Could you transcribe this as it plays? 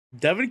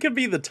Devin could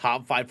be the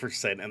top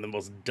 5% and the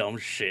most dumb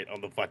shit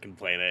on the fucking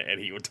planet, and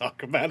he would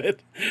talk about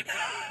it.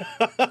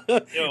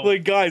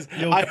 Like, guys,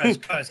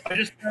 guys, I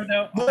just found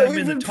out I'm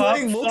in the top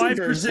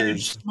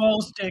 5%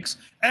 smallest dicks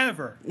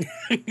ever.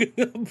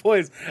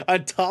 Boys, a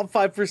top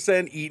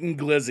 5% eating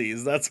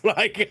glizzies. That's what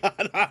I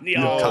got on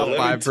y'all. Top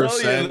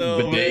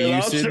 5% bidet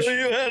usage. I'll show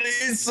you how to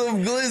eat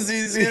some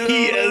glizzies. You know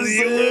Yes,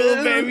 you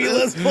will, baby.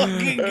 Let's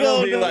fucking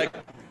go. Be like,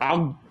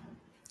 I'm.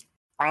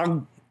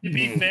 To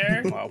be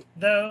fair,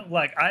 though,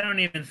 like, I don't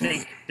even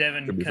think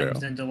Devin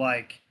comes into,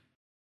 like,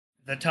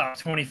 the top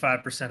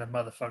 25% of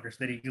motherfuckers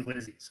that eat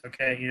glizzies,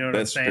 okay? You know what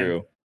I'm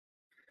saying?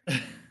 That's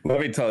true.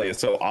 Let me tell you.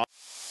 So,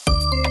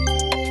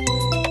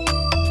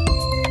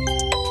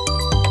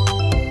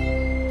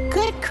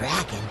 good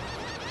cracking.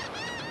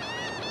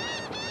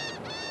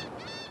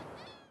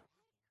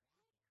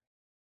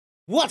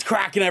 What's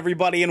cracking,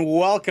 everybody, and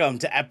welcome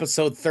to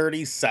episode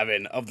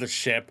 37 of the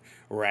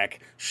Shipwreck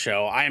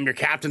Show. I am your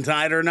captain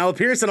tonight, Ernell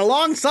Pearson,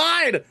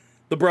 alongside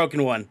the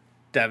broken one,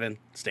 Devin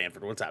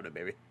Stanford. What's happening,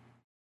 baby?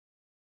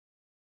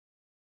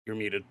 You're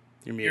muted.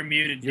 You're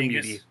muted. You're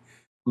muted.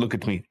 Look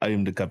at me. I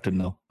am the captain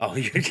now. Oh,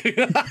 we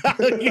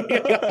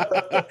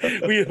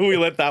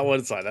let that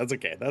one slide. That's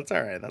okay. That's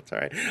all right.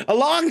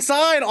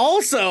 Alongside,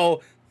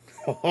 also,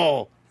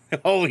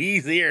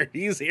 he's here,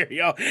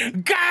 yo.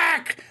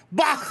 Gak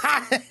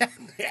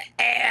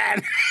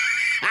and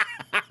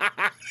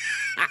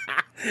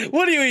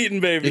what are you eating,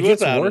 baby? It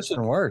gets worse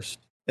and worse.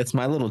 It's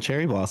my little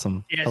cherry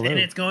blossom. Yes, Hello. and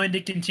it's going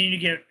to continue to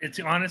get. It's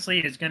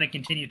going to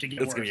continue to get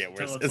worse. It's gonna get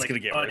worse. It's gonna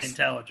get worse.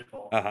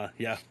 Unintelligible.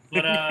 Yeah.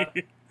 But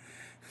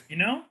you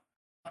know,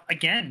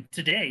 again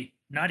today,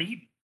 not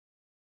eating.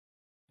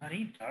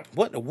 Dog.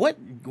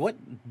 What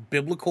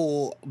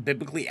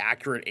biblically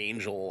accurate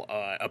angel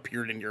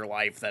appeared in your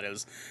life that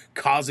is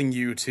causing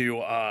you to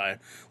like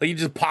you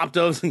just popped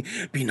those and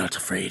be not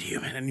afraid,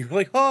 human, and you're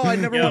like, oh, I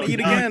never want to eat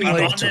again. I'm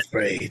Like, not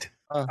afraid.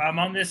 I'm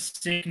on this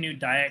sick new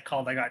diet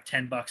called I got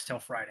 $10 till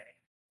Friday.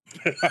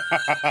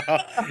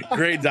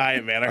 Great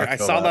diet, man. I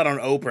saw that on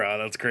Oprah.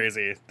 That's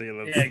crazy.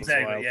 Dude, yeah,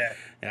 exactly. Yeah.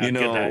 You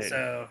know,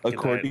 So,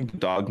 according to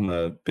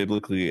dogma,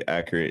 biblically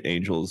accurate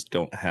angels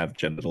don't have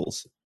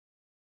genitals.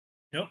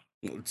 Nope.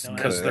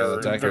 Because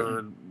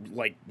they're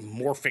like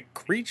morphic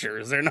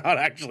creatures. They're not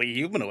actually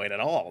humanoid at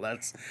all.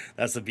 That's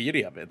the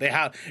beauty of it. They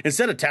have,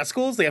 instead of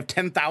testicles, they have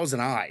 10,000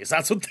 eyes.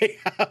 That's what they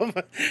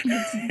have.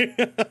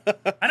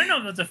 I don't know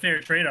if that's a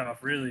fair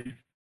trade-off, really.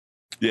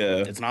 Yeah,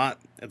 it's not.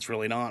 It's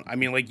really not. I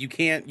mean, like you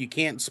can't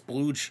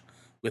splooge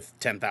with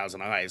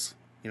 10,000 eyes.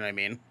 You know what I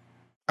mean?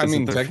 I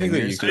mean,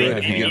 technically, you could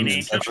have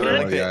hands. That's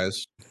like the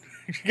eyes.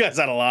 You guys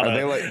had a lot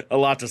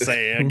to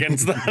say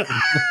against that.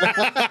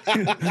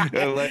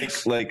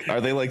 like, are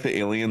they like the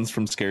aliens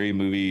from Scary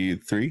Movie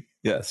 3?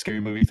 Yeah, Scary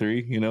Movie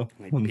 3. You know,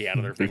 they pee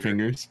out of their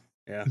fingers.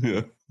 Yeah.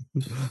 Yeah.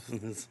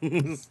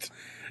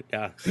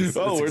 Yeah.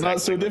 We're not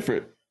so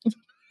different.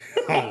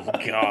 Oh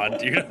God,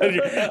 dude!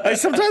 I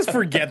sometimes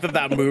forget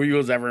that movie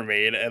was ever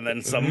made, and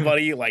then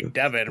somebody like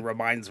Devin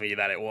reminds me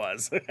that it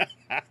was.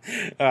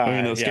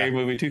 Scary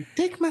Movie 2.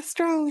 Take my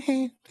strong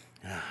hand.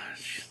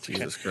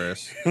 Jesus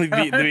Christ. Or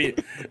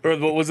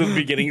what was it, the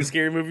beginning of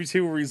Scary Movie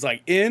 2 where he's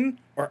like, in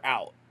or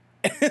out?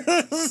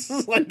 This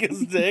is like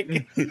his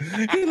dick.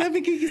 Hey, let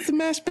me get you some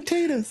mashed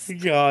potatoes.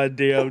 God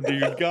damn,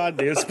 dude. God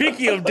damn.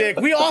 Speaking of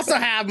dick, we also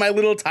have my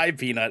little Thai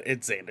peanut.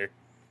 It's Xander.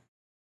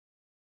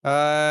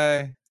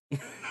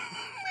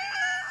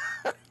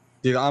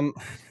 Dude, I'm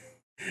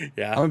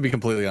gonna be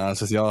completely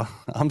honest with y'all.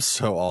 I'm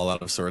so all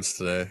out of sorts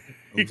today.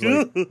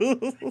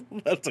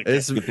 That's okay.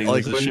 It's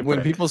like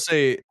when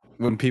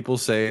people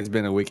say it's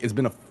been a week, it's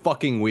been a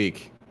fucking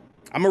week.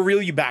 I'm gonna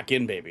reel you back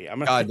in, baby.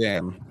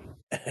 Goddamn.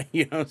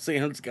 You know what I'm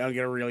saying? I'm just gonna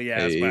get a reel your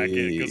ass back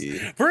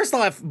in. First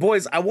off,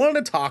 boys, I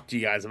wanted to talk to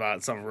you guys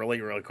about something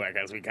really, really quick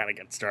as we kind of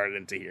get started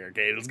into here.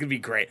 Okay, it's gonna be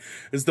great.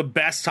 This is the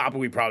best topic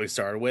we probably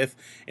started with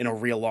in a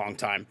real long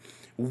time.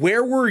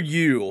 Where were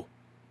you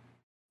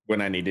when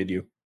I needed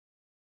you?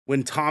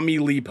 When Tommy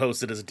Lee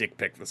posted his dick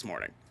pic this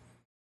morning.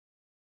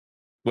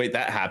 Wait,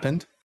 that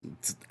happened?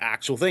 It's an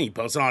actual thing. He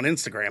posted on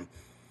Instagram.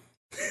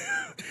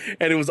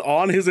 And it was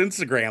on his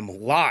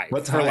Instagram live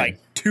for like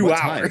 2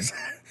 hours.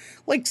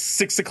 Like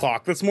 6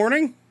 o'clock this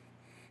morning.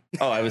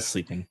 Oh, I was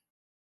sleeping.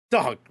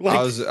 Dog. Like,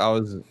 I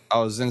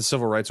was in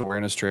civil rights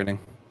awareness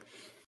training.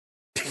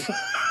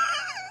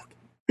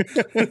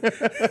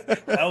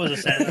 That was a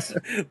sentence.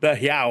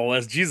 Yeah, it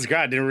was. Jesus Christ,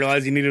 I didn't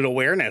realize you needed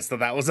awareness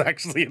that was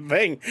actually a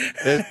thing.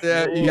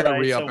 You gotta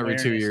re-up every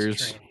 2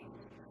 years. Training.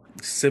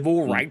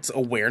 Civil rights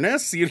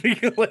awareness?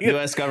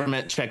 U.S.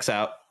 government checks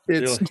out.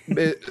 It's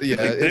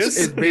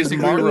basically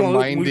Martin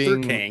reminding Luther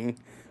King.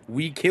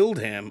 We killed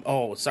him.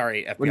 Oh,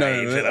 sorry, FBI No,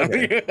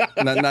 okay.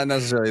 not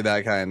necessarily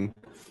that kind.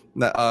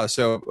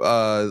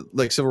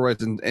 Like civil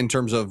rights in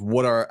terms of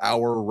what are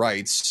our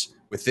rights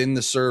within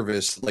the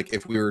service, like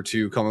if we were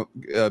to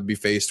be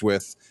faced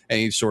with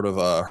any sort of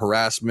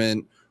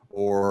harassment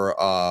or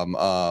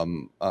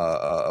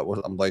what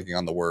I'm blanking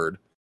on the word,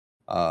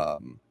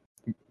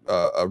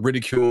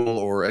 ridicule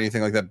or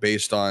anything like that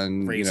based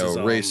on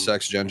Racism. race,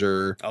 sex,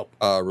 gender,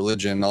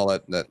 religion, all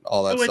that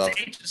stuff.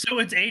 So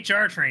it's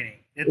HR training.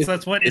 It's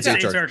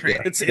HR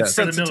training. It's for the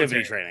sensitivity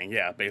military. training.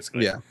 Yeah,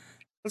 basically. Yeah,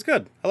 that's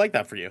good. I like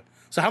that for you.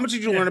 So, how much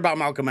did you learn about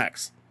Malcolm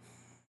X?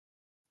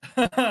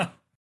 I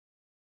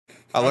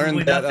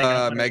learned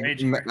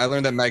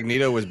that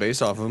Magneto was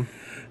based off him.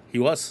 He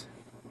was,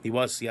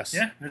 yes.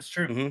 Yeah, that's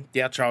true. Mm-hmm.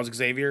 Yeah, Charles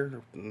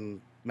Xavier,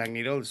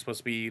 Magneto is supposed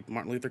to be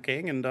Martin Luther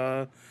King,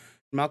 and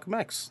Malcolm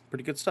X.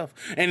 Pretty good stuff.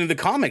 And in the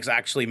comics,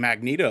 actually,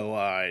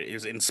 Magneto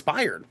is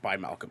inspired by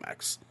Malcolm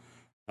X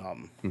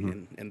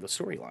in the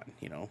storyline,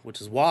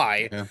 which is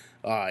why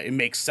it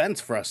makes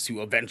sense for us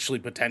to eventually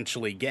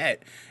potentially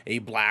get a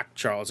black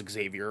Charles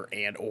Xavier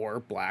and or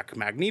black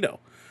Magneto.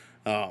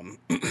 But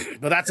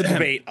that's a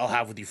debate I'll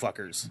have with you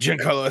fuckers.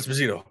 Giancarlo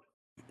Esposito.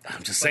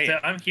 I'm just saying.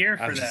 I'm here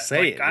for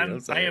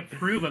that. I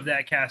approve of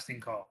that casting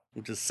call.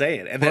 I'm just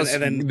saying. And Plus,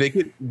 then they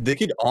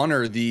could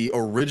honor the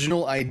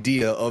original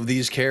idea of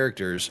these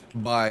characters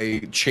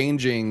by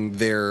changing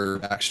their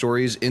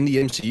backstories in the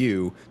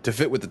MCU to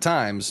fit with the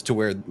times, to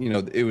where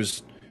it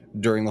was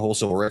during the whole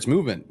civil rights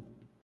movement.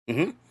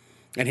 Mm-hmm.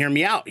 And hear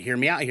me out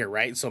here,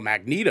 right? So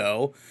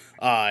Magneto,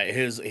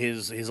 his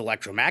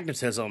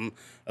electromagnetism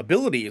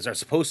abilities are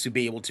supposed to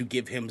be able to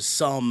give him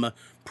some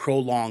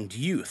prolonged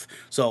youth.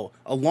 So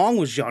along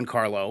with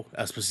Giancarlo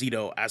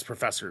Esposito as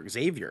Professor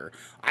Xavier,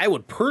 I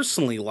would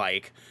personally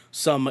like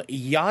some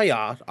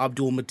Yahya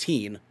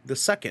Abdul-Mateen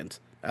II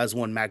as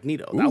one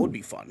Magneto. Ooh. That would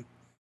be fun.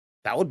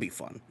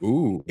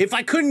 Ooh. If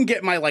I couldn't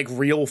get my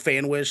real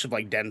fan wish of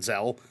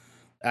Denzel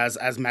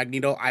as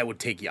Magneto, I would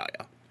take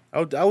Yahya.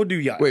 I would do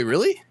Yahya. Wait,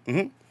 really?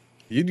 Mm-hmm.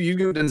 You'd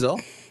go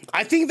Denzel?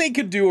 I think they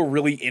could do a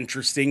really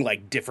interesting,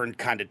 different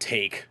kind of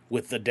take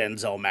with the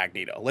Denzel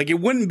Magneto. It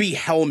wouldn't be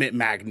helmet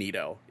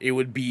Magneto. It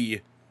would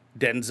be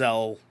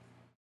Denzel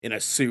in a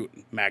suit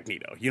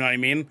Magneto. You know what I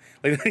mean?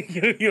 You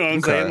know what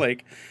I'm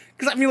saying?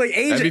 Because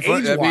age.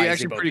 That'd be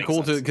actually pretty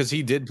cool because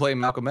he did play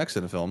Malcolm X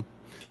in a film.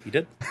 He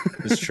did.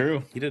 It's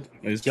true. He did.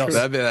 It's true.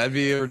 That'd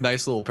be a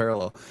nice little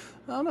parallel.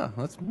 I don't know.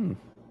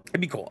 It'd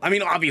be cool.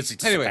 Obviously,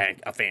 it's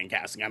a fan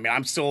casting.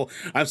 I'm still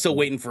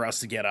waiting for us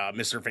to get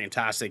Mr.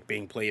 Fantastic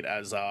being played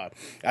as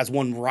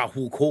one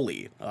Rahul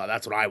Kohli.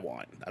 That's what I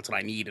want. That's what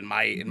I need in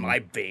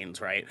my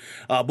veins, right?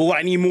 But what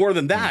I need more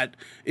than that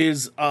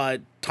is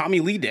Tommy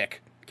Lee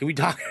Dick. Can we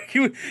talk?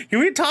 Can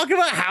we talk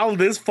about how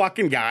this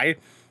fucking guy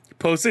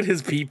posted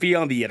his pee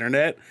on the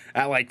internet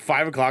at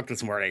 5:00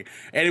 this morning,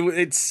 and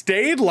it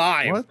stayed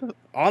live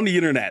on the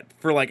internet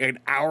for an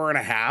hour and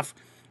a half.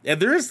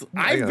 And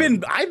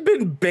I've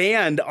been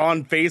banned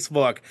on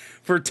Facebook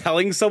for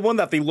telling someone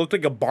that they looked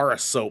like a bar of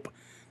soap.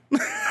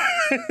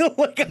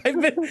 I've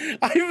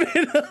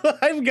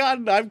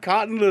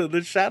gotten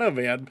the shadow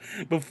ban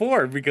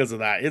before because of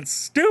that. It's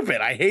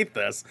stupid. I hate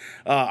this.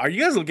 Are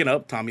you guys looking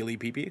up Tommy Lee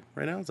Pee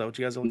right now? Is that what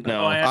you guys are looking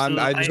No, up?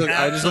 I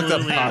just looked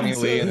up Tommy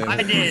Lee. And then...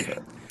 I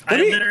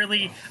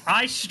did.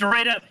 I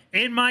straight up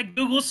in my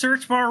Google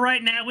search bar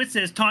right now. It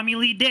says Tommy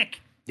Lee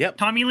Dick. Yep.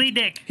 Tommy Lee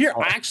Dick. Here,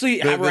 actually,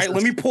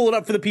 let me pull it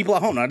up for the people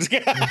at home. No, I'm just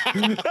kidding.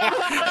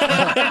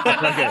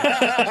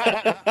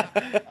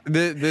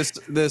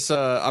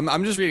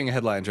 I'm just reading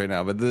headlines right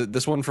now, but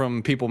this one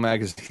from People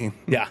Magazine.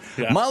 Yeah.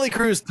 Molly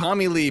Cruz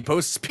Tommy Lee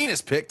posts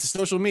penis pic to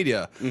social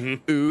media.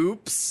 Mm-hmm.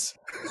 Oops.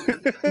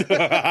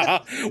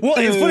 Well,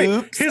 it's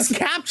funny. His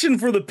caption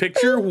for the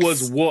picture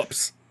was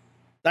 "whoops."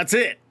 That's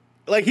it.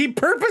 He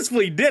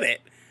purposefully did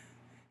it.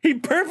 He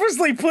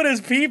purposely put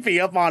his pee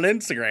up on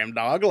Instagram,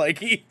 dog.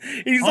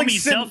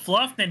 He's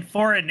self-fluffed and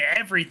for and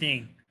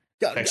everything.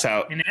 Checks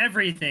out. And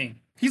everything.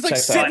 He's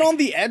sitting on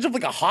the edge of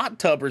a hot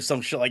tub or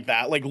some shit like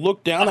that.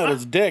 Looked down at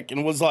his dick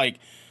and was like,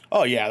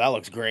 "Oh yeah, that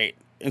looks great."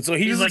 And so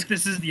he's like,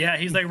 "This is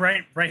He's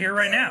right here,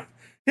 right now."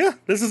 Yeah,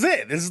 this is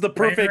it. This is the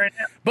perfect. Right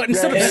but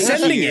instead of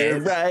sending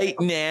it right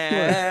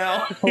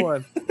now,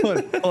 hold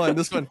on.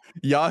 This one,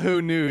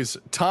 Yahoo News.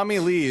 Tommy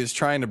Lee is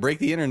trying to break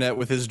the internet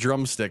with his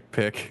drumstick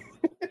pic.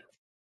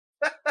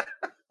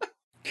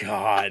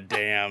 God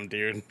damn,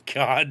 dude.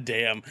 God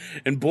damn.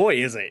 And boy,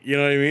 is it. You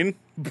know what I mean?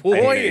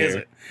 Boy, is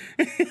it.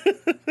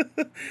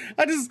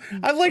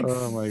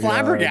 I'm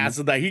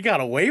flabbergasted that he got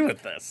away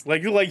with this.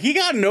 He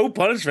got no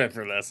punishment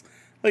for this.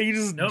 He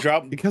just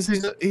dropped. Because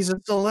he's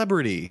a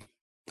celebrity.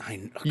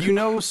 I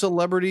know.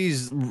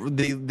 Celebrities,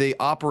 they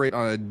operate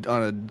on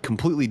a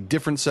completely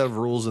different set of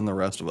rules than the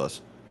rest of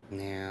us.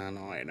 Yeah,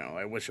 no, I know.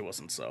 I wish it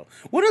wasn't so.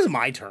 When is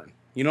my turn?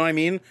 You know what I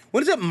mean?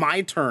 When is it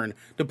my turn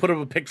to put up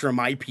a picture of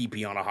my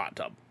pee on a hot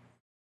tub?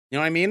 You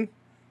know what I mean?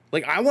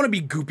 I want to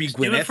be Goopy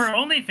Gwyneth. Do it for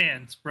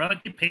OnlyFans, bro.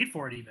 Get paid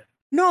for it even.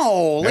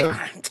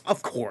 No,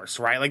 of course,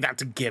 right?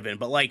 That's a given.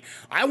 But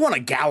I want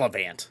to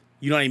gallivant.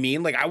 You know what I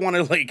mean? I want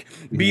to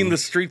be in the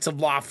streets of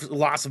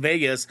Las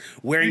Vegas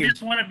wearing. You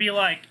just want to be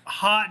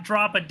hot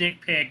drop a dick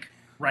pic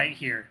right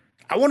here.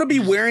 I want to be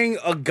wearing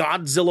a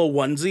Godzilla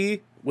onesie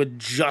with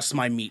just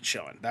my meat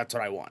showing. That's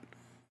what I want.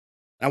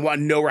 I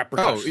want no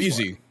repercussions. Oh,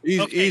 easy.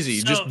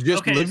 Easy.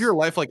 Just live your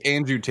life like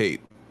Andrew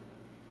Tate.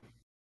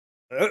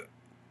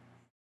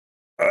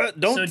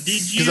 Don't. So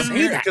did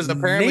you? Because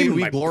apparently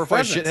we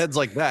glorify shitheads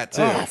like that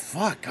too. Oh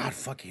fuck! God,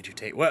 fuck you,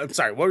 Tate. Well,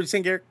 sorry. What were you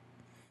saying, Garrett?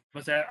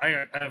 What's that?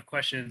 I have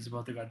questions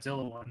about the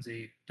Godzilla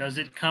onesie. Does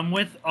it come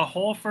with a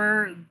hole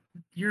for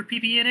your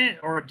PP in it,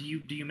 or do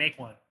you make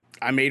one?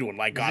 I made one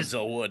like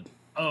Godzilla would.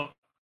 Oh,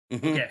 okay.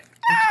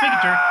 Just making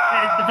sure.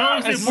 The fellow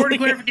was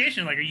important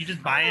clarification. Like, are you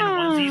just buying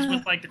onesies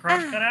with like the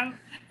crotch cut out?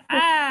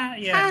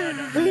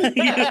 Yeah, no.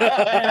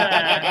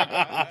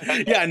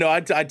 Yeah, no,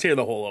 I'd tear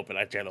the hole open.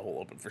 I'd tear the hole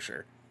open for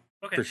sure.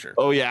 Okay. For sure.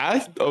 Oh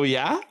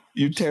yeah,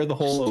 you tear the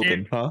hole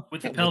open, huh?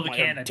 With the pelvic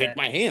hand. Take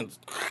my hands.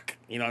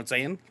 You know what I'm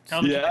saying?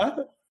 Yeah.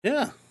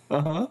 Yeah.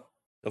 Uh-huh.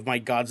 Of my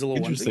Godzilla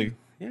Interesting. onesie.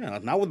 Yeah,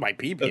 not with my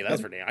PP. That's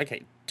for damn. I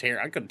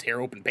couldn't tear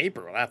open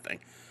paper with that thing.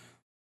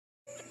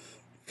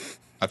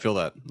 I feel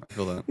that.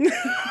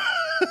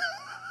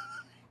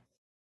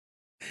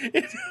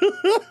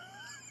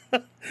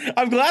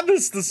 I'm glad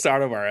this is the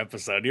start of our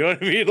episode. You know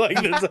what I mean?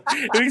 Like this,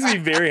 it makes me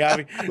very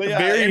happy. Yeah,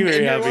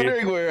 very happy.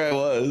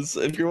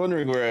 If you're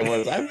wondering where I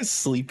was, I was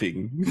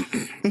sleeping.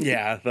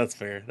 Yeah, that's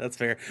fair. That's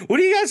fair. What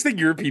do you guys think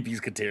your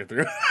peepees could tear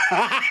through?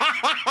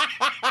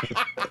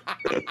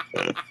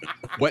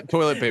 Wet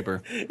toilet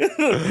paper.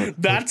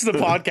 That's the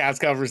podcast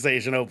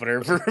conversation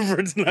opener for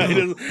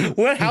tonight.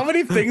 How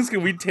many things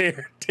can we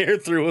tear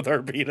through with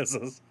our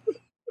penises?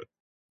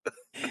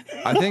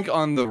 I think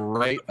on the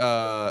right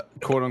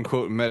quote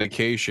unquote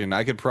medication,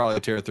 I could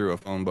probably tear through a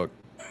phone book.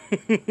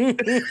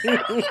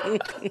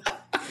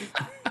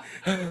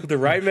 The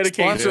right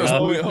medication.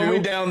 Hold me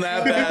down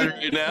that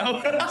battery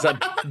now. Is that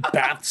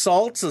bath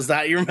salts? Is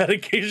that your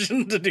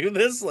medication to do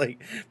this?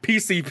 Like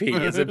PCP?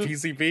 Is it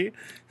PCP?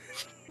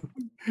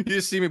 You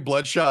just see me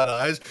bloodshot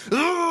eyes.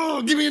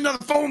 Oh, give me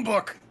another phone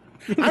book.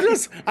 I'm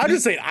just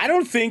saying. I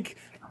don't think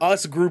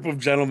us group of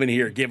gentlemen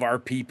here give our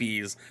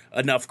peepees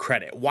enough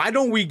credit. Why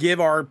don't we give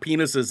our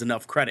penises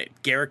enough credit?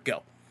 Garrett,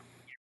 go.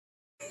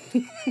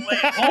 Wait,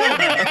 hold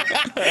on.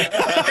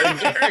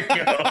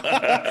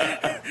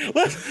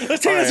 Let's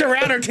take this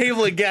around our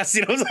table and guess.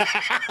 You know.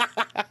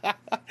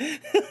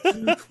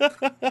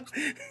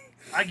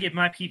 I give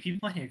my PP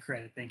plenty of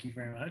credit. Thank you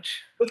very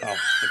much. Oh,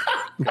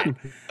 okay.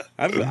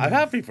 I'm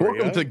happy for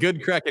Welcome you. to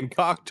Good Crackin'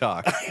 Cock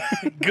Talk.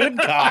 Good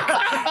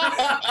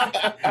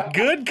cock.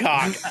 Good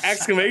cock!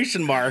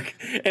 Exclamation mark,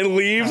 and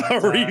leave a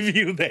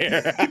review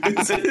there.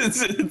 Except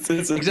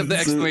the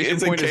exclamation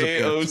point is a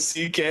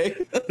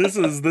K-O-C-K. This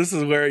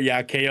is where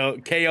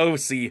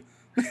KOC.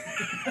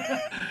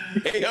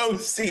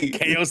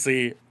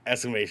 KOC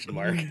exclamation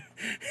mark.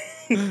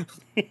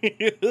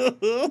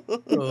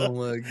 Oh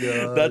my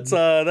god. That's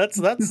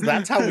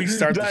how we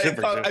start the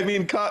Shipwreck show. I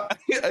mean cock.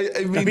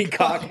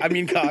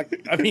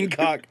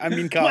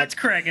 What's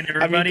cracking,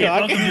 everybody?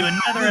 And welcome to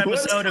another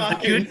episode of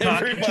the Good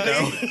Cocking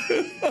Show.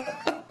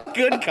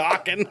 Good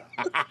cocking.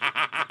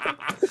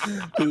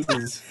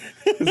 This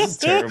is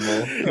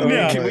terrible.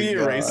 Can we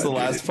erase the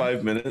last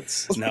 5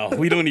 minutes? No,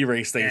 we don't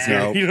erase things here.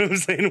 No. You know what I'm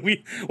saying?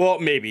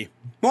 Maybe.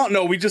 Well,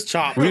 no, we just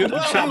chop. We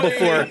chop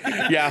before.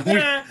 Yeah,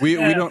 we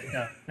don't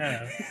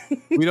No.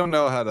 we don't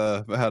know how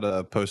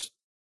to post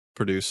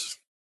produce.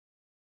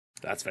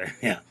 That's fair.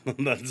 Yeah,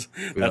 that's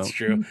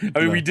true. I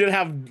mean, we did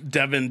have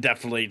Devin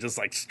definitely just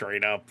like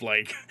straight up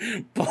like.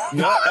 What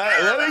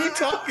are you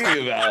talking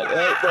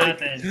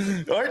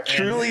about? Art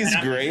Truly's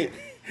great.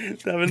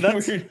 Devin,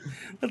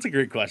 that's a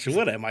great question.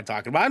 What am I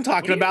talking about? I'm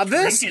talking about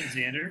this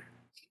Xander?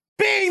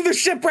 being the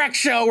Shipwreck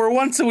Show, where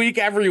once a week,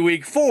 every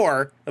week,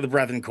 4 of the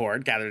Brethren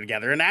Court gather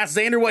together and ask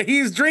Xander what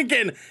he's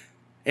drinking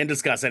and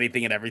discuss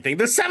anything and everything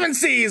the 7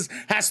 Seas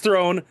has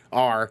thrown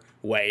our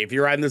way. If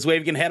you're riding this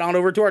wave, you can head on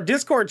over to our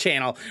Discord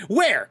channel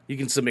where you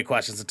can submit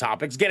questions and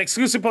topics, get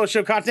exclusive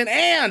post-show content,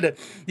 and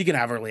you can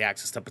have early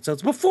access to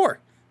episodes before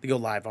they go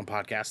live on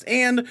podcast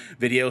and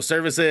video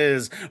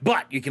services.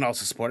 But you can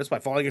also support us by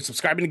following and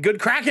subscribing to Good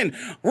Kraken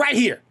right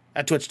here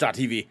at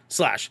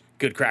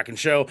twitch.tv/Good Kraken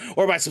Show,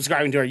 or by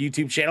subscribing to our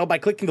YouTube channel by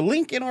clicking the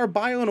link in our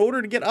bio in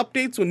order to get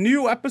updates when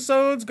new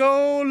episodes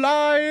go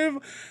live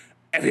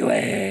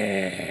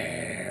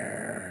everywhere.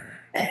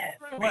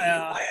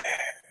 Well,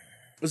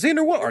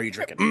 Xander, what are you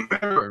drinking?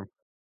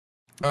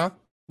 Huh?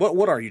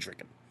 What are you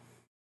drinking?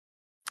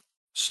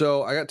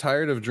 So I got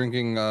tired of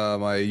drinking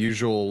my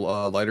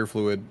usual lighter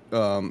fluid,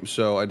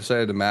 so I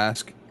decided to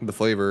mask the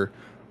flavor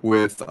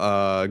with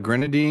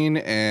grenadine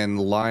and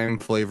lime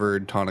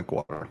flavored tonic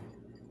water.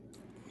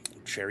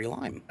 Cherry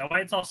lime. that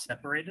why it's all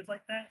separated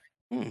like that?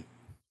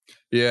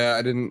 Yeah,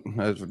 I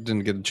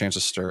didn't get a chance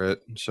to stir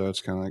it, so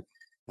it's kind of like.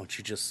 Why don't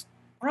you just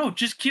Bro,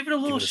 just give it a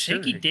little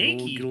shaky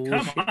dakey.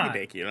 Come on.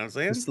 Dakey, you know what I'm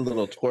saying? Just a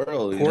little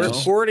twirl.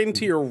 Pour it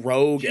into your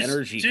Rogue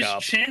energy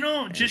cup.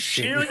 Channel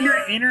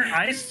your inner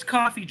iced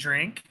coffee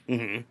drink.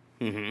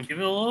 Mm-hmm. Mm-hmm. Give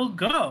it a little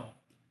go.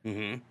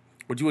 Mm-hmm.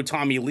 Or do what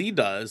Tommy Lee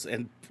does,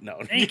 and no.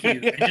 Thank you.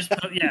 And just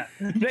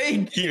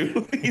Thank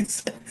you.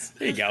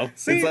 There you go.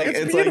 See,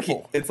 it's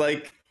beautiful. it's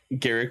like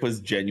Garrick was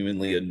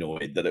genuinely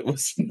annoyed that it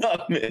was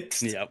not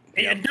mixed. Yep.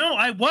 And no,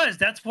 I was.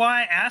 That's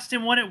why I asked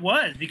him what it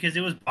was, because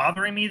it was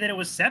bothering me that it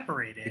was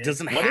separated. It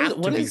doesn't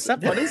have to be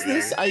separated. What is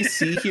this I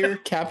see here?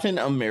 Captain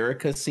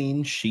America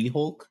scene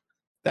She-Hulk?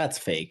 That's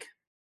fake.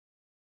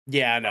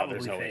 Yeah, no, Probably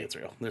there's no way fake. it's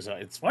real. There's no.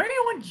 It's Why are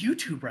you on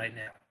YouTube right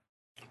now?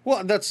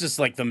 well, that's just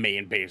like the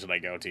main page that I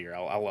go to here.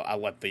 I'll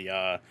let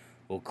the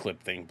little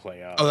clip thing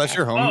play out. Oh, that's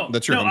your home. Oh,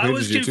 That's your no, I homepage.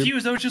 was Is YouTube.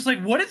 confused. I was just like,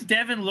 what is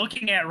Devin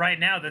looking at right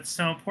now that's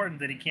so important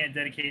that he can't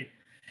dedicate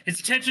his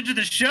attention to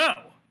the show?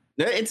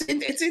 It's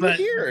in But-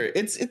 here.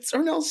 It's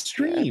Ernell's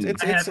stream.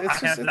 It's I have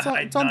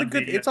it's on the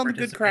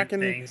good Kraken.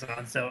 things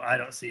on, so I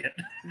don't see it.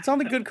 It's on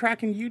the good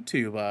Kraken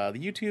YouTube, the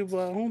YouTube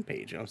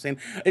homepage. You know what I'm saying?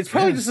 It's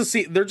probably just to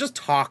see. They're just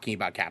talking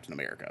about Captain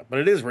America, but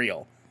it is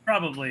real.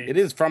 Probably. It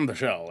is from the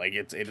show. Like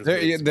it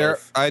is. There,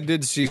 both. I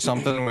did see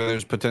something where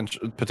there's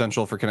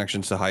potential for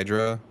connections to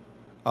Hydra.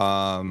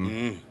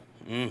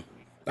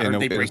 I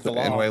heard they break the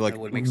law. In a way, like That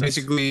would make sense.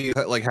 basically,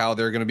 like how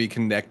they're going to be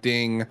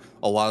connecting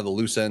a lot of the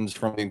loose ends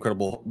from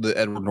the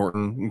Edward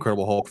Norton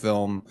Incredible Hulk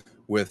film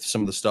with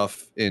some of the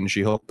stuff in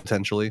She-Hulk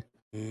potentially.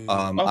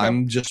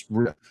 Okay.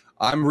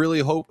 I'm really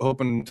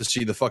hoping to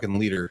see the fucking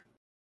leader.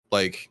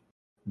 Like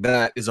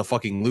that is a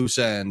fucking loose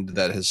end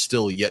that has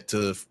still yet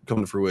to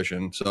come to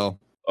fruition. So.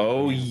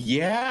 Oh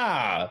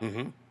yeah.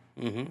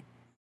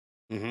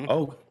 Mm-hmm.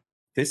 Oh,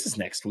 this is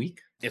next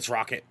week. It's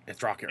Rocket.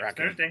 It's Rocket Next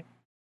Raccoon. Thursday.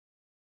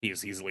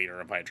 He's leader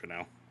of Hydra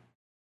now.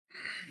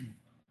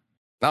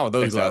 Not with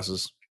those Thanks,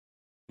 glasses.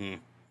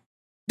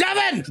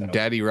 Devin!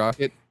 Daddy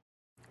Rocket.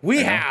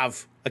 We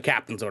have a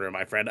captain's order,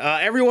 my friend.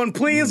 Everyone,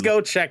 please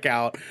go check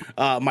out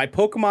my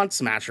Pokemon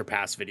Smasher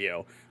Pass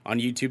video on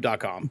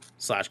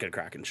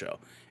youtube.com/GetKrakenShow.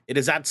 It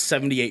is at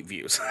 78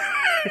 views.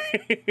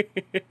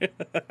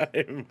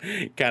 I'm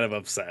kind of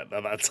upset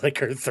that that's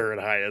like our third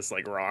highest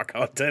like raw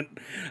content,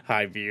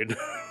 high viewed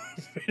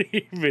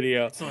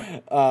video.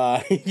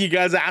 You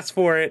guys asked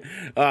for it.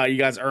 You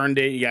guys earned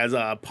it. You guys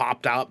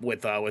popped up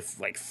with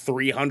like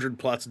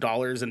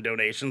 $300+ in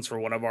donations for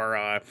one of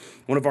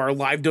our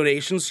live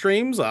donation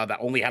streams that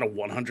only had a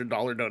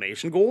 $100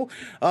 donation goal.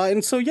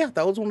 And so yeah,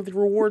 that was one of the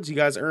rewards you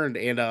guys earned.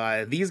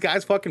 And these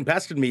guys fucking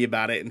pestered me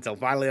about it until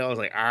finally I was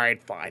like, all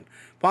right, fine.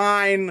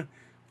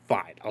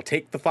 I'll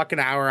take the fucking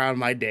hour out of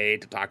my day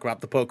to talk about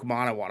the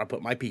Pokemon I want to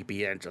put my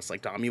pee-pee in, just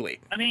like Tommy Lee.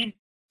 I mean,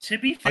 to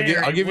be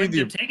fair, I'll give you it wouldn't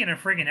have taken a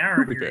friggin'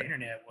 hour if your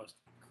internet was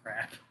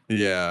crap.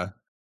 Yeah.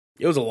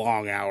 It was a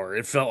long hour.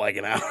 It felt like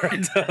an hour.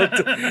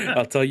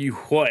 I'll tell you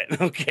what.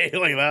 Okay,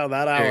 like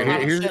that hour.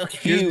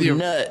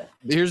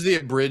 Here's the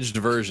abridged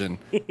version.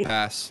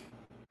 Pass.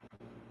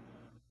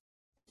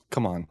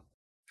 Come on.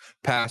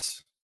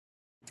 Pass.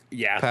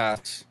 Yeah.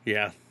 Pass.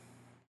 Yeah.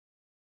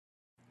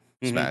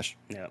 Smash.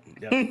 Yeah.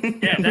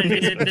 Yeah, there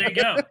you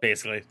go.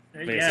 Basically.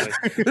 Yeah.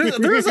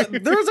 There's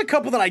a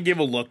couple that I give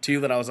a look to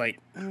that I was like,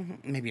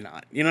 maybe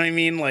not. You know what I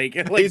mean? Like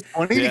It's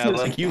funny Yeah,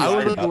 because like you I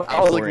lied was, about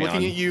I was like Vaporeon.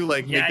 looking at you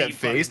like Yeah, make that you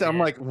face. fucking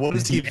And I'm did. like, what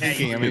is he Yeah,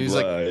 thinking? you I mean, he's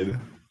lied.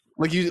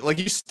 like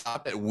you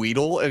stopped at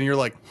Weedle and you're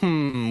like,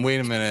 wait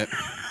a minute.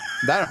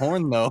 That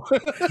horn though.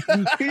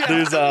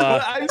 there's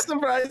I'm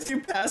surprised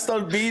you passed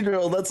on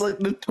B-Drill. That's like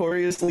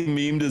notoriously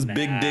memed as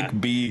Big Dick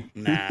B.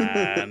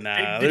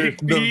 nah. Big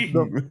B.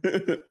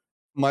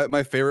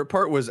 My favorite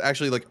part was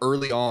actually like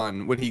early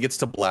on when he gets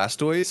to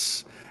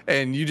Blastoise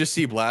and you just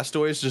see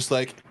Blastoise just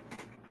like,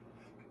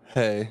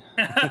 hey.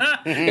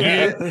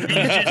 Yeah,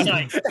 he's just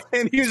like,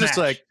 And he's just Smash.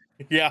 like,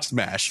 Yeah.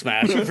 smash.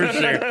 Smash for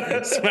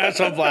sure. Smash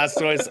on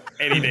Blastoise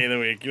any day of the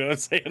week. You know what I'm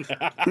saying?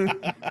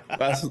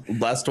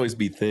 Blastoise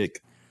be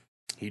thick.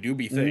 He do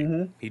be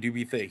thick. He do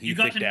be thick. He you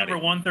got thick to daddy.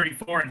 number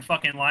 134 and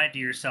fucking lied to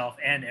yourself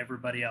and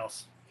everybody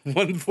else.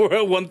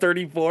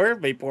 134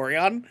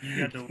 Vaporeon. You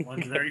got to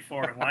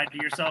 134 and lied to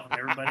yourself and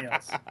everybody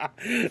else.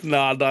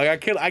 Nah, dog. I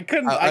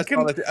couldn't.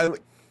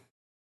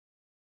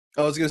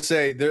 I was gonna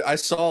say I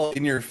saw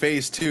in your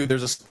face too.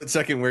 There's a split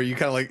second where you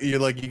kind of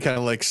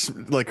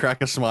like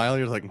crack a smile.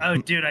 You're like, Oh,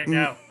 dude, I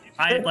know.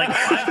 I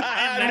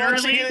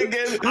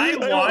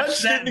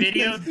watched that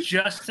video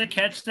just to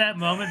catch that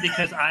moment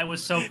because I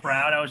was so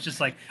proud. I was just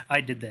like,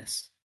 I did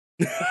this.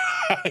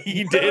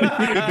 He did.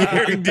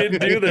 He did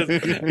do this.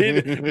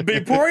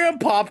 Vaporeon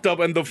popped up,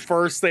 and the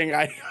first thing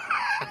I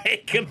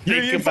could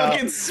think You about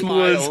fucking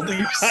smiled. was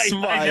You I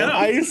know. smiled.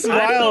 I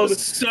smiled. I felt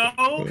so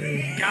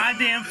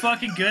goddamn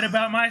fucking good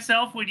about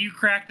myself when you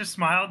cracked a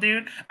smile,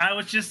 dude. I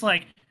was just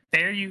like,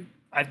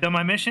 I've done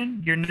my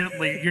mission. You're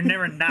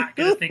never not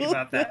gonna think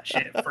about that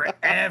shit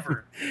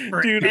forever,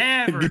 dude.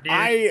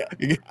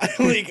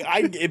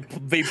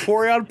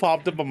 Vaporeon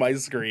popped up on my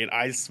screen.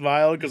 I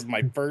smiled because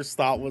my first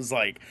thought was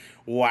like,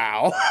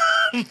 "Wow,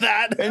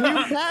 that." And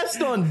you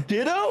passed on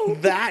Ditto?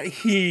 That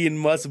Heen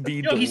must be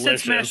Yo, he delicious. said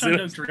smash on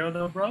Dodrio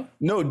though, bro.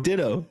 No,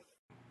 Ditto.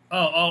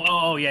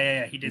 Oh,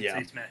 yeah. He did Yeah.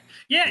 say smash.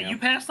 Yeah, Yeah. you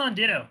passed on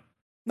Ditto.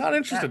 Not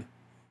interested.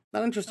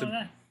 Not interested. Oh,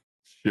 that.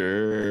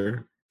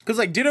 Sure. Because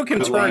like Ditto can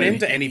But turn why?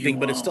 into anything,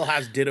 but it won't. still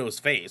has Ditto's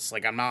face.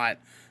 Like I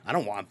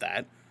don't want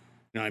that.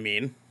 You know what I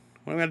mean?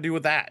 What am I gonna do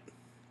with that?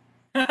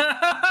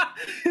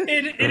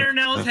 In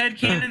Ernell's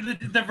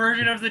headcanon, the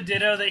version of the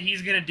Ditto that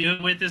he's gonna do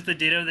it with is the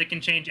Ditto that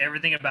can change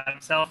everything about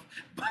himself,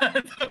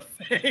 but the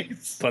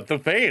face. But the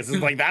face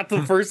is like that's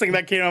the first thing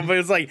that came up.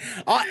 It's like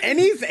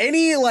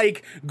any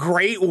like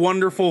great,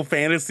 wonderful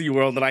fantasy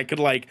world that I could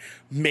like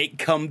make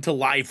come to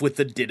life with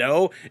the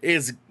Ditto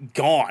is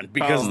gone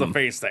because of the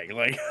face thing.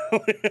 Like,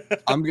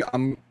 I'm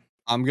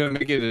gonna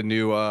make it a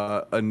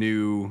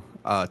new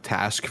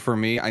task for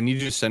me. I need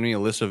you to send me a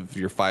list of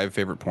your 5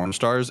 favorite porn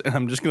stars, and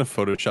I'm just gonna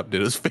Photoshop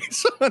Ditto's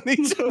face on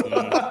each.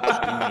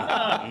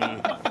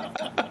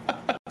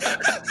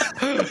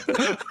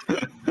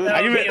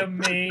 That would be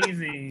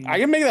amazing. I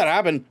can make that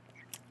happen.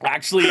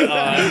 Actually, Oh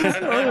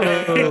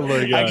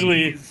my God.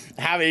 actually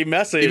have a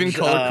message. Even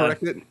color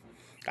correct it.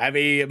 I have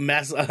a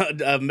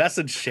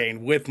message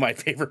chain with my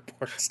favorite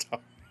porn star.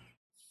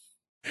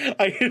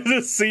 I need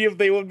to see if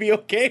they would be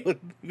okay with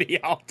me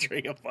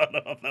altering a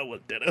photo of them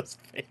with Ditto's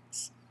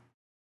face.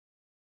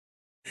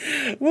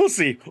 We'll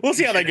see. We'll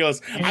see how that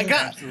goes. I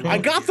got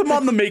them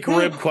on the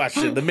McRib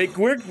question. The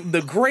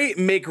great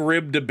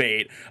McRib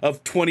debate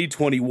of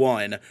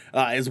 2021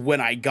 is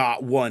when I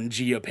got one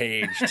Gia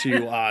Page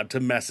to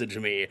message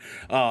me,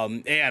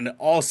 and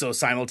also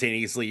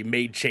simultaneously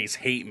made Chase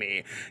hate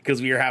me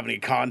because we were having a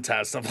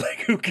contest of like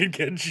who could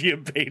get Gia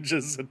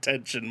Page's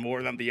attention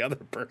more than the other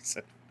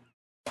person.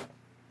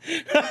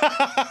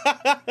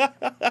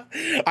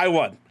 I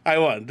won,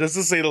 just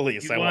to say the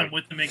least. You won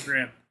with the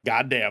McRib.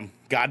 Goddamn,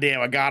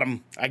 I got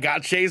him. I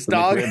got Chase,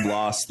 dog. The McRib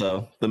lost,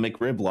 though. The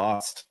McRib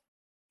lost.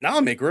 No,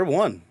 McRib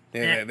won.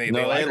 They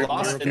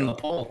lost in the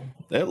poll.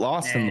 It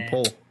lost in the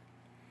poll.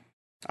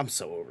 I'm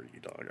so over you,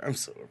 dog. I'm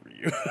so over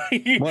you.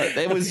 What?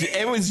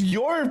 It was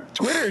your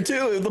Twitter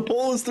too. The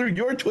poll is through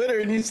your Twitter,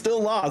 and you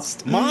still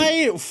lost.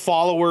 My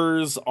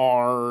followers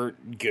are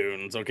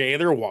goons. Okay,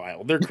 they're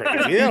wild. They're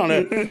crazy.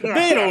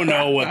 They don't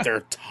know what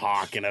they're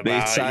talking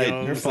about.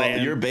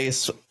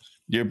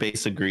 Your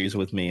base agrees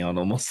with me on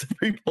almost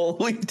every poll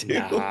we do.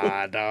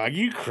 Nah, dog,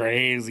 you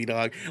crazy,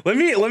 dog. Let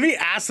me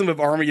ask them if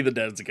Army of the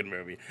Dead is a good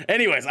movie.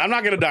 Anyways, I'm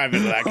not gonna dive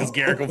into that because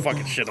Garrick will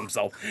fucking shit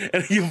himself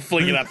and he'll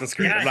fling it out the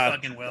screen. Yeah, I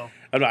fucking will.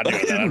 I'm not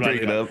doing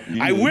that.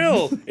 I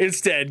will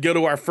instead go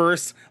to our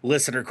first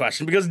listener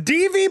question because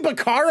DV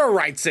Bacaro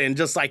writes in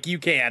just like you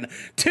can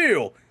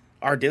to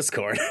our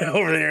Discord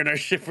over there in our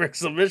Shipwreck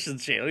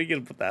submissions channel. You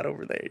can put that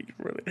over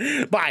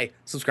there. By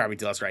subscribing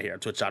to us right here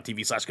at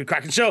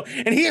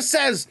twitch.tv/GoodKraken And he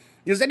says,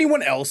 is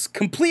anyone else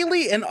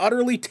completely and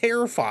utterly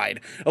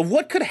terrified of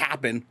what could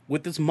happen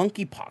with this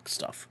monkeypox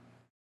stuff?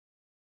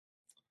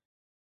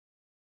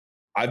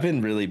 I've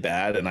been really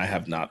bad and I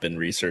have not been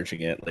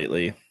researching it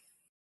lately.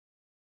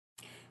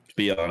 To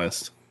be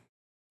honest.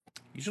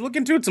 You should look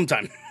into it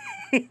sometime.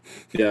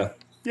 Yeah.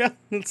 Yeah,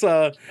 it's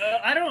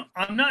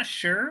I'm not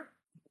sure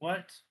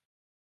what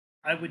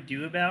I would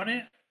do about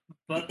it,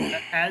 but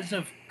as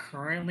of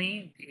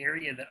currently, the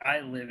area that I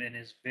live in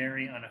is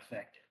very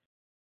unaffected.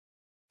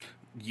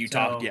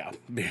 Utah, yeah,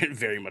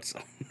 very much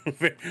so.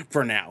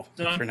 For now,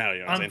 you know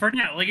what I'm saying? For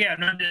now, like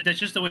that's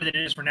just the way that it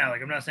is for now.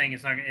 Like I'm not saying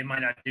it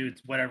might not do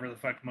it's whatever the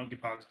fuck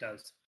monkeypox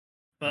does,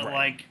 but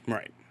right.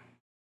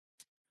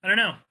 I don't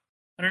know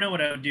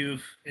what I would do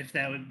if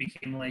that would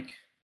become like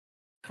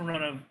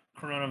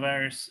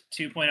coronavirus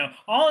 2.0.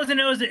 All I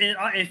know is that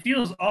it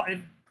feels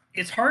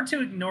it's hard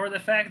to ignore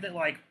the fact that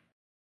like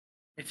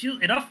it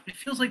feels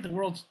like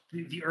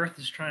the Earth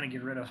is trying to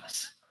get rid of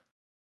us.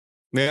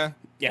 Yeah,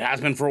 it has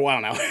been for a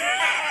while now.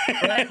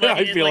 Right?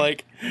 I feel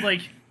like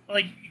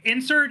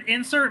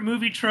insert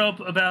movie trope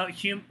about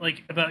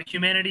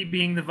humanity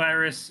being the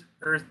virus,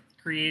 Earth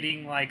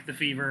creating like the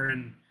fever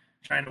and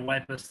trying to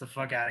wipe us the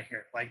fuck out of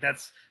here. Like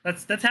that's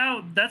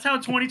how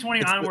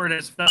 2020 onward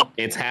has felt.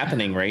 It's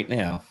happening right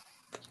now.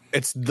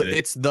 It's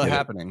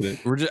happening.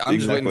 I'm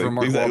just waiting for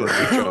Mark Wahlberg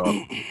to show up.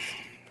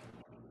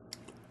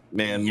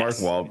 Man, Mark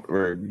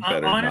Wahlberg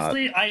better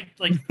honestly, not.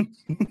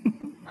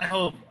 I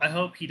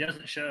hope he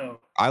doesn't show.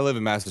 I live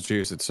in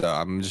Massachusetts, so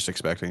I'm just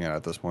expecting it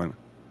at this point.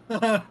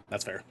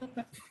 That's fair.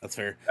 That's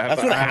what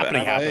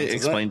happening I happens.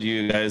 explained to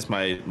you guys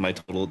my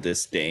total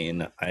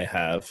disdain I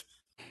have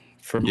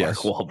for Mark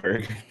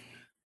Wahlberg.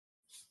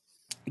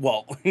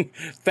 Well,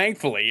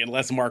 thankfully,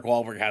 unless Mark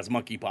Wahlberg has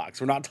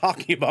monkeypox, we're not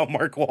talking about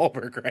Mark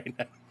Wahlberg right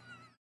now.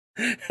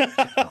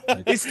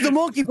 It's the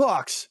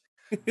monkeypox.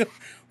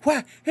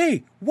 What?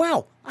 Hey,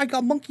 wow! I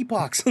got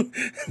monkeypox.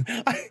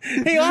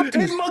 Hey,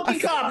 Optimus,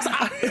 monkeypox!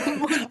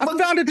 I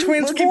found a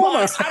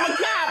transformer.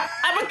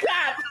 I'm a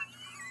cat.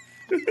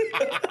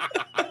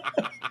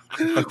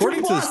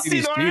 According to the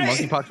CDC,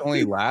 monkeypox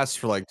only lasts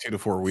for like 2 to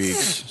 4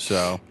 weeks.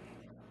 So,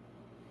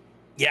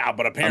 yeah,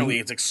 but apparently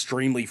it's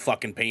extremely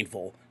fucking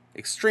painful.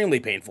 Extremely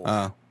painful.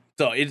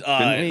 So it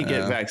didn't we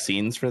get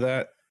vaccines for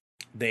that?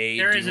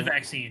 There is a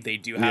vaccine. They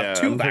do have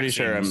 2 I'm pretty vaccines.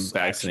 sure I'm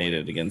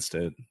vaccinated against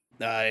it.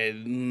 They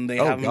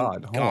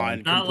haven't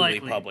gone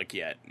completely public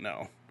yet.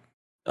 No.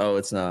 Oh,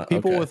 it's not.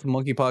 People with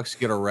monkeypox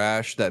get a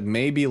rash that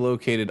may be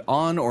located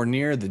on or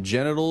near the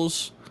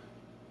genitals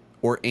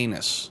or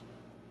anus,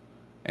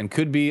 and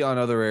could be on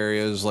other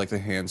areas like the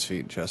hands,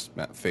 feet, chest,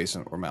 face,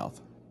 or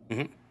mouth.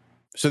 Mm-hmm.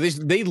 So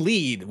they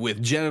lead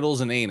with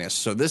genitals and anus.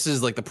 So this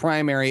is like the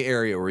primary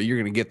area where you're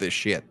going to get this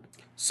shit.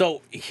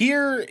 So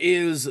here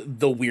is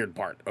the weird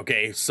part,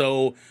 okay?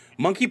 So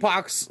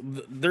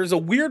monkeypox, there's a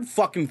weird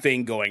fucking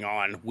thing going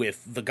on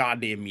with the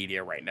goddamn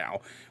media right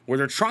now where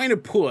they're trying to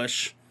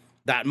push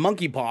that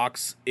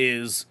monkeypox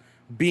is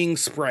being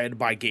spread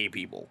by gay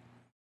people.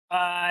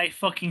 I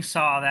fucking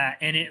saw that,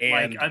 and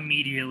like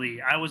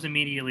immediately, I was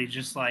immediately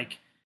just like,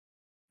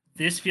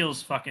 this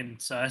feels fucking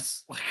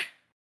sus. Like,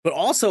 but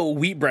also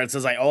Wheatbread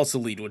says I also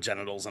lead with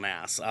genitals and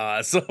ass.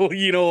 So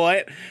you know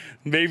what?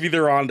 Maybe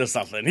they're onto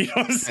something. You know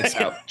what I'm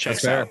saying?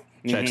 Checks out.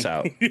 Checks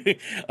out.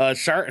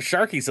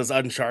 Sharky says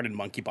Uncharted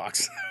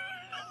monkeypox.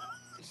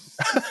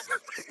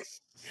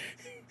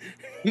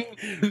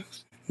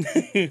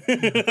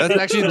 That's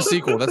actually the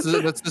sequel. That's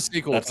the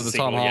sequel to the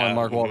Tom Holland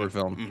Mark Wahlberg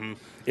film. Mm-hmm.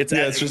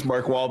 It's just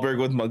Mark Wahlberg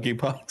with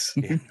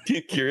monkeypox.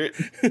 You cure it.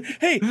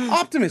 Hey,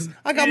 Optimus,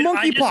 I got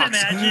monkeypox.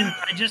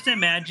 I just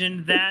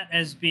imagined that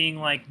as being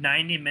like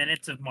 90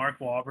 minutes of Mark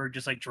Wahlberg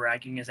just like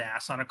dragging his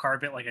ass on a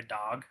carpet like a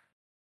dog.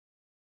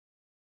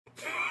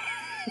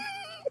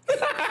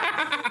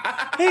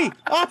 Hey,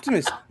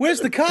 Optimus,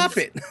 where's the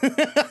carpet?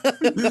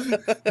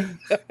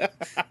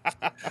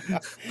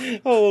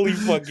 Holy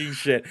fucking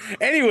shit.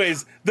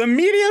 Anyways, the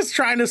media's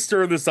trying to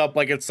stir this up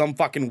like it's some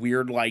fucking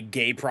weird like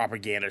gay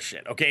propaganda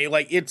shit. Okay,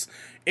 like it's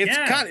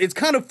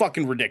kind of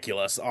fucking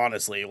ridiculous,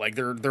 honestly. Like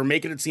they're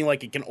making it seem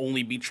like it can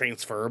only be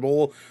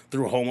transferable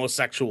through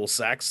homosexual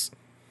sex.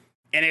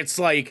 And it's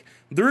like,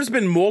 there's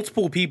been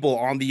multiple people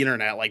on the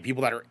internet, like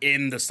people that are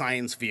in the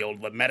science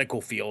field, the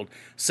medical field,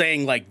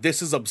 saying like,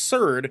 this is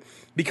absurd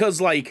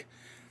because like,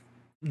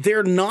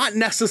 they're not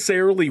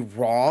necessarily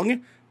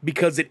wrong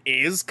because it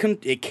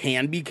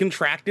can be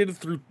contracted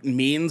through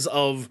means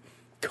of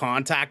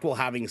contact while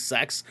having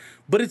sex,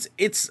 but it's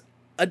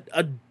a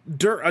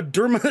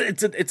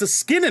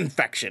skin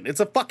infection. It's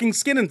a fucking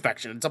skin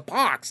infection. It's a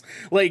pox.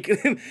 Like,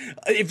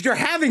 if you're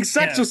having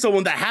sex with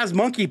someone that has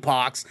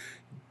monkeypox,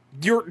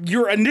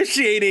 you're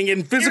initiating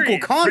in physical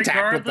contact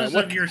regardless with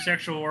them. of your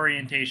sexual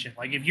orientation.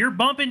 Like if you're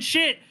bumping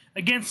shit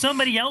against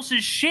somebody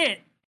else's shit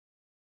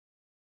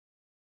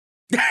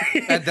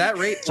at that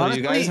rate, so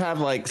honestly, you guys have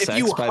like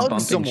sex by bumping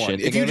someone,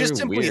 shit if you just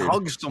simply weird.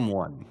 hug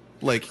someone,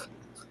 like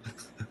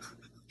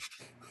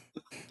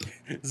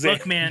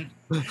look, man,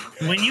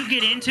 when you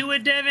get into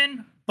it,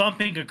 Devin,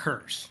 bumping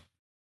occurs.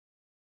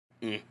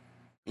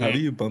 How do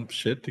you bump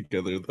shit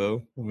together,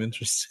 though? I'm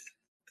interested.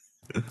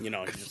 You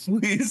know,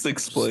 please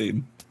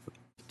explain.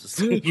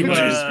 You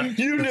know.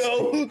 You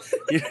know.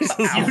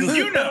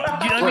 You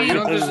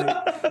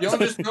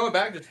don't just throw it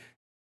back. Just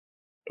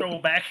throw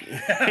it back.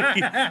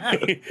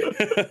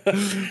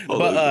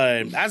 But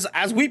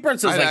as Wheatbread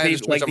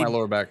says, like my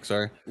lower back.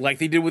 Sorry, like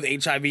they did with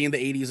HIV in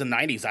the 80s and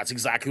 90s. That's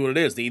exactly what it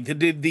is. They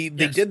did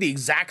the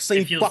exact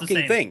same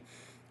fucking thing,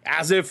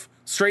 as if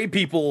straight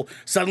people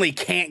suddenly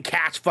can't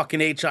catch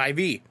fucking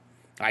HIV.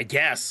 I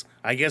guess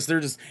they're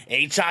just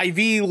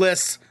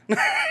HIV-less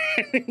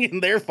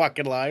in their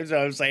fucking lives, you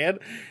know what I'm saying?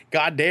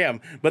 God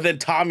damn. But then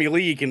Tommy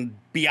Lee can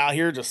be out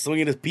here just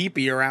swinging his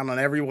pee-pee around on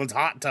everyone's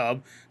hot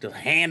tub, just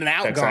handing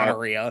out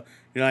gonorrhea.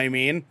 You know what I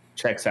mean?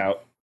 Checks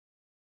out.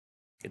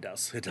 It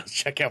does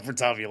check out for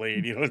Tommy Lee,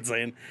 you know what I'm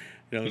saying?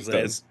 You know what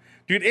I'm saying?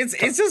 Dude, it's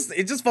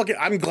just fucking,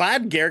 I'm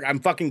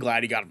fucking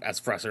glad he got as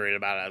frustrated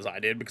about it as I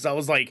did, because I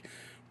was like,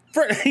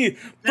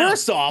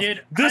 first off,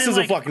 this is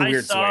a fucking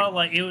weird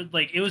swing.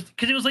 It was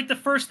because it was like the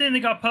first thing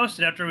that got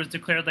posted after it was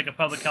declared like a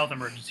public health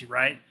emergency,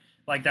 right?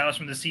 Like that was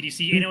from the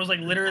CDC, and it was like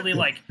literally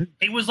like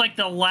it was like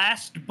the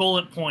last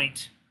bullet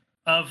point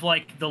of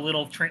like the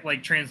little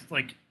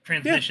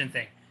transmission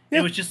thing. Yeah.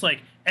 It was just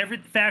like every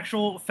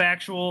factual,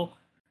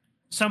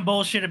 some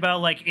bullshit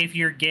about like if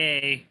you're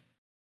gay,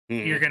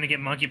 you're gonna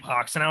get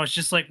monkeypox, and I was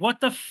just like,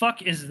 what the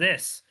fuck is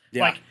this?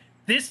 Yeah. Like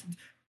this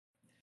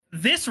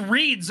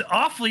reads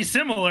awfully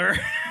similar.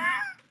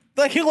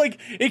 like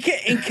in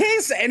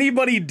case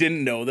anybody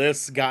didn't know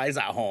this, guys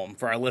at home,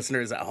 for our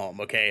listeners at home,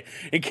 okay?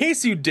 In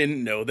case you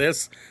didn't know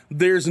this,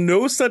 there's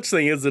no such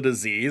thing as a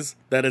disease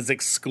that is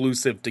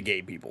exclusive to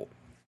gay people.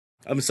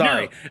 I'm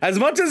sorry. No. As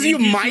much as you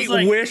might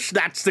wish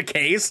that's the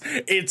case,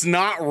 it's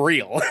not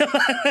real.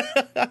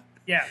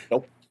 Yeah.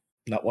 Nope.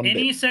 Not one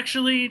Any bit.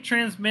 Sexually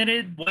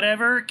transmitted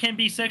whatever can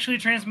be sexually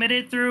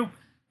transmitted through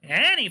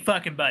any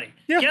fucking buddy.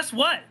 Yeah. Guess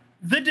what?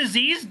 The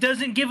disease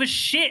doesn't give a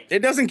shit. It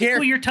doesn't care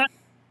who you're touching.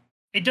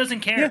 It doesn't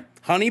care. Yeah.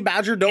 Honey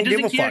badger don't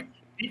give a fuck.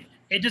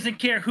 It doesn't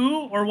care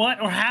who or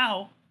what or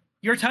how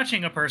you're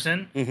touching a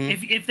person.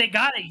 Mm-hmm. If they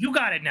got it, you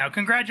got it now.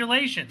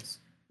 Congratulations.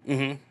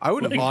 Mm-hmm. I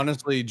would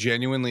honestly,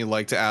 genuinely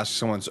like to ask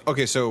someone.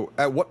 Okay, so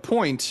at what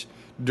point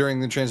during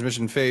the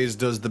transmission phase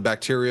does the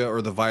bacteria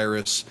or the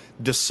virus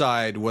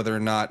decide whether or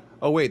not?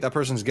 Oh wait, that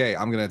person's gay.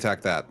 I'm going to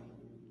attack that.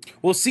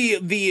 Well, see,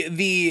 the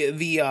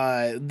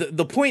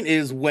point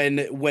is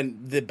when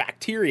the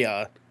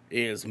bacteria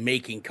is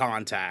making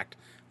contact,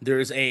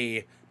 there's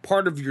a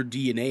part of your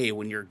DNA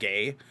when you're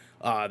gay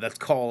that's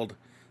called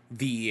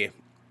the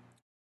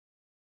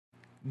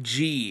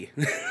G,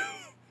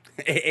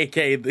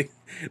 aka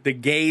the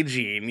gay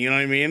gene. You know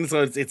what I mean?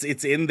 So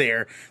it's in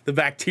there. The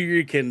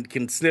bacteria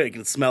can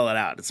smell it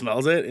out. It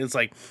smells it. It's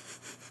like,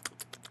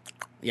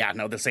 yeah,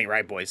 no, this ain't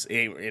right, boys.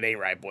 It ain't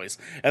right, boys.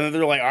 And then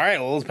they're like, all right,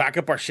 well, let's pack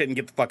up our shit and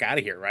get the fuck out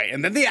of here, right?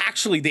 And then they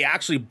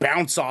actually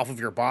bounce off of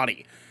your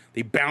body.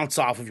 They bounce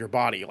off of your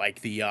body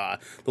like the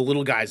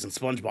little guys in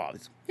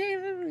SpongeBob.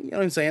 You know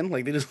what I'm saying?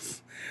 Like they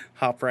just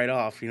hop right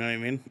off. You know what I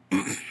mean?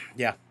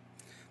 Yeah,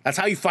 that's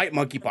how you fight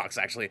monkeypox.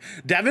 Actually,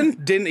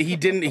 Devin didn't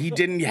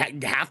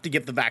have to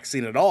get the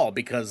vaccine at all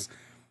because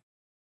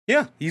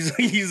yeah,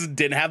 he's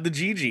didn't have the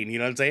G gene. You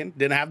know what I'm saying?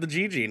 Didn't have the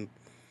G gene.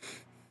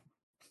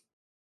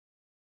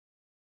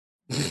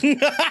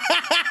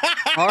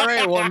 All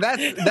right, well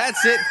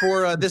that's it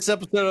for this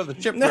episode of the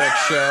Shipwreck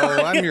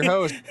Show. I'm your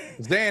host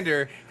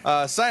Xander,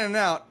 signing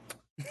out.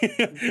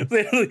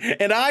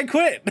 And I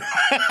quit.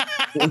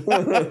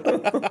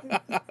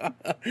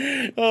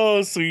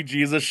 Oh, sweet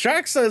Jesus.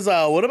 Shark says,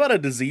 what about a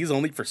disease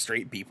only for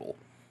straight people?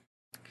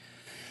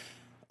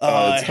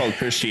 It's called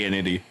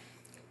Christianity.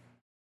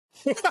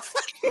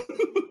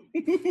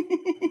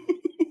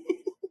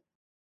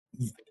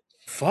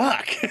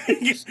 Fuck.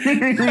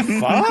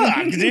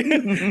 Fuck,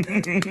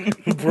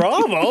 dude.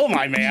 Bravo,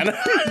 my man.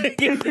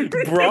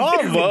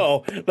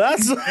 Bravo.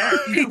 That's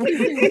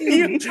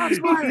you just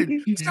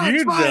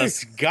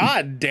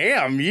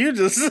goddamn. You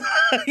just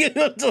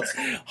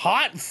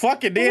hot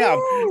fucking damn.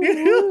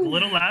 A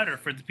little louder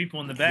for the people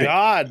in the back.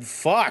 God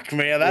fuck,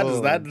 man.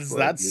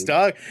 That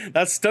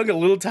stung a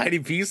little tiny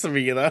piece of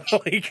me, you know?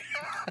 Like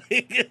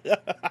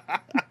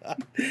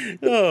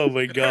oh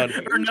my god.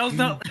 Ernell's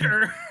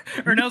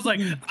like,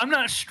 I'm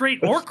not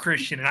straight or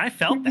Christian, and I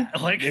felt that.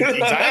 Like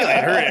exactly.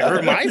 It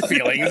hurt my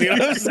feelings. You know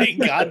what I'm saying?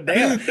 God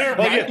damn.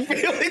 My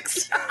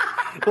feelings.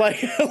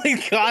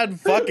 like God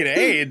fucking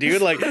A,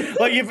 dude. Like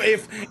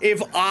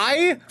if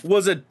I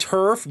was a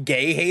turf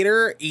gay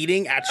hater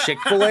eating at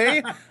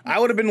Chick-fil-A, I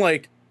would have been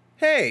like,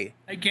 hey.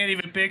 I can't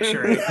even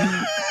picture it.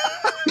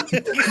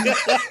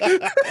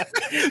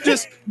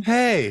 Just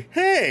hey.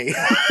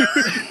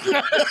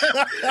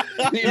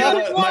 You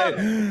know what?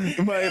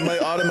 My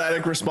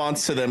automatic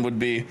response to them would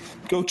be,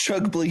 go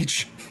chug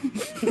bleach.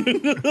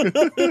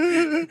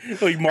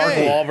 Like Mark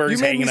Wahlberg's you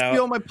made hanging me out.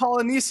 steal my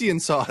Polynesian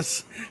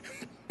sauce.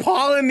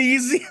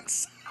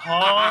 Polynesians.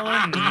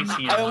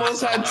 Polynesian. I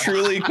almost had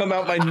truly come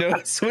out my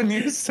notes when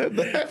you said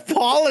that.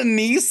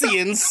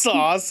 Polynesian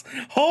sauce.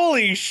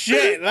 Holy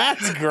shit,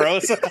 that's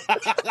gross. Dude,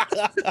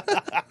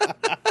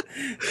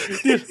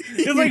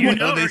 it's like you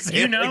know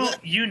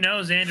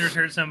Xander's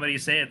heard somebody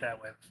say it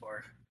that way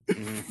before.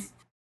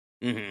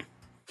 Mm-hmm.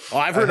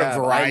 Well, I've heard a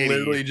variety. I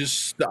literally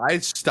I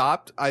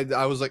stopped.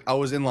 I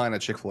was in line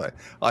at Chick-fil-A.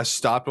 I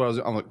stopped when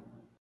I'm like,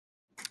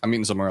 I'm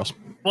eating somewhere else.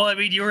 Well, I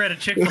mean, you were at a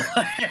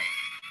Chick-fil-A.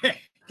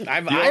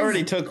 I've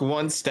already took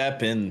one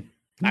step in.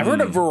 I've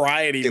heard a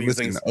variety of these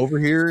things. Over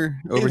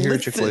here,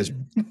 Chick-fil-A is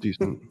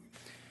decent.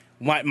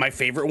 My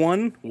favorite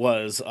one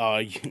was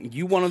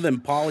you one of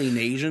them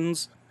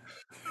Polynesians.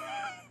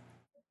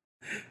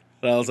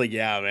 And I was like,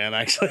 yeah, man,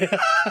 actually.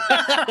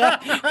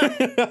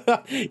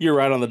 You're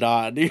right on the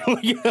dot, dude.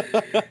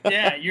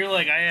 Yeah, you're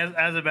like,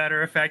 as a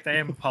matter of fact, I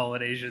am a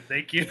Polynesian.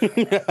 Thank you.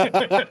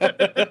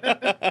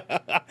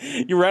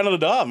 You're right on the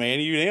dot, man.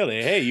 You nailed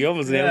it. Hey, you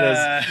almost nailed it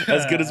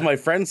as good as my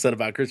friend said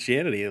about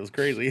Christianity. It was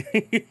crazy.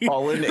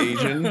 Pollen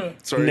Asian?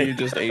 So are you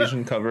just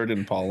Asian covered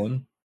in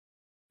pollen?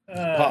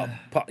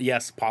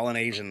 Yes,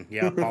 Polynesian.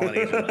 Yeah,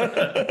 Polynesian. Like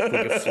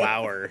a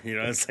flower. You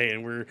know what I'm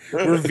saying? We're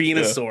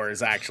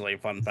Venusaurs, actually.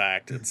 Fun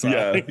fact. It's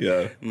yeah.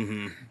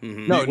 Mm-hmm,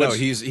 mm-hmm. No,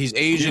 he's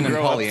Asian and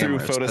polyamorous. Through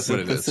That's what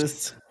it is.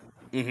 photosynthesis.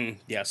 Mm-hmm.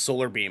 Yeah,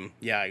 solar beam.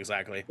 Yeah,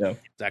 exactly. Yeah,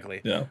 exactly.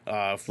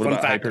 Yeah. Fun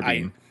fact: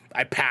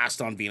 I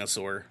passed on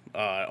Venusaur.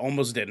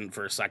 Almost didn't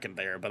for a second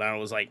there, but I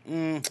was like,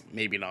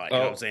 maybe not. You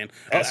know what I'm saying?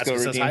 That's what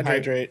says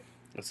hydrate.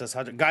 It says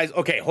hydrate. Guys,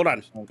 okay, hold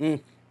on.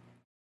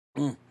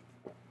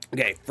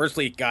 Okay,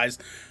 firstly, guys,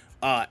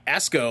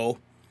 Esco,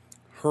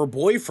 her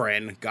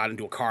boyfriend got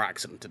into a car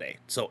accident today.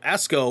 So,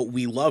 Esco,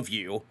 we love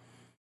you.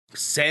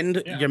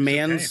 Send your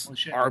man's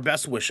our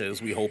best wishes.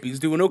 We hope he's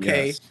doing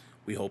okay. Yes.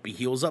 We hope he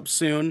heals up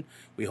soon.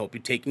 We hope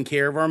you're taking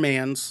care of our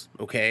man's,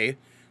 okay?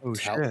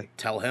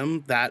 Tell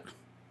him that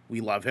we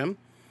love him.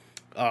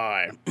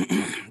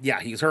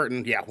 Yeah, he's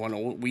hurting. Yeah,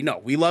 we know.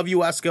 We love you,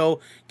 Esco.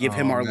 Give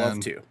him our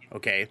love, too,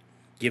 okay?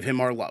 Give him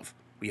our love.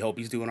 We hope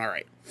he's doing all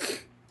right.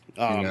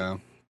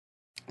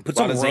 Put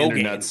some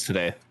Rogaine nuts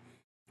today.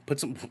 Put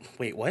some.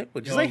 Wait, what?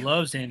 What'd you say? I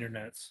love Xander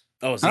nuts.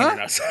 Oh, Xander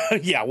nuts.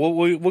 Yeah,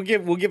 we'll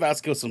give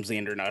Esco some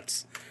Xander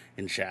nuts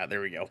in chat.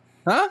 There we go.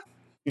 Huh?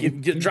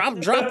 Drop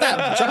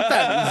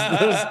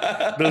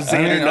that. Those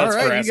Xander nuts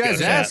for Esco. You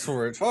guys asked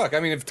for it. Fuck. I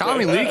mean, if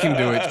Tommy Lee can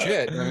do it,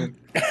 shit. I mean.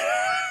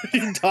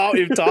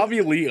 if Tommy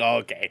Lee,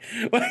 okay.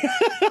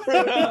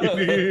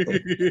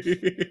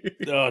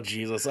 Oh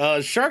Jesus!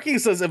 Sharky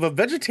says, if a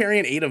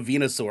vegetarian ate a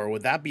Venusaur,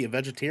 would that be a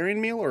vegetarian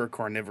meal or a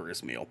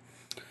carnivorous meal?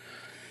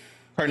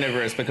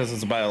 Carnivorous, because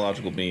it's a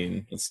biological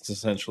being. It's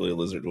essentially a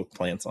lizard with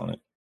plants on it.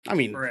 I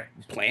mean,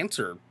 plants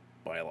are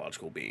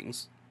biological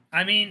beings.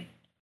 I mean,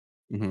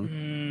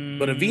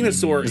 But a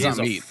Venusaur It's is not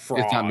a meat. frog,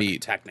 It's not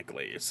meat.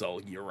 technically. So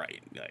you're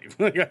right.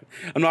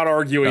 I'm not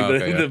arguing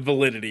the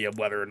validity of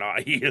whether or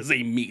not he is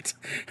a meat.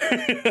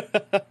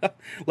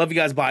 Love you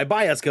guys. Bye.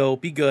 Bye, Esco.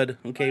 Be good.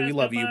 Okay, we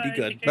love you. Be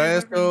good. Bye,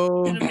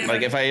 Esco.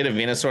 Like if I ate a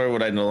Venusaur,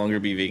 would I no longer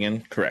be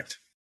vegan? Correct.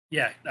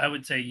 Yeah, I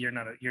would say you're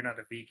not a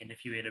vegan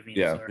if you ate a Venusaur.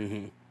 Yeah.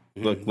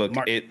 Mm-hmm. Look,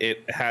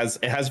 it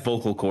has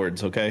vocal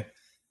cords, okay?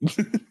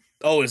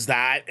 Oh, is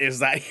that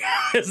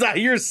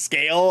your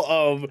scale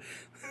of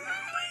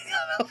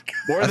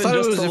More I than thought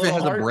it just was a if it little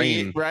has a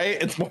heartbeat, brain. right?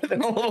 It's more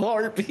than a little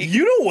heartbeat.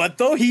 You know what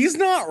though? He's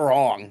not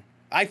wrong.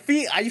 I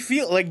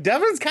feel like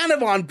Devin's kind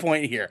of on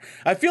point here.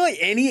 I feel like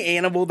any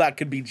animal that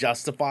could be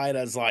justified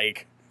as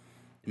like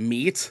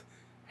meat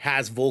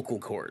has vocal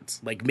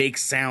cords, like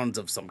makes sounds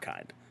of some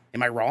kind.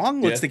 Am I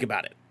wrong? Let's think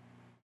about it.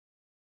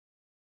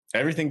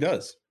 Everything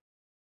does.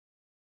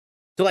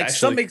 To like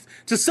Actually,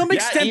 to some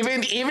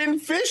extent, even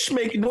fish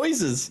make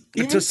noises.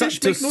 Even to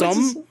fish make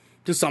noises.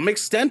 some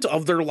extent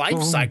of their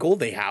life cycle,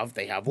 they have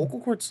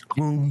vocal cords.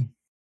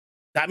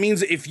 That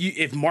means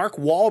if Mark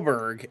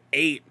Wahlberg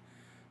ate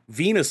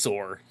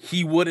Venusaur,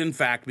 he would in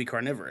fact be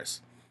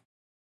carnivorous.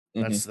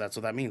 That's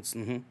what that means.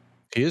 Mm-hmm.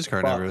 He is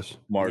carnivorous.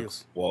 Mark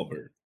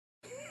Wahlberg.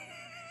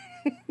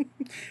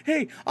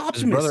 Hey,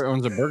 Optimus. His brother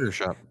owns a burger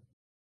shop.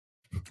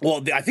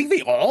 Well, I think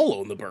they all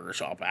own the burger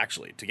shop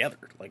actually together,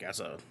 like as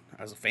a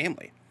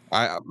family.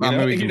 I'm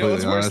gonna be You know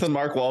what's completely worse honest. than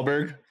Mark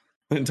Wahlberg?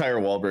 The entire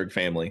Wahlberg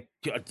family.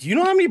 Do you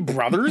know how many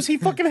brothers he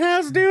fucking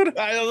has, dude?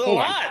 I don't know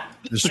what.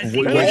 Just I way,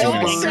 think way they too all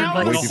many. sound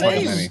Way like too a fucking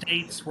whole many.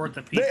 state's worth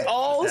of people. They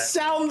all That-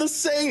 sound the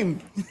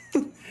same.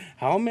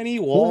 How many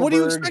Well, what do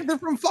you Wahlberg expect? They're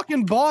from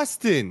fucking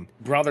Boston.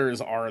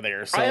 brothers are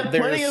there? So I have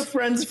plenty there's of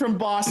friends from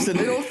Boston.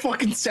 They don't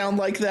fucking sound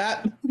like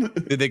that.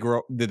 Did they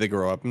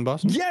grow up in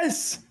Boston?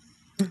 Yes.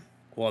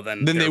 well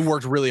then Then they they're-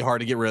 worked really hard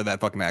to get rid of that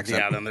fucking accent.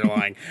 Yeah, then they're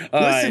lying.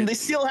 Listen, they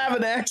still have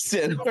an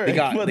accent. All right, They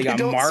got but Mark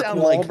don't sound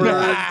like Wahlberg,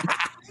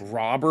 that.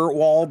 Robert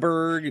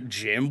Wahlberg,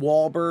 Jim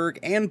Wahlberg,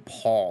 and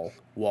Paul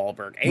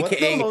Wahlberg, What's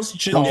aka the most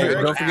Don't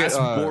generic forget, ass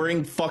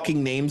boring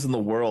fucking names in the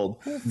world?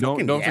 Don't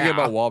forget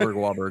about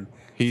Wahlberg.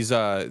 He's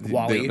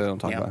Wally, They don't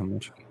talk yeah. about him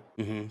much.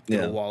 Mm-hmm.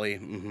 Yeah. Wally.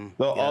 Mm-hmm.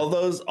 Well,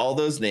 all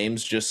those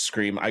names just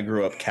scream. I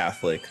grew up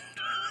Catholic.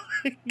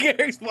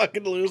 Gary's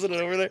fucking losing it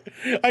over there.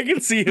 I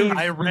can see him.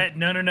 I read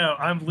no.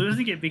 I'm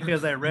losing it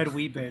because I read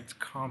Weebed's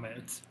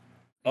comments.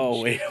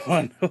 Oh wait,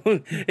 one.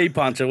 Hey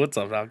Poncho, what's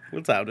up, dog?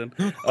 What's happening?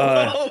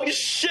 Oh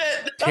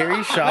shit! Terry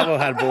Shavo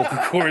had vocal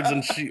cords,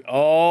 and she.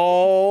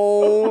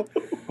 Oh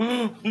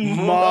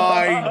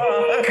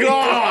my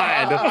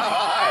god!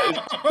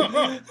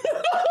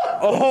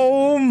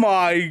 Oh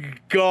my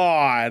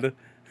god!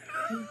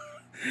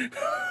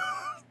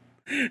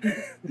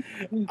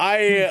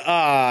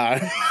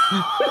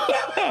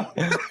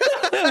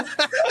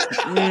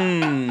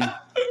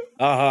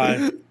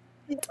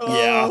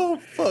 Yeah, Oh,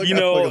 fuck, you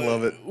know, I fucking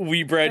love it.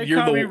 We bred. They You're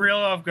caught me the real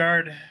off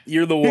guard.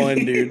 you're the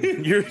one,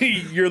 dude.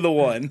 You're the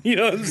one. You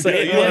know what I'm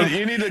saying? Like,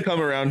 You need to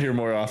come around here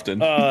more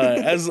often.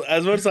 as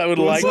much as I would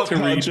What's like up, to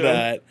read Poncho?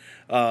 that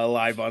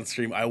live on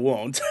stream, I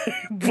won't.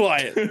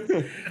 But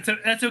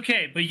That's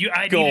okay, but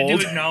I Gold.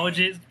 needed to acknowledge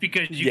it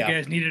because you Yeah.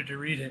 guys needed to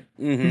read it.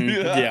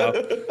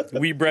 yeah,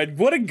 we bred.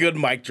 What a good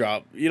mic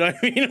drop. You know what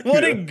I mean?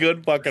 What a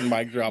good fucking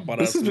mic drop on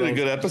This us. has been a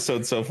good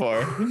episode so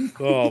far.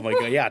 Oh my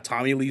god, yeah.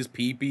 Tommy Lee's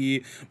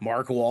pee-pee,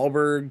 Mark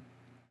Wahlberg,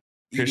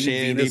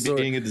 Christianity Venusaur.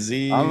 being a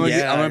disease. I'm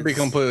Yes. gonna be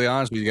completely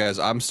honest with you guys.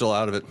 I'm still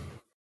out of it.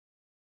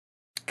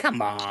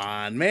 Come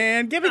on,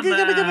 man. Give it Come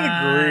a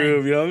on.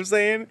 groove. You know what I'm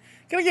saying?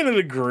 Gotta get in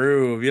the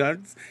groove. You know, I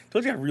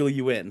told you I'd reel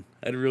you in.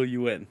 I'd reel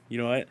you in. You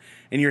know what?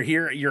 And you're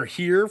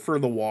here for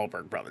the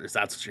Wahlberg brothers.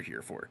 That's what you're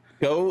here for.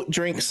 Go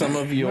drink some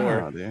of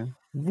your Oh, dude.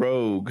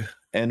 rogue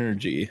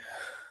energy.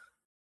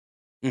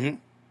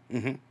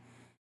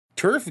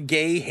 Turf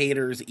gay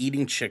haters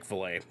eating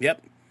Chick-fil-A.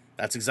 Yep.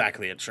 That's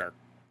exactly it, Shark.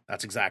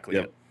 That's exactly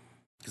Yep. it.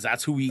 Because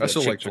that's who we eat I at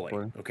still like Chick-fil-A.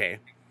 Chick-fil-A. Okay.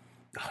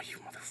 Oh, you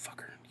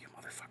motherfucker. You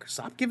motherfucker.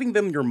 Stop giving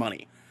them your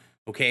money.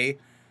 Okay?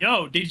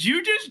 Yo, did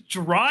you just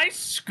dry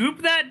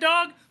scoop that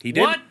dog? He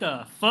did. What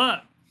the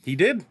fuck? He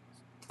did.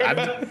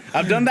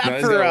 I've done that Now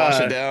he's for gotta wash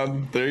it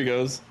down. There he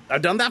goes.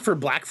 I've done that for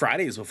Black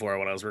Fridays before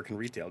when I was working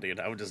retail, dude.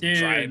 I would just Dude,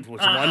 dry it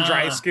with one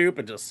dry scoop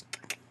and just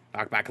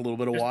knock back a little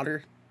bit of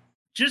water.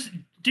 Just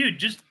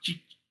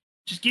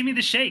give me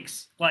the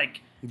shakes.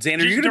 Like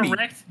Xander, you're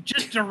gonna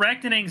just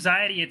direct an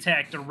anxiety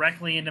attack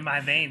directly into my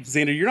veins.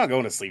 Xander, you're not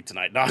going to sleep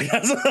tonight, dog.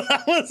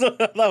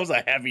 that was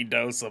a heavy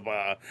dose of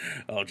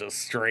just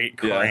straight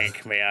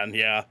crank, man.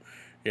 Yeah.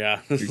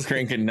 You're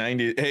cranking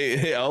 90.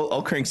 Hey,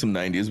 I'll crank some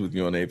 90s with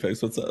you on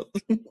Apex. What's up?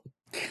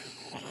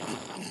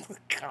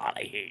 God,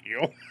 I hate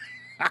you.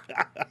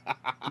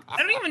 I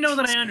don't even know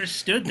that I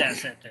understood that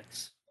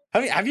sentence.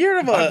 Have you heard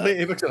of I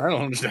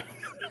don't understand.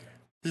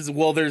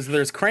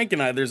 there's crank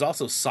and there's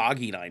also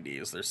soggy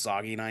 90s. There's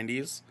soggy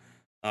 90s.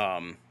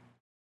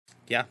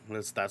 Yeah,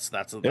 that's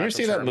You ever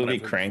see that movie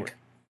Crank?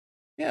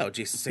 Yeah,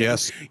 Jason.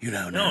 Yes. You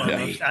know, No,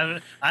 me.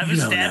 I've You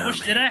don't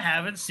established know that I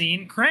haven't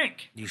seen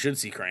Crank. You should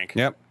see Crank.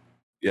 Yep.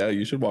 Yeah,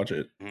 you should watch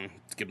it.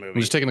 It's a good movie. I'm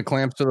just taking the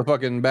clamps to the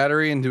fucking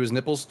battery into his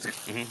nipples.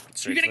 Straight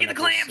You're gonna to get the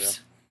clamps.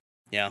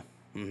 Yeah.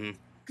 I'm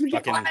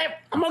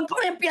gonna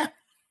clamp you.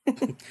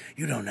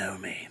 You don't know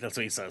me. That's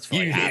what he says for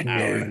You like didn't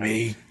know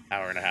me.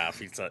 hour and a half.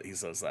 He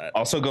says that.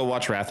 Also, go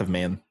watch Wrath of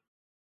Man.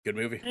 Good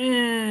movie.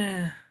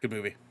 Eh, Good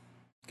movie.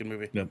 Good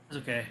movie. Yep. it's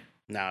okay.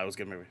 No, it was a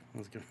good movie. It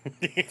was a good.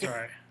 It's all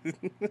right.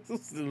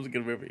 It was a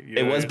good movie. You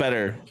It know was what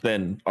better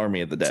than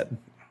Army of the Dead.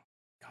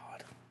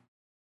 God.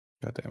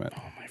 God damn it.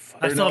 Oh my I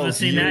fucking. still haven't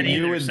seen that you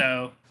either. would-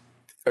 So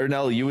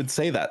Ernell, you would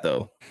say that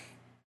though.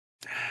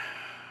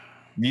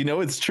 You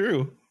know it's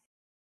true.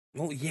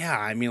 Well, yeah,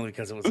 I mean,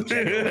 because it was a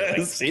genuinely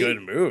like, See?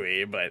 good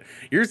movie, but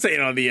you're saying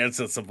on the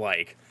instance of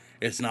like,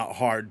 it's not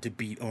hard to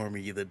beat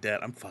Army of the Dead.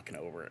 I'm fucking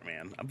over it,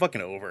 man. I'm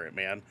fucking over it,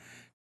 man.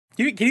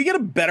 Can you get a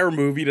better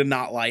movie to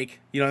not like?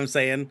 You know what I'm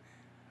saying?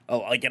 Oh,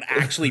 like an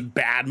actually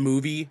bad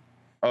movie.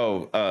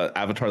 Oh,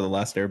 Avatar: The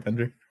Last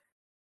Airbender.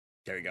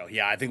 There you go.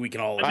 Yeah, I think we can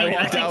all. I mean,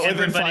 I walked think out within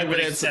everybody 5 would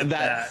minutes. accept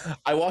That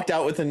I walked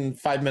out within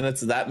 5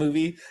 minutes of that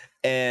movie,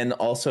 and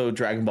also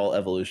Dragon Ball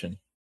Evolution.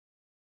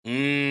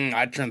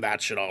 I turned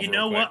that shit off. you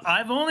real know quick. what?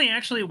 I've only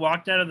actually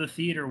walked out of the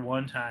theater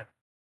one time.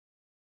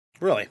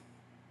 Really?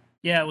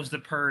 Yeah, it was The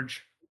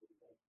Purge.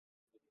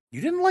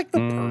 You didn't like The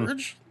Mm.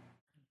 Purge?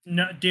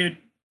 No, dude.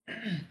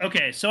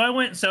 Okay, so I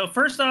went. So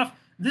first off,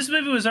 this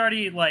movie was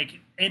already like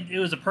it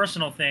was a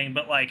personal thing,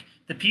 but like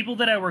the people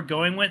that I were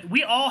going with,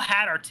 we all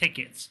had our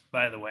tickets,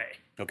 by the way.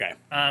 Okay.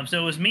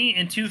 So it was me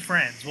and two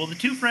friends. Well, the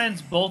two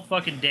friends both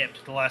fucking dipped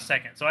at the last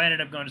second, so I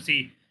ended up going to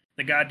see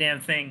the goddamn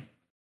thing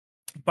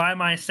by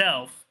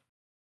myself.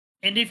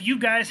 And if you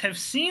guys have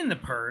seen The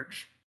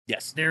Purge,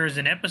 Yes. there is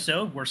an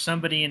episode where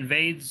somebody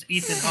invades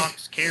Ethan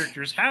Hawke's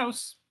character's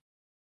house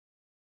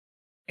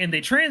and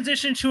they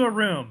transition to a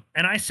room.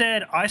 And I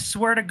said, I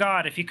swear to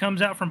God, if he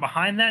comes out from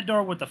behind that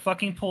door with the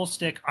fucking pull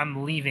stick,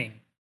 I'm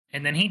leaving.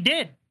 And then he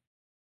did.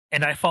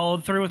 And I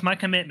followed through with my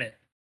commitment.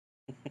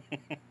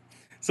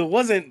 So it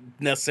wasn't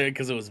necessarily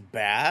because it was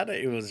bad.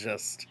 It was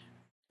just.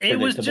 It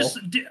was just,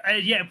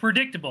 Predictable?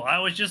 predictable. I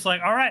was just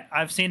like, all right,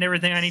 I've seen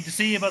everything I need to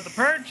see about The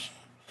Purge.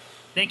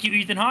 Thank you,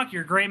 Ethan Hawke.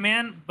 You're a great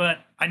man, but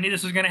I knew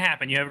this was going to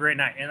happen. You have a great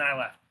night. And then I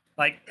left.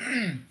 Like,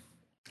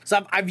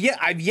 So I've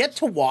yet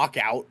to walk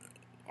out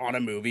on a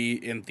movie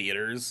in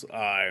theaters.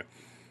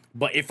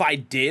 But if I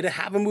did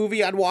have a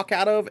movie I'd walk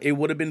out of, it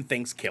would have been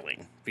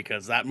Thanksgiving,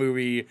 because that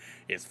movie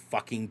is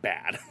fucking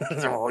bad.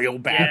 It's a real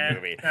bad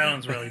movie. that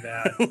one's really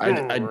bad.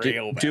 I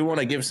Real do bad. want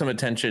to give some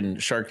attention.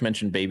 Shark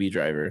mentioned Baby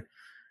Driver.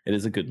 It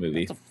is a good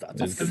movie.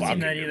 That's a seen fucking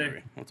that good either.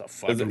 movie. That's a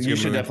fucking You good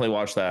should movie. definitely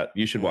watch that.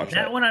 You should watch that.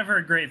 That one I've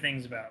heard great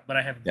things about, but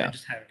I Yeah.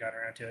 just haven't gotten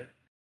around to it.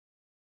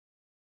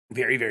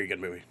 Very, very good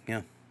movie.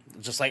 Yeah.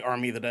 Just like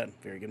Army of the Dead.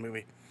 Very good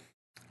movie.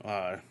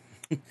 Pancho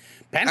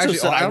Actually,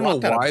 said I don't know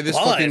walked out why of this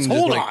Buzz. fucking just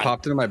Hold like on.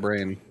 popped into my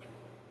brain.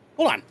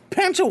 Hold on.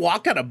 Pancho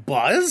walked out of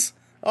Buzz?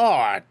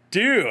 Oh,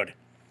 dude.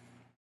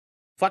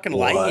 Fucking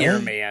What?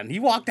 Lightyear, man. He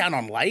walked out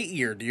on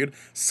Lightyear, dude.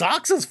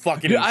 Socks is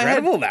fucking Dude, I had-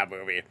 incredible in that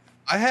movie.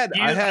 I had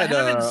I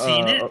haven't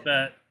seen it,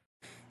 but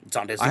It's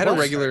on Disney I had a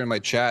Plus. regular in my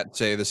chat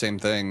say the same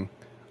thing.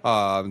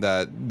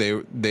 That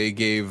they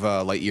gave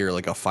Lightyear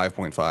like a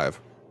 5.5.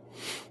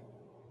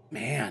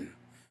 Man,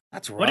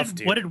 that's rough, what did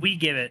dude. what did we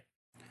give it?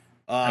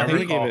 I think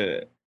we recall. gave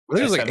it. I think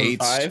it was like 8.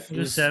 7.5. It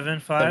was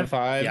 7.5.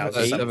 7.5. Yeah, it was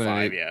Eight.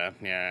 7.5. 7.8.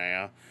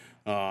 Yeah.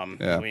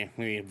 Yeah. Let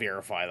me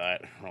verify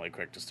that really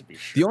quick just to be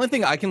sure. The only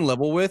thing I can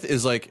level with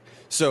is like,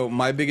 so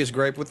my biggest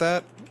gripe with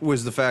that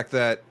was the fact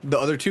that the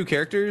other two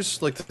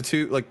characters, like the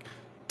two, like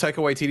Taika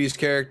Waititi's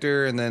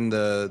character and then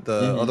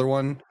the other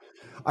one,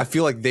 I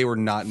feel like they were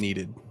not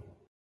needed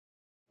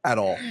at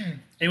all.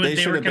 It was They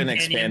they should were have been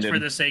companions expanded. for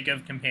the sake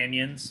of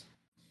companions.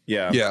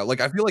 Yeah. Yeah,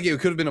 like I feel like it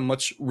could have been a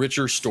much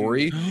richer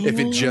story if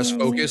it just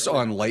focused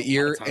on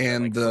Lightyear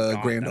and the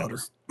granddaughter.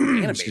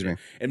 Excuse me.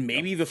 And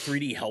maybe the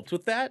 3D helped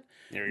with that.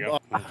 There you go.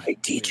 Hi,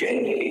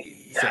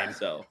 DJ. Same.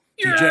 So,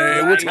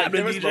 DJ, what's there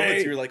happening, was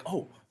moments DJ? you're like,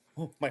 oh,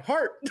 my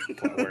heart.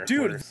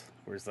 Dude,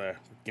 where's the?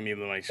 Give me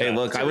the mic. Hey,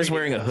 look, I was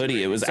wearing a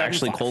hoodie. It was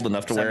actually cold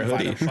enough to wear a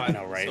hoodie. I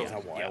know, right? Isn't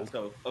that wild?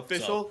 So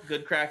official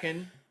good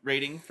Kraken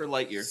rating for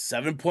Lightyear.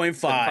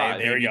 7.5.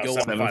 There you go.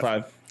 7.5.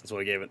 That's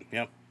what I gave it.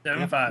 Yep.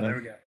 7.5. There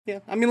we go. Yeah.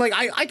 I mean, like,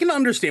 I can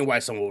understand why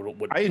someone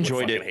would I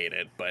enjoyed would it. fucking hate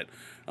it, but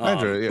I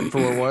enjoyed it. Yeah,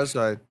 for what it was,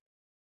 I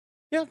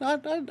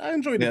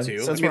enjoyed Yeah, it too.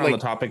 since I mean, we're on like,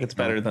 the topic, it's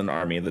better than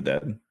Army of the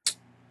Dead.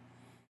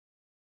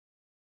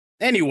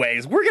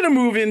 anyways, we're going to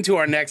move into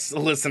our next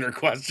listener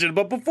question.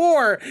 But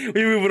before we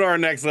move into our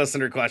next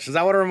listener questions,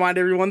 I want to remind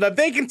everyone that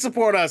they can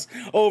support us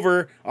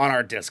over on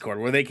our Discord,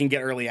 where they can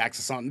get early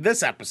access on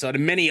this episode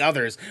and many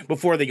others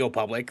before they go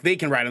public. They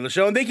can write on the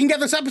show and they can get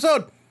this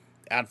episode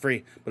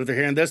ad-free. But if they're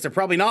hearing this, they're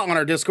probably not on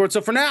our Discord.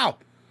 So for now,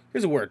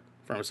 here's a word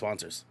from our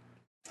sponsors.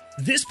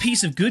 This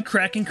piece of good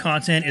cracking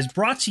content is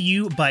brought to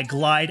you by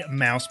Glide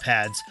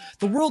mousepads.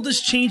 The world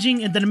is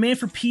changing and the demand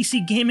for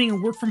PC gaming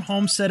and work from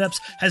home setups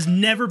has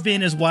never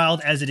been as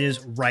wild as it is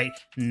right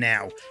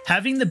now.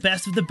 Having the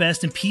best of the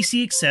best in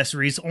PC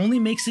accessories only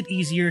makes it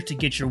easier to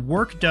get your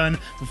work done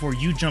before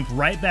you jump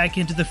right back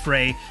into the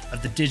fray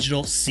of the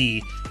digital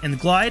sea. And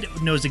Glide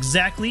knows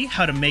exactly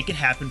how to make it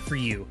happen for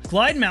you.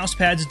 Glide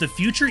mousepads is the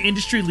future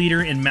industry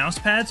leader in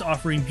mousepads,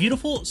 offering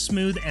beautiful,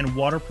 smooth, and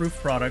waterproof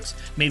products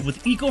made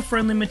with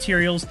eco-friendly materials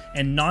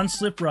and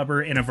non-slip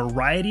rubber in a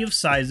variety of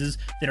sizes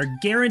that are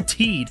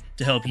guaranteed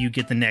to help you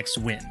get the next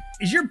win.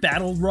 Is your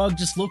battle rug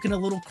just looking a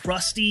little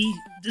crusty?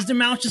 Is the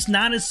mouse just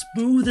not as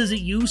smooth as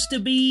it used to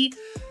be?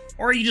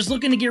 Or are you just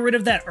looking to get rid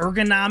of that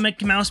ergonomic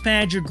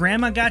mousepad your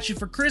grandma got you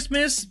for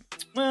Christmas?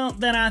 Well,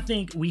 then I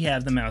think we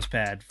have the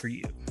mousepad for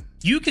you.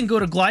 You can go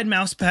to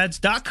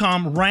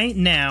glidemousepads.com right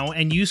now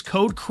and use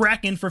code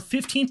Kraken for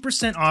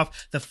 15%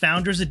 off the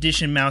Founders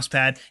Edition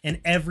mousepad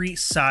in every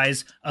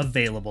size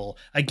available.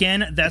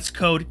 Again, that's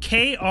code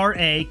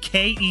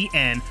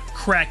KRAKEN,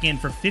 Kraken,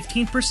 for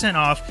 15%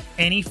 off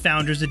any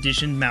Founders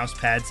Edition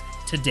mousepads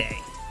today.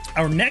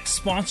 Our next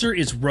sponsor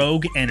is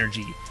Rogue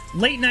Energy.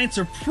 Late nights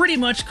are pretty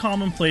much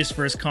commonplace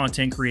for us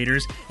content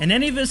creators, and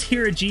any of us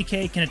here at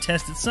GK can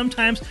attest that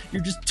sometimes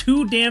you're just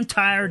too damn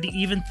tired to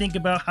even think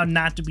about how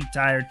not to be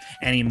tired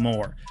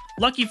anymore.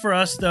 Lucky for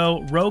us,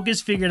 though, Rogue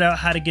has figured out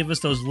how to give us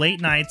those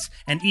late nights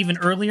and even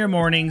earlier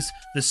mornings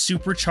the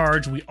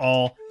supercharge we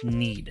all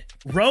need.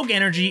 Rogue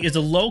Energy is a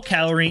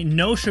low-calorie,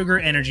 no-sugar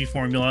energy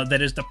formula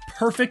that is the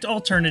perfect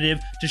alternative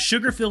to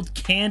sugar-filled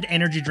canned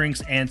energy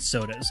drinks and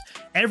sodas.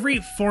 Every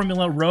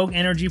formula Rogue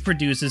Energy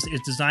produces is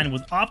designed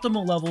with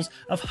optimal levels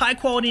of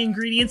high-quality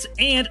ingredients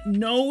and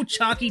no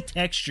chalky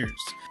textures.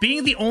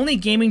 Being the only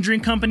gaming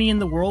drink company in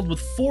the world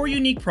with 4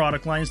 unique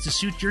product lines to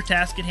suit your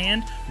task at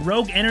hand,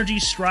 Rogue Energy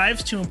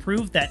strives to improve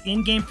that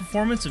in-game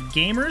performance of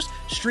gamers,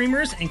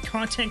 streamers, and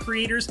content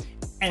creators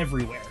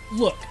everywhere.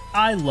 Look,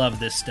 I love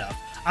this stuff.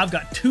 I've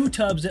got 2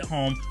 tubs at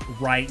home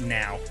right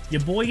now.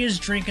 Your boy is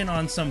drinking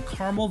on some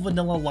caramel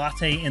vanilla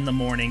latte in the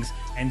mornings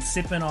and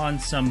sipping on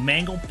some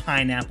mango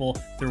pineapple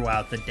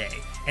throughout the day.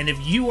 And if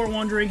you are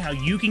wondering how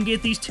you can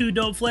get these 2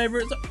 dope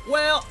flavors,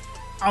 well,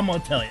 I'm gonna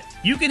tell you.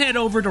 You can head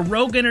over to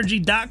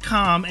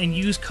rogueenergy.com and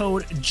use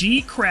code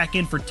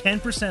GKRAKEN for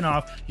 10%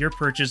 off your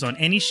purchase on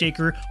any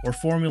shaker or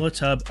formula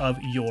tub of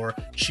your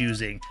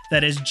choosing.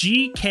 That is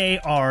GKRAKEN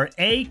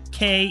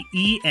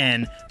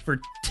for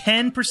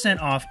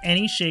 10% off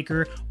any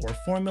shaker or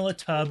formula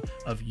tub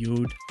of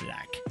you'd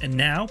like. And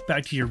now,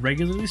 back to your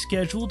regularly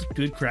scheduled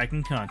Good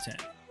Kraken content.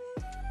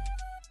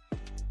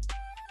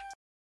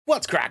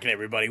 What's cracking,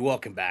 everybody?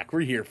 Welcome back.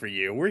 We're here for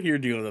you. We're here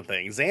doing the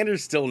thing.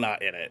 Xander's still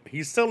not in it.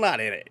 He's still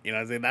not in it. You know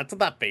what I'm saying? That's what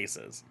that face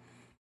is.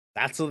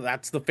 That's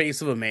the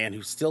face of a man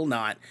who's still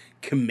not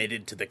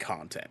committed to the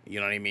content. You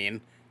know what I mean?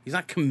 He's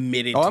not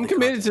committed I'm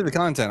committed to the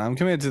content. I'm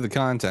committed to the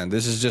content.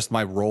 This is just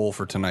my role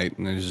for tonight.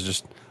 And it's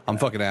just, I'm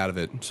fucking out of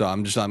it. So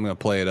I'm going to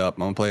play it up.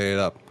 I'm going to play it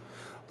up.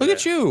 Look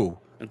at you.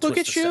 Look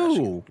at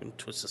you.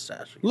 Twist the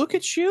stash again. Look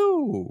at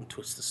you.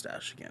 Twist the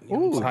stash again.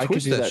 Ooh, I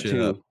could do that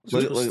too.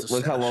 Look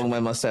Look how long my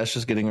mustache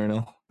is getting,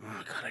 Ernell.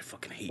 Oh god, I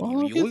fucking hate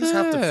you. You always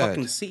have to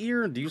fucking sit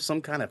here and do some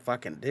kind of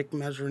fucking dick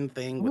measuring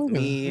thing with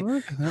me.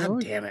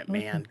 God damn it,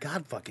 man.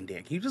 God fucking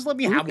damn. Can you just let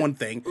me have one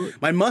thing?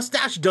 My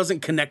mustache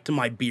doesn't connect to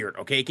my beard,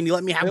 okay? Can you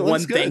let me have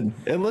one thing?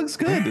 It looks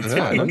good. It's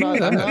fine. I'm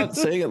not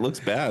saying it looks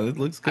bad. It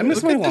looks good. I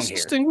miss my long hair.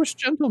 Distinguished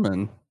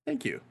gentleman.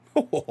 Thank you.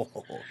 You know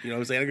what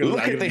I'm saying?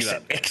 Look at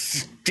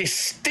this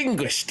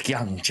distinguished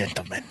young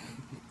gentleman.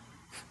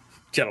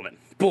 Gentlemen,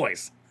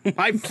 boys,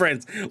 my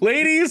friends,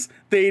 ladies,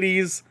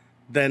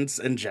 thents,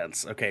 and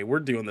gents. Okay, we're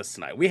doing this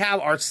tonight. We have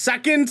our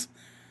second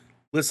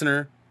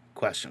listener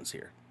questions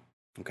here.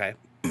 Okay?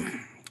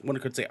 One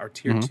could say our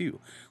tier 2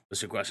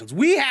 listener questions.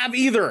 We have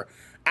either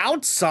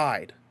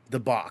outside the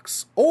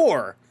box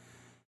or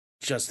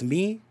just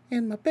me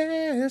and my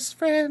best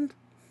friend.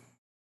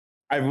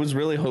 I was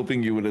really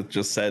hoping you would have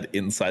just said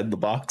inside the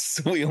box.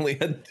 We only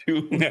had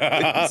 2.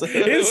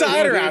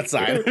 Inside or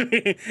outside?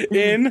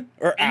 In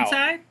or out?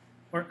 Inside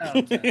or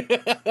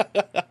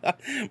outside?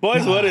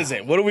 Boys, what is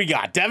it? What do we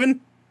got?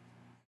 Devin?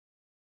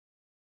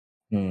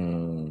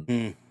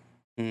 I'm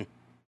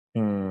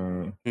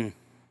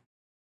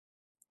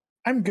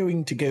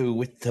going to go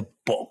with the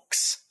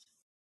box.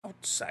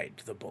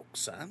 Outside the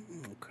box, huh?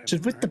 Okay.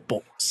 Just with the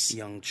box.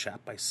 Young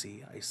chap, I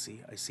see.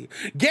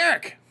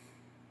 Garrick!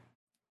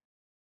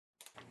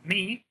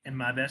 Me and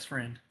my best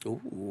friend.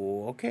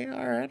 Ooh, okay,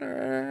 all right.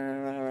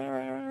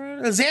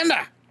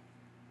 Xander!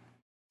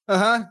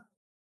 Uh-huh.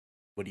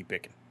 What are you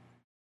picking?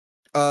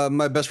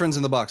 My best friend's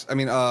in the box. I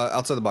mean,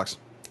 outside the box.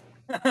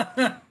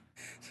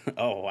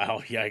 Oh,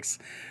 wow, yikes.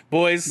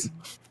 Boys,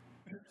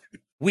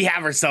 we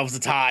have ourselves a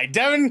tie.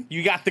 Devin,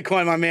 you got the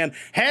coin, my man.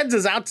 Heads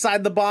is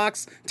outside the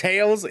box.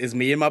 Tails is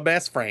me and my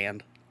best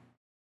friend.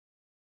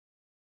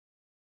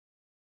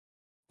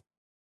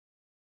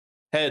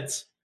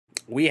 Heads.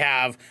 We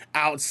have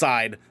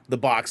outside the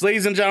box.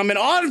 Ladies and gentlemen,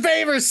 all in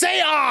favor,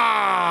 say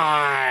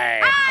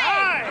aye!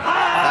 Aye!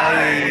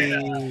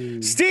 Aye!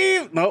 Steve!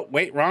 No,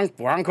 wait,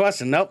 wrong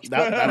question. Nope,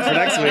 that's for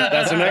next week.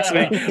 That's for next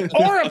week.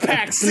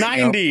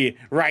 Orapax90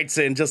 writes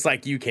in, just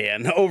like you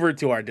can, over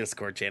to our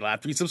Discord channel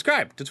after you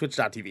subscribe to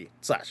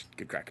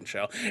twitch.tv/GoodKraken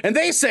Show. And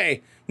they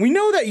say, we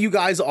know that you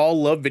guys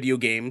all love video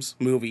games,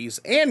 movies,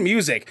 and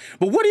music,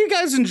 but what do you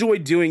guys enjoy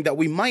doing that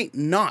we might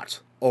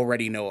not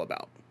already know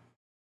about?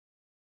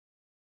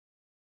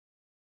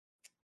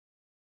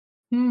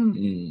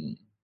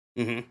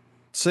 Mm-hmm.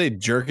 Say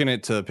jerking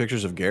it to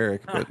pictures of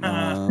Garrick, but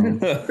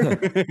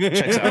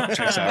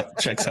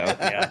checks out.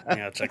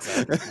 Yeah, checks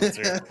out. That's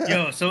right.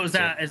 Yo, so is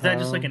that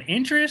just like an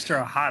interest or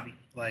a hobby?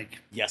 Like,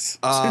 Yes.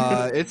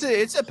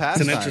 it's a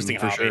pastime. It's an interesting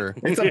for hobby. sure.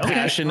 It's a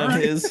passion of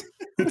his.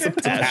 It's a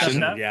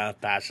passion. Yeah,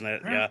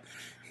 passionate. Yeah.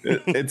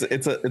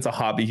 It's a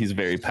hobby he's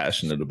very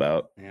passionate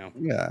about. Yeah.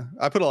 Yeah,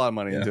 I put a lot of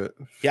money into it.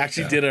 He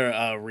actually did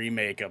a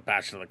remake of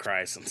Passion of the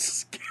Christ. And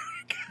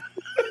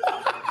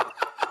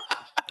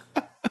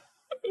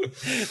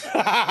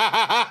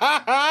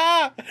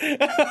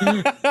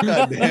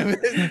God damn it!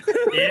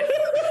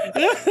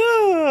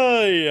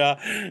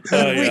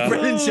 yeah.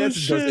 Brendan said,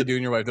 "Don't say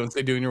doing your wife. Don't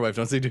say doing your wife.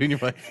 Don't say doing your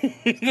wife."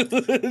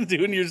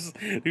 doing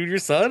your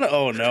son?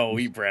 Oh no,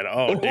 we Brett.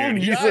 Oh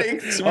dude.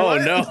 Yikes, Oh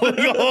no.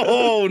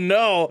 Oh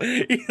no.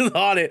 He's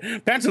on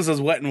it. Pancho says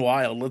wet and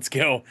wild. Let's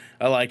go.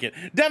 I like it.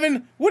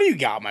 Devin, what do you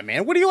got, my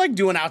man? What do you like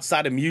doing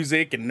outside of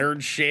music and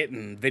nerd shit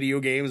and video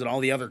games and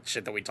all the other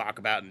shit that we talk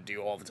about and do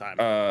all the time?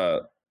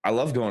 I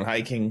love going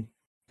hiking,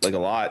 like a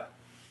lot.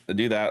 I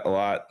do that a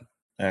lot,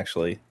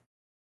 actually.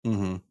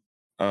 Mm-hmm.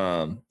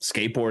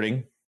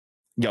 Skateboarding.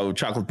 Yo,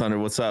 Chocolate Thunder,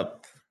 what's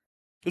up?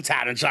 What's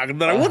happening, Chocolate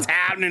Thunder? What's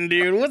happening,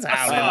 dude? What's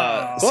happening?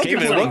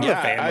 Skateboarding,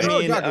 yeah.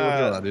 Family.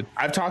 I mean,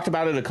 I've talked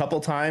about it a couple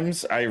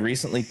times. I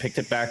recently picked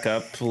it back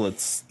up.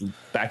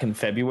 Back in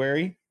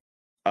February.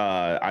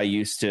 I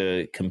used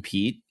to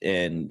compete,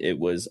 and it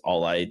was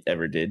all I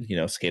ever did.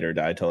 Skate or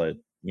die till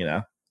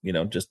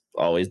just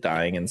always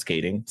dying and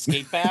skating.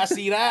 Skate fast,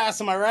 eat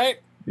ass. Am I right?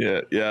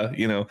 Yeah.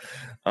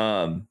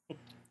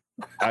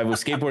 I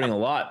was skateboarding a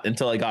lot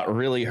until I got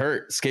really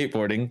hurt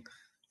skateboarding,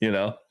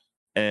 and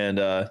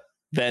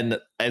then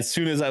as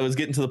soon as I was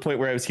getting to the point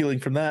where I was healing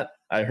from that,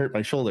 I hurt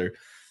my shoulder.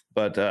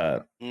 But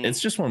it's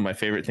just one of my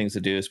favorite things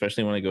to do,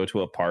 especially when I go to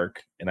a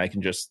park and I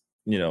can just,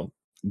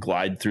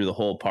 glide through the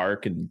whole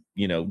park and,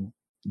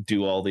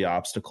 do all the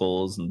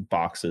obstacles and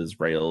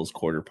boxes, rails,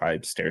 quarter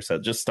pipes, stair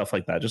sets, just stuff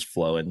like that, just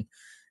flowing.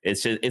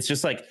 It's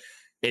just like,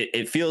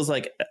 it feels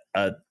like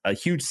a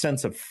huge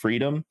sense of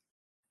freedom.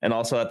 And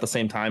also at the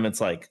same time,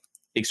 it's like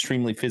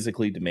extremely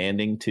physically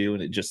demanding too.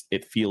 And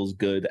it feels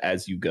good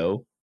as you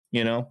go,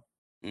 I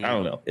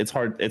don't know. It's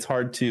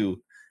hard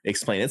to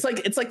explain. It's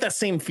like that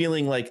same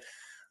feeling. Like,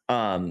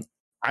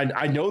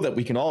 I know that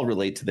we can all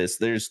relate to this.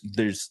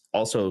 There's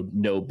also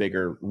no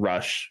bigger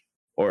rush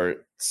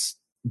or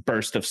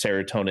burst of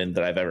serotonin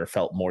that I've ever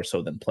felt more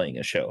so than playing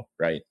a show.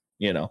 Right.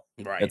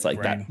 Right. It's like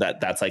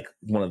that's like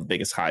one of the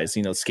biggest highs.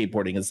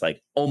 Skateboarding is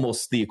like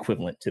almost the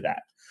equivalent to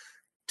that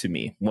to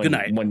me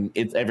when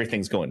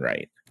everything's going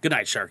right. Good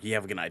night, Sharky.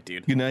 Have a good night,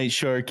 dude. Good night,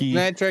 Sharky. Good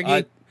night,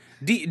 Sharky.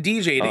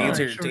 DJ,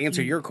 to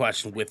answer your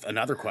question with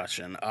another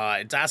question,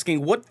 it's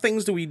asking what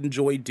things do we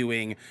enjoy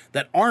doing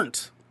that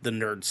aren't the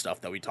nerd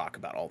stuff that we talk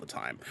about all the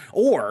time,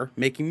 or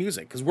making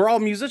music, because we're all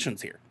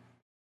musicians here.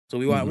 So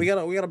we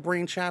gotta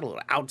branch out a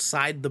little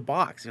outside the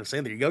box.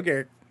 Saying there you go,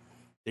 Garrett.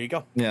 There you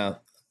go. Yeah.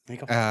 There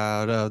you go.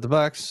 Out of the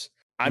box.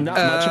 I'm not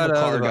much of a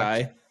car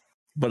guy,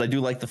 but I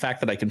do like the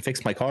fact that I can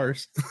fix my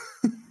cars.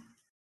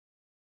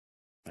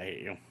 I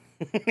hate you.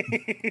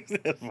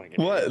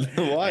 What?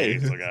 Why? I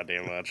hate you so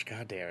goddamn much.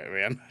 God damn it,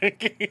 man.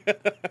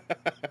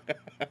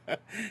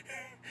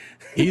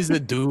 He's the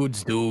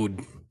dude's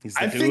dude.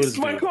 I fixed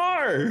my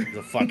car. He's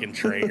a fucking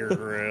Traeger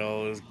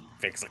grill.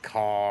 Fix a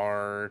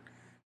car.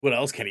 What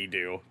else can he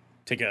do?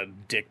 Take a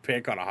dick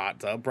pic on a hot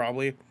tub,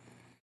 probably.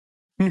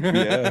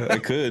 Yeah, I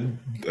could.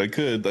 I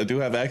do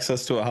have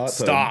access to a hot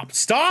tub.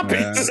 Stop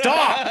it!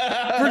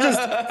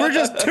 Stop! For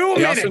just 2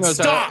 minutes.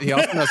 Stop. He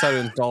also knows how to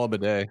install a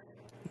bidet.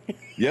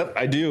 Yep,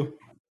 I do.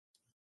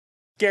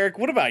 Garrick,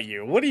 what about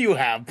you? What do you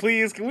have?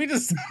 Please, can we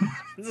just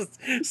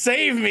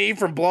save me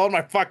from blowing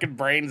my fucking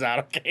brains out?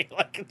 Okay,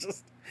 like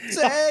just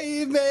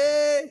save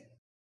me.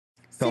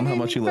 Tell him how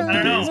much you love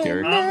bidets,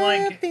 Garrick.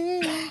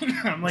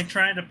 I'm like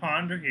trying to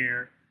ponder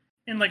here,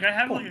 and like I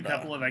have like a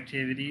couple of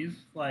activities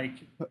like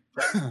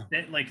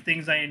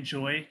things I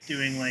enjoy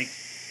doing like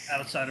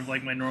outside of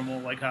like my normal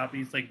like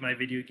hobbies, like my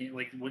video game,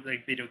 like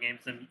video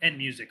games and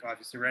music,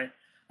 obviously, right?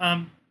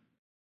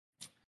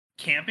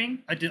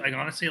 Camping, I do like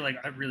honestly like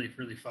I really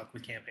fuck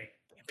with camping.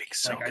 Camping's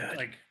so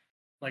good.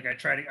 I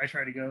try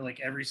to go like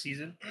every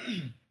season,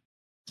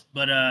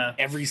 but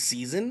every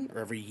season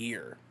or every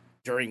year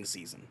during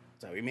season.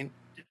 Is that what you mean?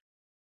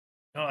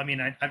 No, I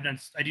mean I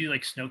do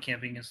like snow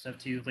camping and stuff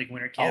too, like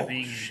winter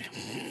camping.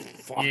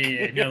 Fuck.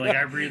 Yeah, no, like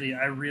I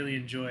really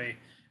enjoy.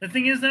 The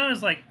thing is though,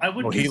 is like I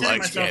wouldn't consider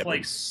myself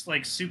camping.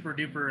 like super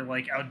duper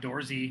like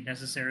outdoorsy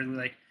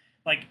necessarily.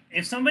 Like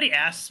if somebody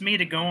asks me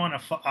to go on a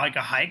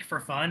hike for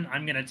fun,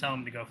 I'm gonna tell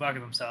them to go fuck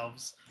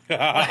themselves.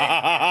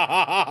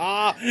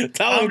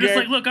 Tell I'm him, just Gary.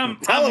 like, look, I'm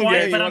Tell him, white,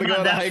 Gary, but you I'm wanna go not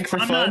on a that. hike for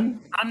I'm fun?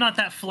 not. I'm not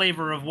that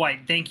flavor of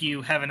white. Thank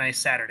you. Have a nice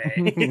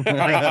Saturday.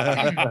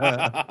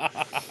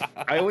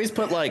 I always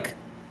put like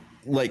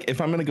if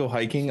I'm gonna go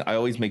hiking, I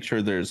always make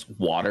sure there's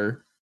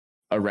water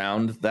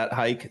around that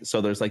hike,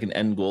 so there's like an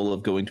end goal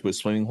of going to a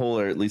swimming hole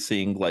or at least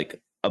seeing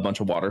like a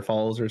bunch of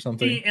waterfalls or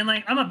something. See, and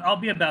like I'll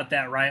be about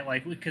that, right?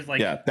 Like because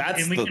like Yeah,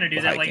 that's and we the gonna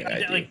do that. Like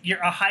hiking I do. like you're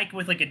a hike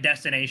with like a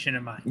destination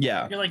in mind.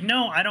 Yeah. You're like,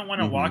 no, I don't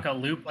want to Mhm. walk a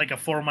loop like a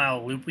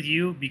 4-mile loop with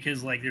you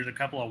because like there's a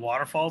couple of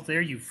waterfalls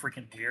there. You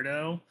freaking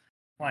weirdo.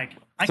 Like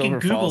I can Silver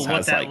Google Falls what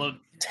has, that like, look.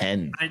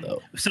 10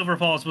 though. Silver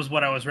Falls was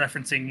what I was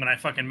referencing when I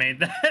fucking made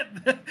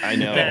that. I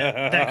know.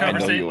 that I know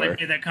conversation, you like were.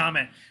 made that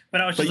comment. But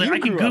I was But just like, you I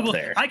can grew up Google.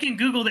 there. I can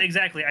Google that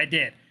exactly. I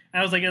did.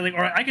 I was like,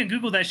 or I can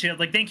Google that shit.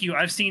 Like, thank you.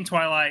 I've seen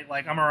Twilight.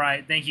 Like, I'm all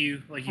right. Thank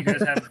you. Like, you guys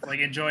have like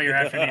enjoy your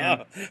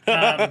afternoon.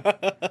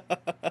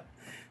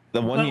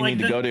 The one but, you like,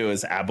 need to go to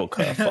is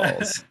Aboka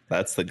Falls.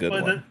 That's the good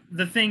But one.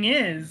 the thing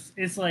is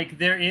like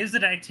there is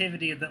an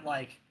activity that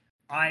like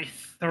I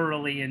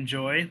thoroughly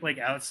enjoy, like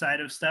outside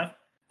of stuff.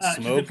 To the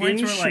Smoking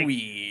point where like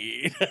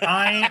weed.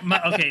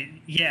 okay,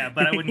 yeah,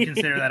 but I wouldn't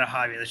consider that a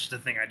hobby. That's just a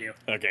thing I do.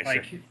 Okay,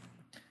 Like, sure.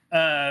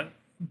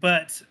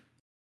 but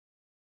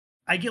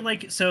I get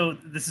like so.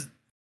 This is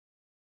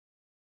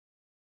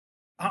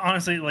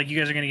honestly like you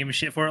guys are gonna give me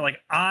shit for it. Like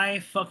I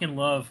fucking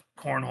love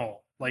cornhole,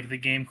 like the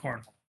game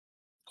cornhole.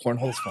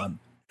 Cornhole's fun.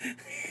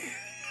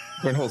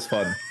 Cornhole's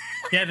fun.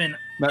 Devin,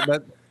 That's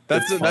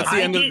It's the fun.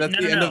 end of I that's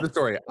get- the no, end no. of the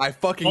story. I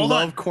fucking Hold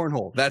love on.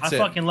 cornhole. That's I it.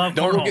 fucking love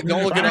Don't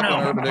cornhole. look it No, up no.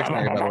 on Urban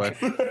Dictionary, by the way.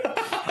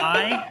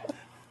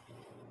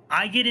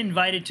 I get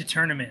invited to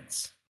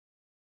tournaments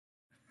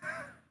to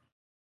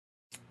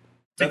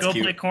That's go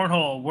cute. play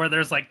cornhole where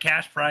there's like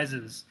cash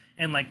prizes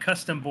and like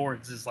custom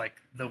boards is like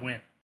the win.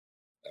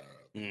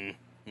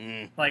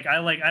 Like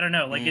I don't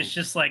know, like it's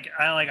just like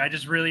I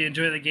just really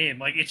enjoy the game.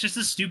 Like it's just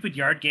a stupid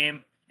yard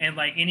game, and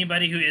like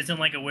anybody who isn't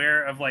like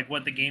aware of like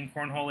what the game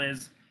cornhole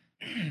is,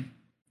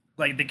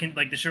 like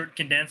the short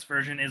condensed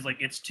version is like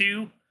it's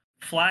 2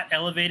 flat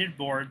elevated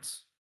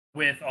boards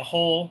with a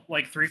hole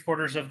like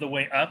 3/4 of the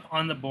way up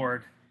on the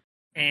board,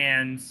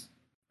 and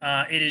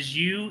it is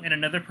you and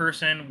another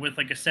person with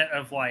like a set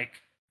of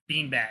like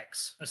bean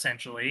bags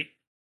essentially,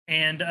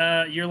 and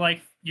you're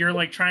like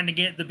trying to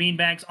get the bean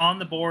bags on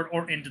the board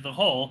or into the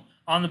hole.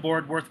 On the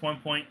board worth 1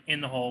 point,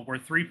 in the hole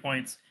worth 3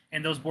 points,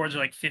 and those boards are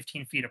like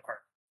 15 feet apart,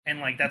 and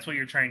like that's what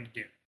you're trying to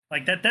do.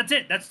 Like that's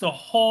it. That's the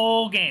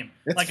whole game.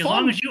 It's like as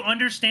fun. long as you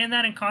understand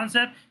that in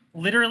concept,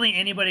 literally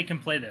anybody can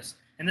play this.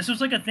 And this was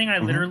like a thing I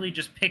literally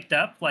just picked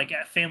up like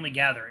at family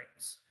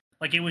gatherings.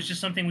 Like it was just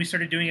something we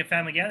started doing at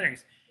family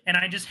gatherings. And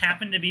I just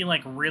happened to be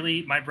like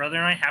really, my brother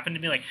and I happened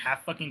to be like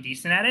half fucking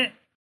decent at it.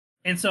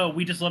 And so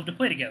we just love to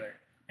play together.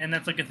 And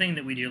that's like a thing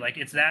that we do. Like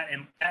it's that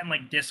and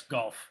like disc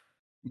golf.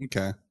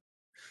 Okay.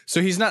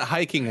 So he's not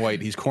hiking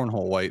white, he's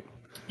cornhole white.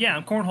 Yeah,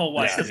 I'm cornhole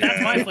white. Yeah,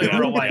 That's my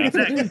flavor of white.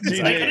 Exactly.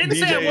 DJ Like, I didn't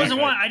say I DJ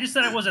wasn't white. I just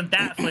said I wasn't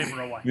that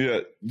flavor of white. Yeah.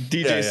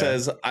 DJ Yeah.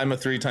 says, I'm a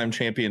 3-time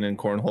champion in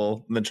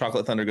cornhole. And then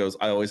Chocolate Thunder goes,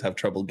 I always have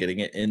trouble getting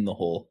it in the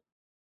hole.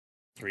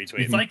 Retweet.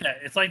 It's like that.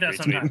 It's like that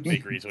Retweet. sometimes.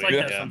 Big It's retweet. like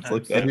that Yeah. sometimes.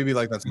 Like I that. do be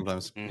like that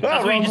sometimes. That's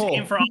why you wrong just hole.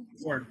 aim for off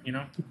the board, you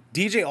know?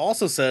 DJ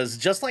also says,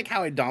 just like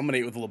how I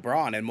dominate with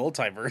LeBron in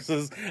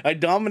multiverses, I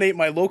dominate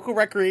my local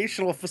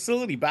recreational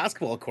facility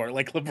basketball court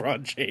like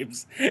LeBron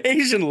James.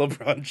 Asian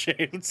LeBron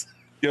James.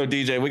 Yo,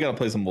 DJ, we got to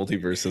play some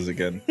multiverses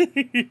again.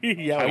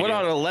 Yeah, I we went do.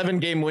 on an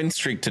 11-game win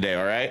streak today,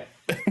 all right?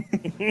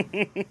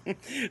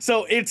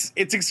 So it's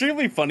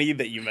extremely funny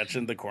that you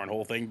mentioned the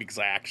cornhole thing because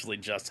I actually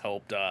just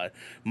helped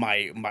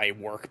my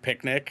work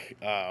picnic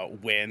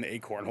win a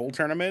cornhole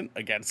tournament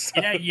against.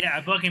 Yeah,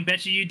 I fucking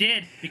bet you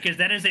did because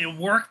that is a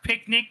work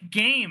picnic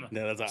game.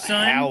 No, that's a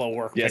Son. hell of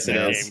work Yes,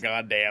 picnic it is. game.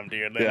 God damn,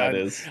 dude. Yeah, it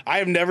is. I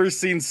have never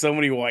seen so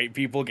many white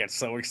people get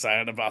so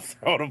excited about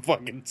throwing a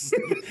fucking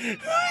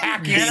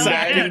hacky Yeah,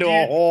 sack yeah, into dude.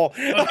 a hole.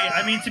 Okay,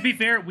 I mean to be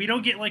fair, we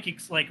don't get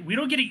we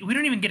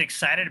don't even get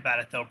excited about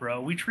it though,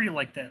 bro. We treat it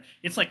like that.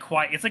 It's like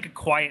quiet. It's like a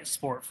quiet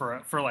sport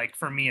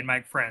for me and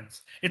my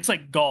friends. It's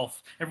like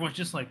golf. Everyone's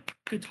just like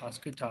good toss,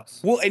 good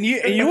toss. Well, and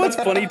you know what's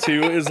funny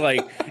too is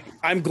like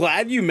I'm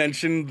glad you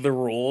mentioned the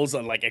rules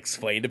and like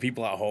explain to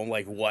people at home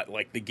like what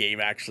like the game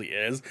actually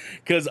is,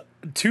 because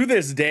to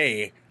this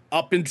day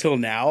up until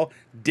now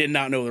did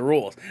not know the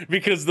rules,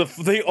 because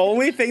the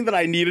only thing that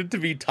I needed to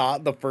be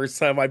taught the first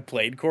time I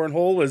played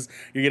cornhole was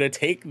you're gonna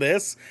take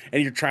this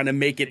and you're trying to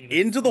make it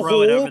into the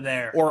throw it over hole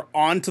there. or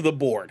onto the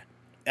board,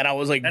 and I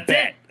was like, That's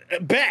bet.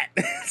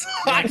 So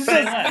Like,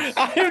 say less.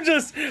 I'm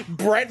just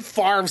Brett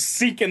Favre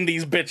seeking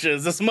these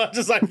bitches as much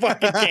as I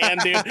fucking can,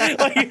 dude.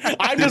 Like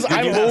I'm Did you have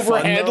fun,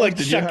 overhead, though? like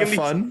Did you have chucking these.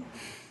 fun?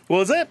 What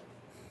was it?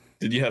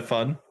 Did you have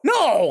fun?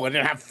 No, I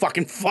didn't have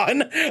fucking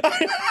fun.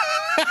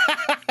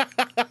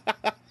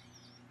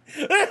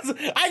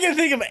 I can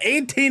think of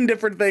 18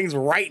 different things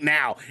right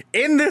now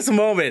in this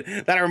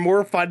moment that are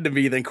more fun to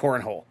me than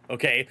cornhole.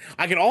 Okay,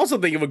 I can also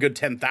think of a good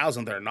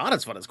 10,000 that are not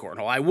as fun as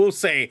cornhole. I will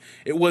say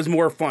it was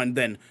more fun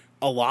than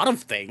a lot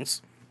of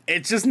things.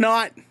 It's just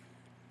not.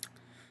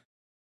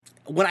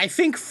 when I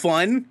think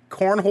fun,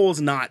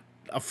 cornhole's not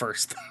a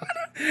first thought.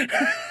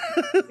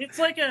 It's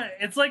like a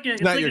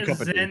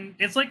zen.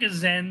 It's like a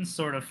zen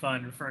sort of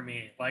fun for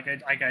me. Like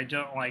I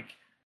don't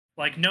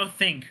like no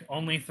think,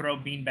 only throw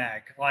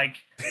beanbag. Like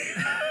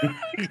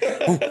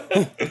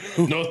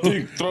No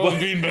think, throw a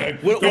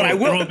beanbag. What I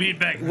will throw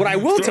beanbag. What I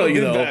will tell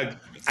you though,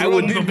 I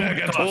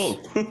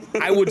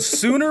would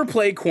sooner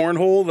play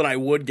cornhole than I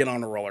would get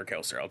on a roller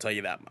coaster. I'll tell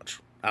you that much.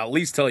 I'll at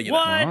least tell you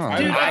What? that. Wow.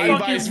 Dude, I I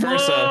vice fucking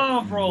versa.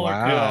 love roller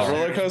coasters. Wow. Yeah,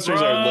 roller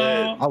coasters are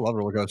lit. I love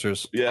roller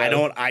coasters. Yeah.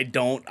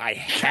 I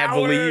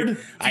heavily, Do you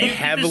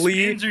get the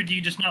spins, or do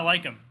you just not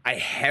like them? I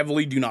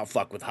heavily do not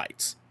fuck with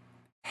heights.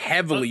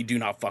 Heavily do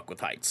not fuck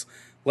with heights.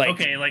 Like,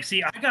 Okay, like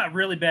see, I got a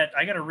really bad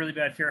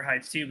fear of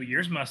heights too, but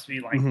yours must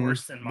be like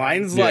worse than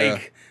mine. mine's Yeah.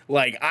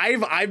 like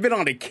I've been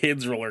on a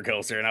kid's roller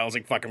coaster and I was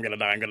like, fuck, I'm gonna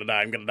die, I'm gonna die,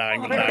 I'm gonna die,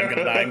 I'm gonna die, I'm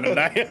gonna die, I'm gonna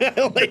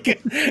die.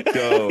 Like,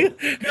 Go.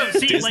 No,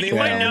 see, like if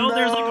I Disneyland. know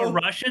there's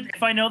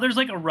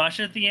like a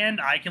rush at the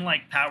end, I can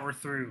like power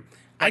through.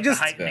 Like, the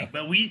height thing.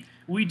 But we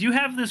do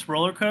have this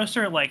roller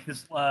coaster like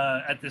this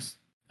at this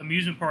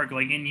amusement park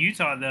like in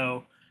Utah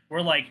though,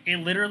 where like it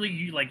literally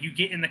you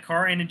get in the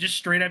car and it just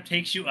straight up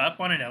takes you up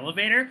on an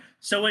elevator,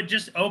 so it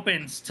just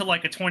opens to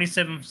like a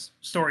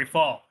 27-story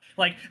fall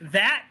like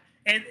that,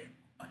 and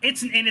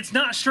it's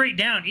not straight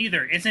down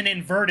either. It's an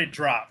inverted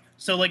drop.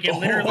 So like it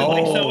literally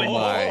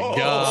my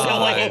God. So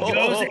like it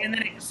goes and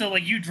then so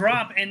like you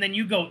drop and then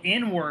you go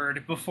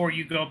inward before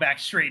you go back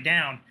straight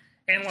down.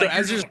 And like So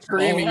as you're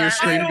screaming, your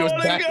scream goes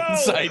back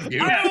inside you.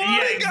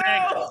 yeah,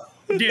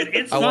 exactly. Dude,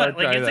 it's I wanna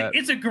fun. Like try that.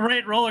 it's a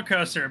great roller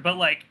coaster, but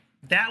like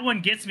that one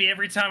gets me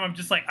every time. I'm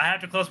just like, I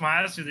have to close my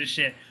eyes through this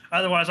shit.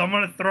 Otherwise, I'm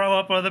gonna throw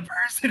up on the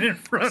person in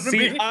front of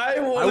me. I I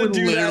want would to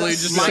do literally that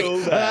just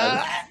so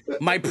bad.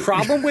 my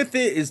problem with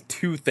it is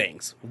two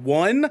things.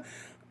 One,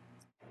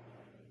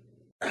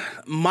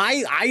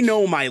 I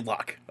know my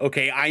luck.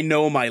 Okay, I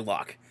know my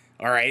luck.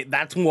 All right,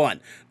 that's one.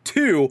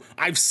 Two,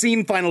 I've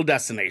seen Final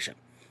Destination.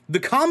 The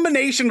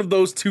combination of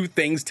those two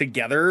things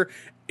together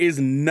is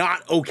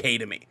not okay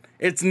to me.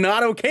 It's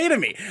not okay to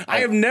me. I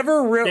have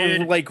never rode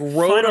Dude, a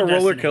Final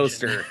roller Destination.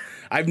 coaster.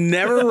 I've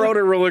never rode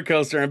a roller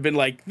coaster and been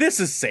like, this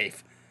is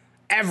safe.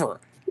 Ever.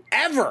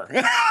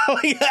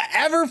 Like,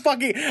 ever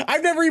fucking.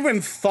 I've never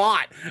even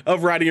thought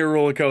of riding a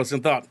roller coaster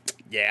and thought,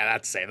 yeah,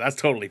 that's safe. That's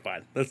totally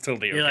fine. That's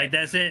totally okay. You're like,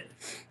 that's it.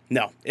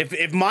 No.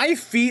 If my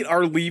feet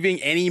are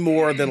leaving any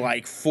more than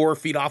like 4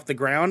 feet off the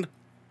ground,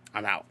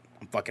 I'm out.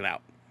 I'm fucking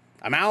out.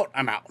 I'm out.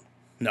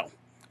 No.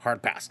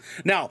 Hard pass.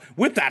 Now,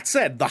 with that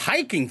said, the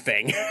hiking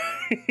thing,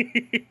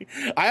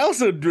 I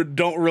also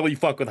don't really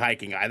fuck with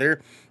hiking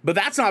either. But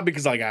that's not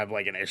because like I have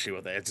like an issue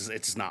with it. It's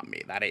just not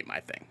me. That ain't my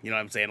thing. You know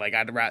what I'm saying? Like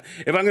I'd rather,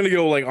 if I'm gonna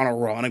go like on a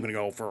run, I'm gonna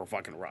go for a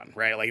fucking run,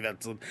 right? Like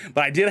that's.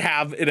 But I did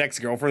have an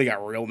ex-girlfriend that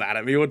got real mad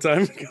at me one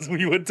time because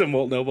we went to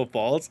Multnomah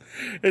Falls,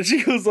 and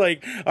she was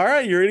like, "All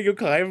right, you ready to go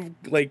climb?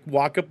 Like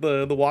walk up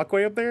the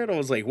walkway up there?" And I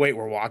was like, "Wait,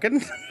 we're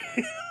walking."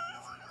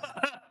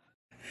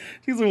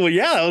 She's like, well,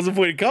 yeah, that was the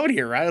point of coming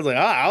here, right? I was like,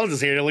 I was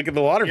just here to look at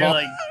the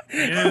waterfall.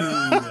 You're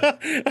like,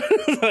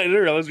 dude. I didn't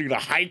realize we were going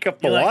to hike up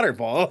the You're like,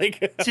 waterfall.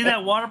 Like, See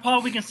that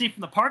waterfall we can see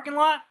from the parking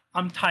lot?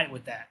 I'm tight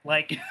with that.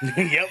 Like,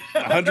 yep,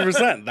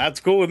 100%.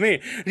 That's cool with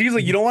me. She's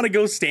like, you don't want to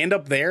go stand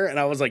up there? And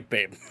I was like,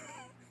 babe,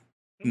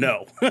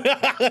 no.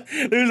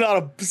 There's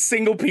not a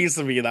single piece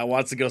of me that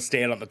wants to go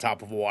stand on the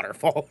top of a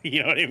waterfall.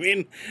 You know what I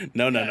mean?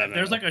 No.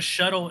 there's like a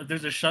shuttle. If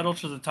there's a shuttle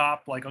to the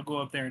top, like I'll go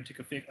up there and take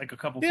a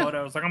couple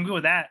photos. Like I'm good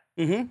with that.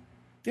 Mm-hmm.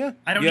 Yeah.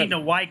 I don't need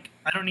to hike.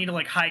 I don't need to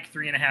like hike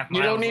 3.5 miles.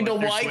 You don't need to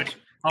Like, hike.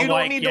 I'll You don't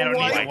hike. need Yeah, to I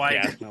don't need to hike. hike.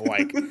 Yeah, no,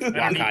 like,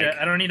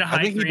 I don't need to I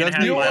hike think he does 3.5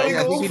 need to, miles.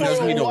 I think he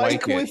does need to Like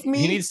like it. with me?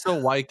 He needs to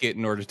like it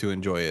in order to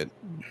enjoy it.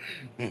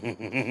 Thank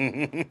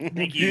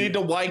You you. need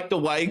to wike the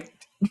wike.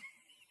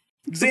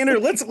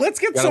 Xander, let's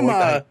get Gotta some like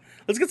that.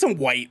 let's get some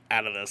white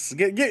out of this.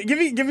 Give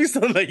me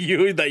something that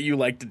you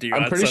like to do.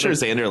 I'm pretty sure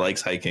outside Xander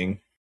likes hiking.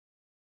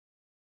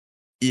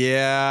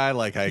 Yeah, I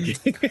like hiking.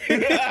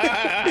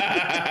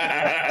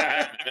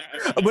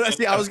 But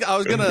see, I was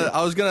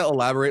gonna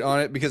elaborate on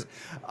it because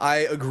I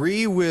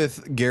agree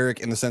with Garrick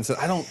in the sense that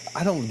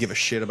I don't give a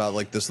shit about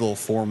like this little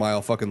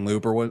 4-mile fucking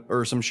loop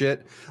or some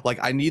shit. Like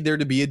I need there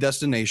to be a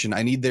destination.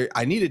 I need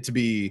it to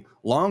be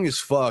long as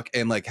fuck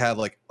and like have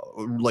like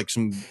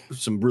some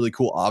really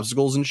cool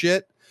obstacles and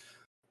shit.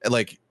 And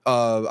like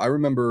I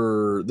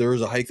remember there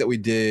was a hike that we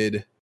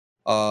did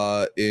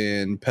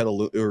in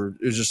Petaluma, or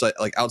it was just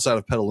like outside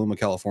of Petaluma,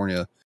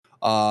 California.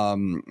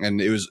 And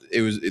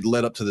it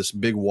led up to this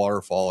big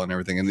waterfall and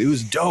everything, and it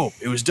was dope.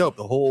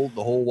 The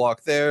whole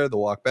walk there, the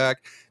walk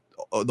back,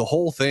 the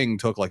whole thing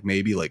took like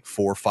maybe like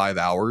 4 or 5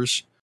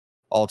 hours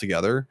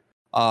altogether.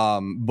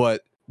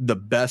 But the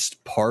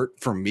best part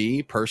for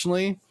me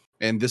personally,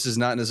 and this is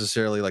not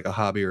necessarily like a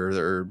hobby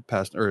or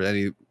past or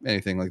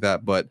anything like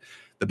that, but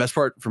the best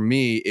part for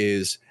me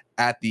is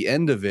at the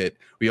end of it,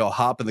 we all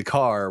hop in the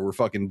car, we're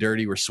fucking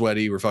dirty, we're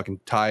sweaty, we're fucking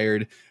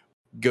tired,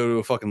 go to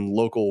a fucking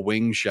local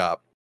wing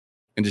shop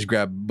and just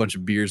grab a bunch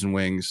of beers and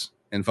wings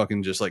and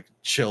fucking just like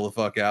chill the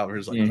fuck out. We're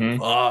just like,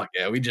 fuck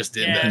yeah, we just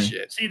did that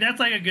shit. See, that's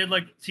like a good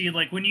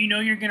like when you know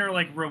you're gonna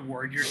like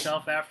reward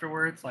yourself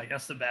afterwards, like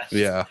that's the best.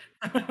 Yeah.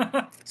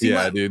 See,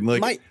 yeah, dude.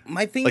 Like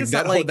my thing like is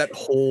that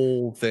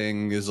whole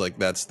thing is like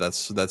that's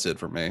it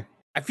for me.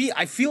 I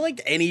feel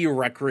like any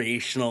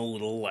recreational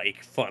little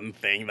like fun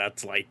thing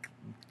that's like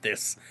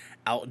this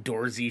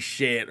outdoorsy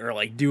shit or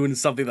like doing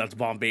something that's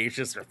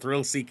bombacious or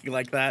thrill seeking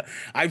like that.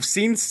 I've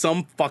seen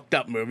some fucked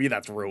up movie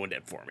that's ruined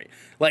it for me.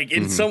 Like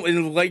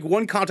in like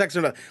one context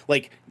or another,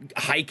 like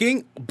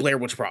hiking, Blair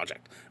Witch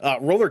Project,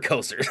 roller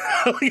coasters,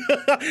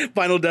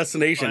 Final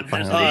Destination,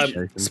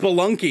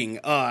 spelunking,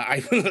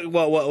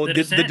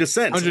 the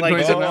Descent. Like, go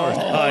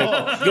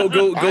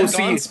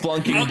see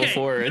spelunking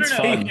before. It's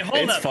fun.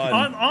 It's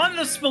fun. On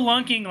the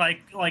spelunking,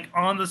 like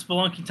on the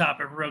spelunking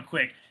topic, real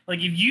quick. Like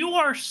if you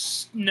are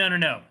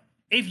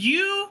if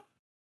you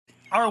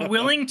are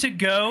willing to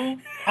go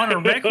on a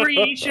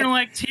recreational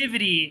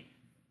activity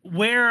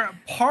where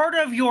part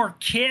of your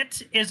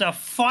kit is a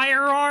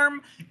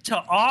firearm to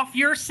off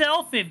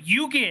yourself if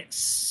you get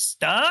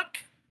stuck,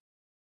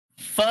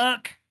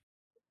 fuck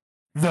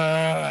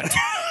that.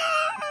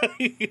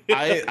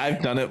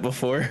 I've done it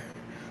before.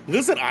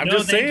 Listen, I'm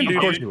just saying, dude.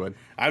 Of course you would.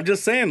 I'm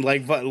just saying,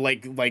 like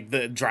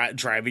the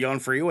driving on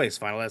freeways,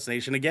 Final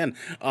Destination again.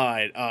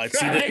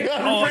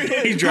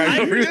 He's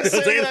driving over.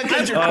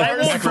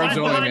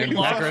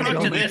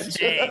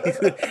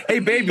 Hey,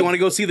 babe, you want to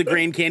go see the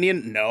Grand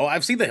Canyon? No,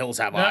 I've seen The Hills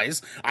Have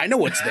Eyes. I know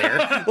what's there.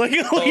 Like,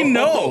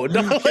 no,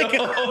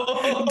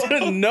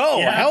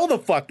 hell the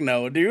fuck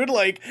no, dude.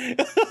 Like,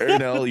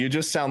 Ernell, you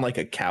just sound like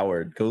a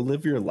coward. Go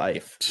live your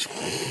life.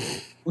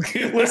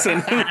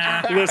 listen.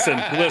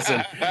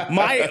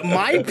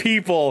 My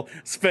people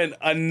spent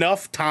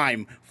enough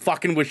time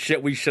fucking with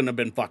shit we shouldn't have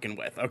been fucking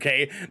with.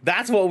 Okay,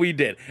 that's what we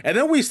did, and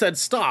then we said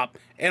stop,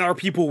 and our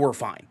people were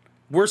fine.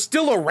 We're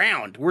still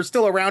around. We're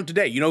still around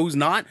today. You know who's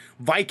not?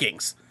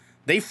 Vikings.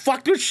 They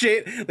fucked with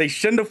shit they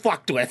shouldn't have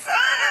fucked with.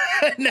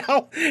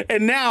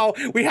 and now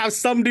we have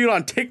some dude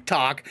on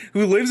TikTok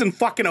who lives in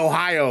fucking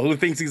Ohio who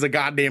thinks he's a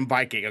goddamn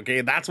Viking.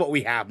 Okay, that's what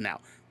we have now.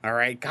 All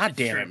right, god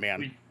damn it,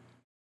 man.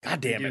 God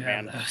damn it,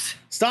 man.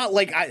 Stop,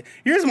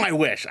 here's my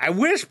wish. I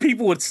wish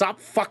people would stop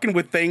fucking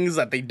with things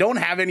that they don't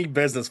have any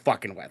business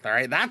fucking with, all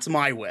right? That's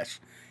my wish.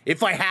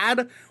 If I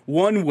had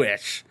one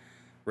wish,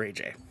 Ray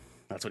J.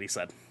 That's what he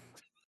said.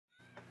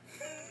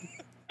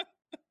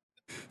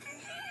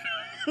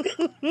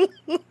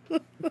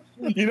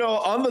 You know,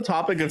 on the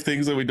topic of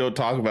things that we don't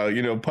talk about,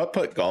 you know,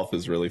 putt-putt golf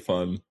is really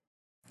fun.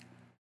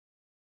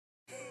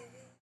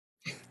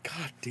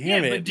 God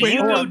damn it. But do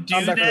you go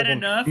do that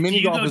enough?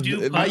 Mini golf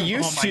I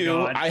used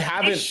to. I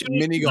haven't.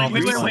 Mini golf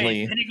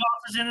recently. Mini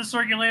golf is in the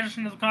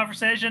circulation of the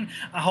conversation.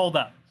 Hold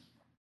up.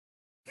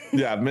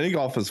 Yeah, mini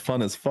golf is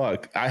fun as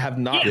fuck. I have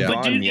not gone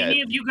but do yet.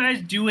 any of you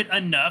guys do it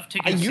enough to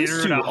I consider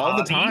used it to a all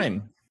the hobby?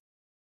 time.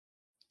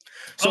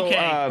 So, okay,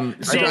 I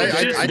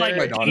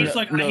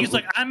he's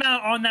like, I'm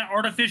out on that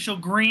artificial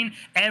green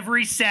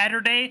every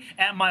Saturday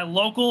at my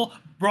local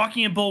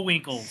Brocky and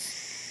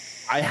Bullwinkles.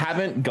 I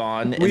haven't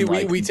gone.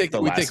 We take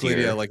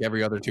Lydia like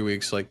every other 2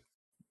 weeks. Like,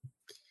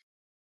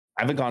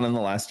 I haven't gone in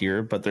the last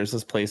year, but there's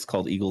this place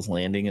called Eagles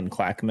Landing in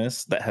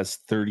Clackamas that has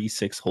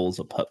 36 holes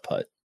of putt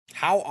putt.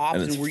 How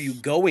often were you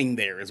going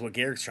there? Is what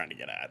Garrick's trying to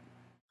get at.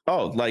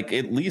 Oh, like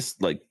at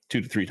least like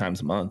 2 to 3 times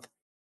a month.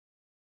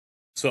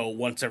 So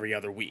once every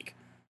other week.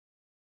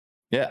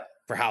 Yeah.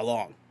 For how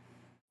long?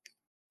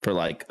 For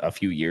like a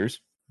few years.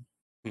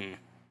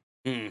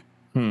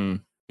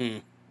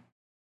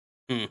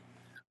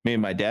 Me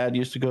and my dad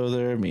used to go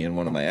there. Me and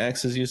one of my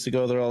exes used to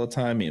go there all the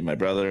time. Me and my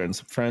brother and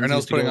some friends.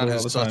 Ernell's putting on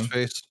his time.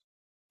 face.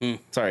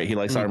 Sorry, he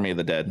likes Army of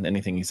the Dead.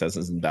 Anything he says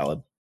is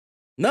invalid.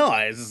 No,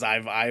 I've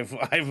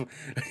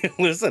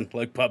listen,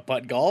 like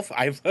putt golf.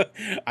 I've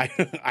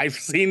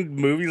seen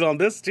movies on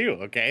this too.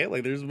 Okay,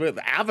 like there's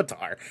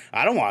Avatar.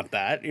 I don't want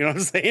that. You know what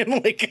I'm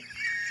saying? Like.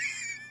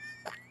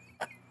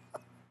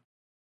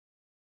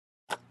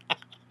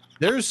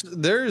 There's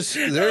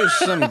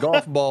some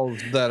golf balls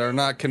that are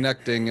not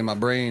connecting in my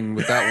brain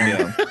with that one.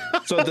 Yeah.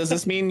 So does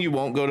this mean you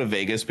won't go to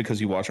Vegas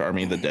because you watch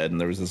Army of the Dead and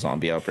there was a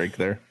zombie outbreak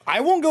there? I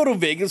won't go to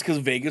Vegas because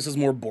Vegas is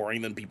more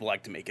boring than people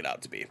like to make it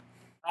out to be.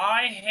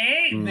 I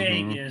hate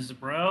Vegas,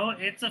 bro.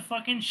 It's a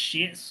fucking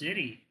shit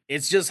city.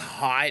 It's just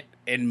hot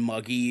and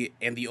muggy,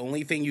 and the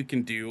only thing you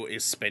can do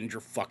is spend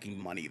your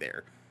fucking money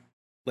there.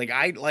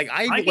 I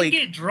can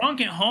get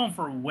drunk at home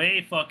for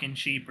way fucking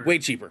cheaper. Way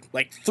cheaper,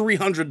 like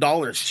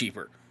 $300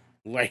 cheaper.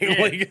 But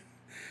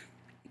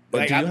do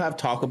you have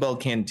Taco Bell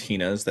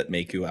cantinas that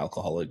make you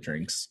alcoholic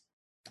drinks?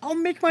 I'll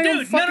make my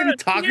own fucking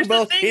Taco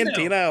Bell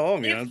cantina at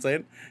home. You know what I'm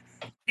saying?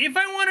 If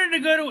I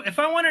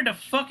wanted to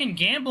fucking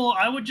gamble,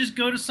 I would just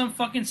go to some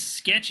fucking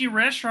sketchy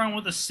restaurant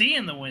with a C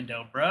in the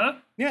window, bruh.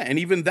 Yeah, and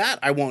even that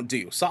I won't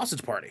do.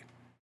 Sausage party.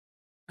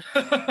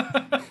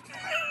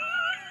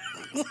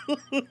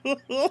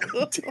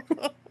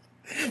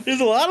 There's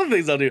a lot of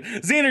things I'll do.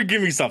 Xander,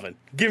 give me something.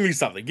 Give me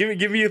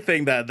a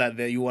thing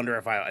that you wonder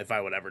if I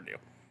would ever do.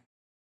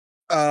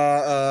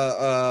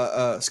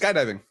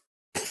 Skydiving.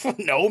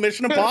 No,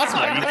 Mission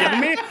Impossible. Are you kidding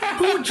me?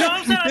 Who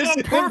jumps out of a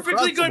Mission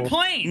perfectly good Impossible.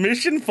 plane?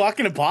 Mission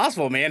fucking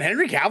Impossible, man.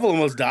 Henry Cavill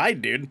almost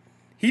died, dude.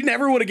 He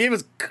never would have gave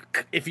us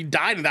if he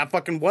died in that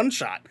fucking one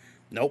shot.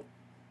 Nope.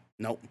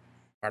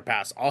 Hard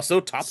pass. Also,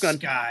 Top Gun.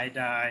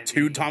 Skydiving.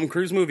 2 Tom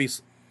Cruise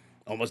movies.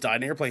 Almost died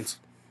in airplanes.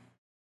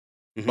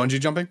 Bungee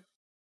jumping.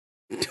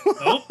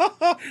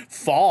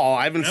 Fall.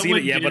 I haven't I seen it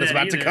wouldn't yet, do but it's that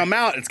about to either. come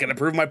out. It's gonna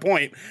prove my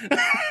point.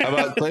 How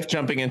about cliff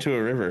jumping into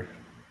a river?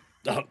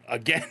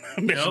 Again,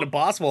 Mission Nope.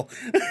 Impossible.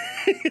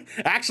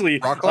 Actually,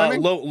 Rock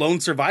climbing? Lone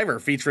Survivor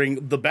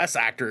featuring the best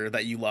actor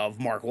that you love,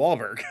 Mark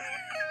Wahlberg.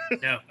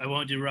 No, I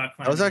won't do rock That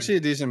climbing. was actually a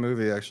decent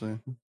movie, actually.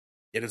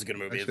 It is a good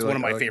movie. I It's feel one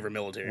of like my I like- favorite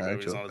military Yeah, I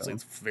movies. actually like Honestly, that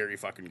it's very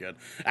fucking good.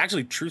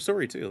 Actually, true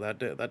story too.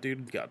 That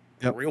dude got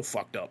Yep. real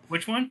fucked up.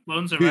 Which one?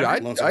 Lone Dude,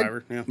 Survivor? Lone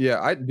Survivor. Yeah.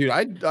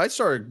 Yeah, I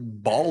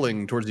started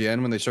bawling towards the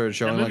end when they started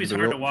showing like movie's the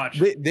hard real. to watch.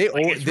 They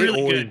Like, it's they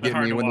really always good, but get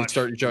hard me to when they watch.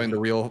 start showing the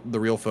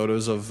real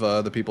photos of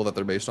the people that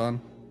they're based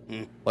on.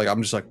 Mm. Like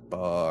I'm just like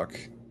fuck.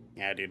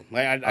 Yeah, dude.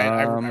 Like,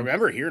 I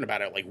remember hearing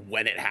about it like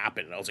when it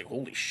happened, and I was like,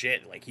 "Holy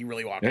shit!" Like he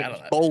really walked out of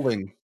that.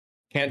 Bowling.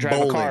 Can't drive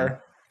Bowling. a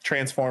car.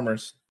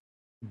 Transformers.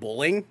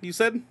 Bowling, you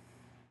said?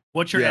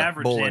 What's your Yeah,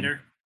 average, bowling. Xander?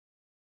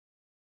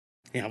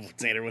 Yeah,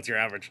 Xander, what's your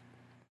average?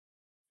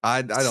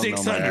 I don't know.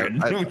 600.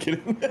 My, I'm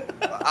kidding.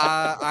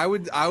 I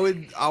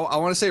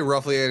want to say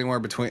roughly anywhere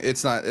between.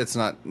 It's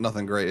not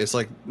nothing great. It's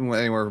like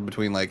anywhere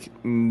between like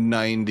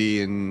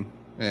 90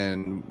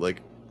 and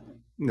like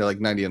like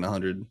 90 and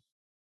 100.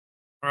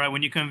 All right,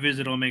 when you come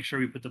visit, I'll make sure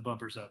we put the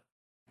bumpers up.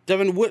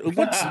 Devin,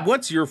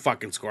 what's your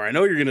fucking score? I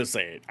know you're gonna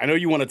say it. I know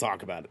you want to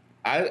talk about it.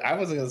 I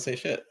wasn't gonna say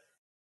shit.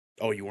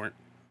 Oh, you weren't.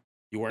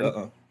 You weren't.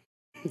 Uh-uh.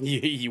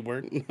 You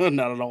weren't.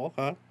 Not at all,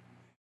 huh?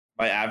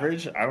 My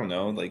average, I don't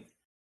know, like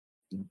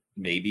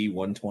maybe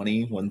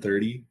 120,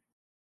 130.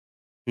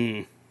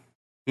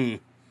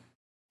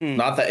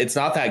 Not that it's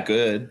not that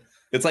good.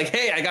 It's like,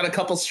 hey, I got a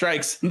couple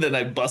strikes, and then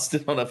I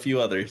busted on a few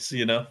others,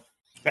 you know?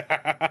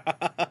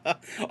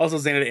 Also,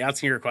 Xander,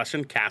 answering your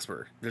question,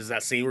 Casper. There's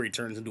that scene where he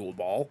turns into a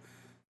ball.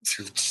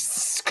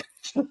 Jesus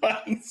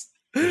Christ.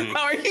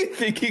 How are you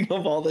thinking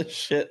of all this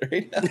shit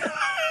right now?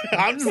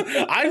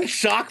 I'm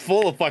chock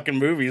full of fucking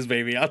movies,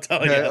 baby. I'll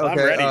tell you. Okay, I'm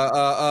ready.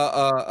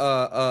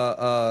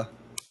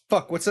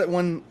 Fuck, what's that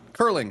one?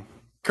 Curling.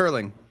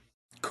 Curling?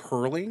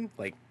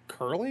 Like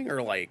curling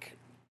or like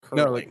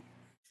curling?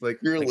 No, like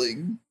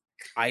Curling.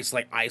 Ice,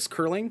 like ice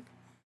curling?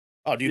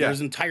 Oh, dude, Yeah. there's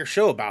an entire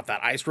show about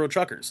that. Ice Road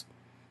Truckers.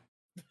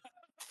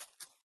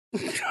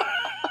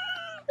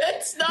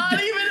 It's not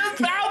even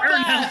about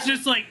Ernell's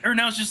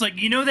just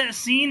like, you know that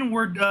scene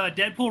where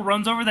Deadpool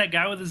runs over that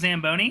guy with a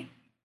Zamboni?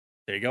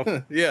 There you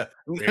go. yeah.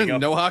 There you go.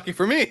 No hockey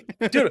for me.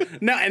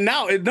 Dude, now,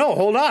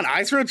 hold on.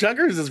 Ice Road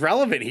Truckers is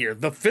relevant here.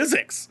 The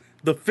physics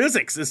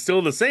is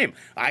still the same.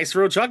 Ice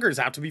Road Truckers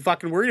have to be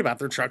fucking worried about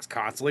their trucks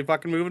constantly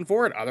fucking moving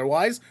forward.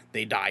 Otherwise,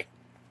 they die.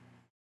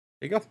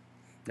 There you go.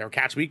 Never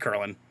catch me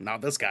curling. Not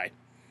this guy.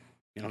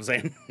 You know what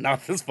I'm saying?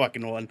 Not this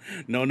fucking one.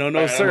 No,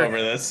 right, sir. I'm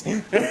over this.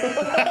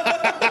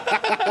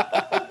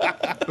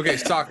 Okay,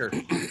 soccer.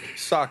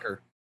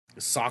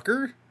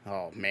 Soccer?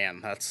 Oh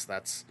man, that's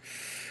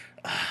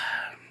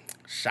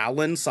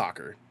Shaolin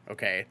soccer.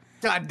 Okay.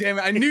 God damn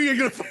it! I knew you were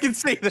gonna fucking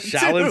say that.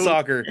 Shaolin too.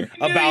 soccer. You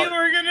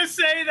were gonna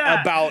say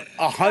that. About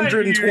I knew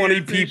you were 120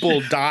 gonna say people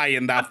shit. die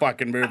in that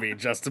fucking movie,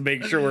 just to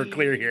make sure we're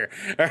clear here.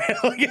 All right.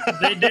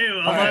 They do.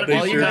 A lot of They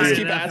All you sure guys do.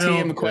 keep that asking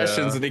film. him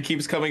questions, and he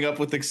keeps coming up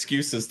with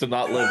excuses to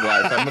not live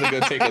life. I'm gonna go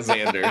take a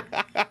Xander.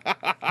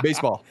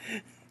 Baseball.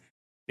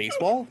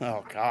 Baseball?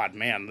 Oh god,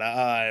 man.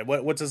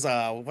 What's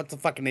the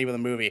fucking name of the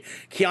movie?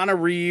 Keanu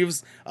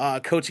Reeves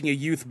coaching a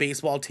youth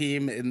baseball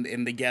team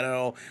in the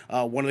ghetto.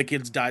 One of the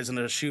kids dies in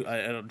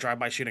a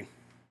drive-by shooting.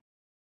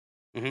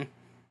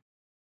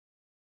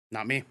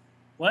 Not me.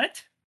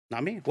 What?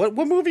 Not me. What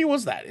movie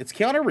was that? It's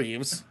Keanu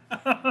Reeves.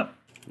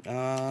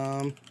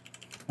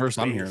 First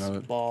I'm hearing of it.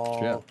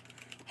 Baseball.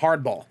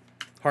 Hardball.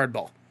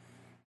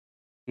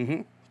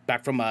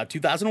 Back from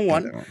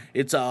 2001.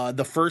 It's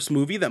the first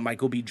movie that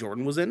Michael B.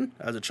 Jordan was in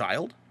as a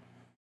child.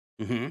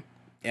 And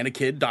a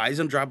kid dies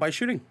in a drive-by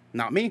shooting.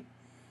 Not me.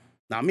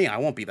 I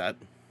won't be that.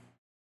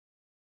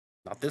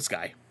 Not this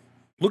guy.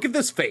 Look at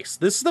this face.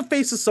 This is the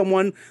face of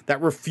someone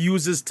that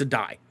refuses to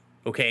die.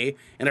 Okay?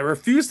 And I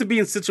refuse to be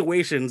in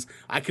situations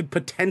I could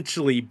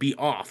potentially be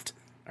offed.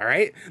 All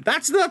right?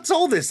 That's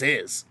all this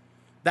is.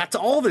 That's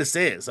all this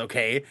is,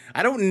 okay?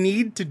 I don't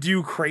need to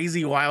do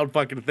crazy, wild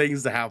fucking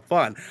things to have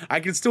fun. I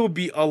can still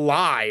be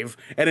alive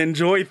and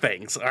enjoy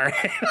things, all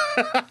right?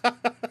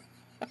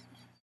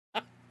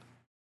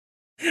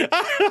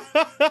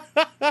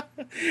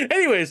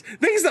 Anyways,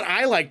 things that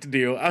I like to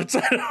do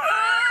outside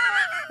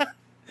of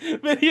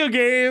video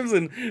games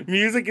and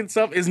music and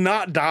stuff is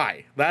not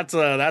die. That's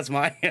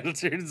my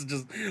answer. It's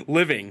just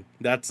living.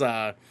 That's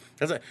it.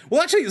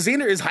 Well, actually,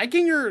 Xander, is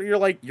hiking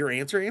your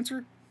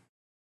answer?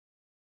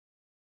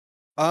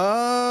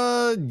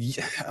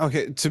 Yeah,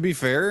 okay. To be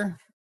fair,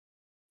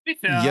 Be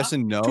fair. yes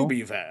and no. To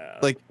be fair.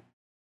 Like,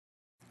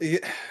 yeah,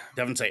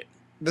 Devin, say it.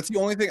 That's the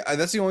only thing.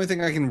 That's the only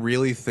thing I can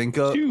really think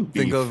of. To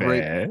be fair.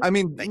 Right. I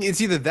mean,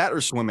 it's either that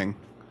or swimming.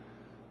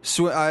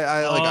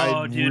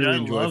 I Dude, really I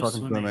enjoy love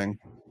fucking swimming.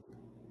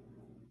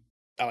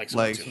 I like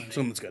swimming too.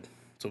 Swimming's good.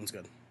 Swimming's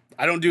good.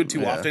 I don't do it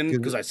too often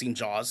because I've seen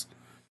Jaws.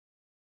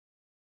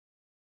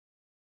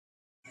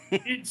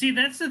 See,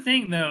 that's the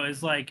thing though,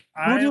 is like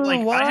I have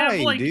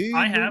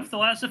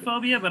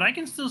thalassophobia, but I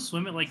can still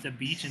swim at like the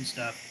beach and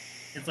stuff.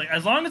 It's like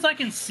as long as I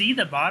can see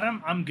the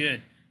bottom, I'm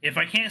good. If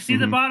I can't see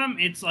the bottom,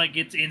 it's like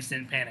it's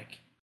instant panic.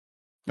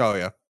 Oh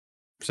yeah,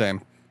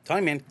 same. Tell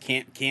you, man,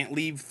 can't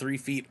leave 3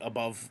 feet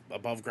above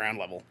ground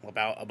level,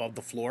 above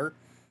the floor.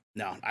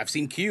 No, I've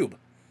seen Cube.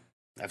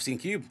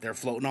 They're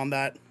floating on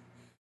that.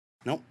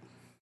 Nope.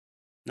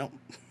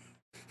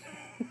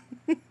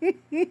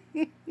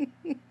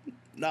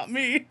 Not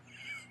me.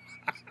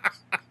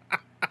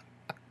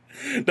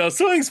 No,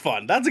 swimming's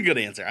fun. That's a good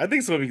answer. I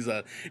think swimming's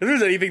if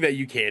there's anything that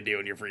you can do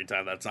in your free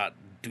time that's not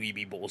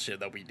dweeby bullshit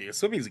that we do,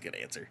 swimming's a good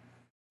answer.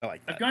 I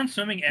like that. I've gone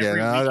swimming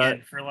every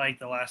weekend for like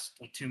the last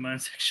 2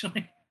 months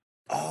actually.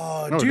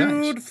 Oh,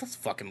 dude, nice. That's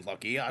fucking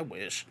lucky. I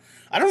wish.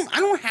 I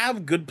don't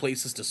have good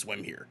places to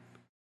swim here.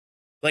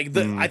 Like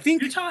I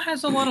think Utah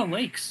has a lot of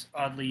lakes,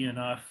 oddly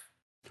enough.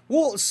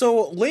 Well,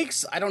 so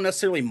lakes, I don't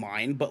necessarily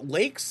mind, but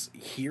lakes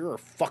here are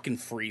fucking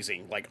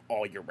freezing like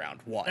all year round.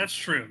 That's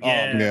true.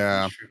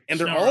 Yeah. True. And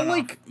they're all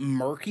like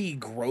murky,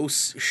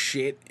 gross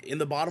shit in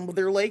the bottom of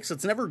their lakes.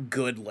 It's never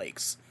good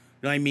lakes.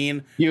 You know what I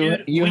mean?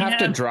 You have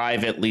to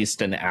drive at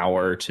least an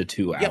hour to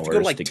 2 hours. You have to go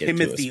to like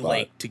Timothy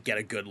Lake to get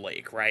a good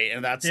lake, right?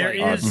 And that's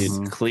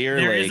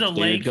Clear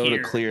Lake. Go to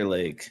Clear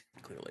Lake.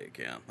 Lake,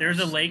 yeah. There's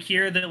a lake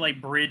here that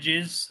like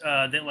bridges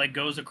that like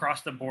goes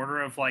across the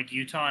border of like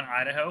Utah and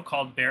Idaho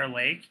called Bear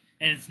Lake,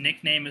 and its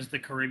nickname is the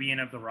Caribbean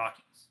of the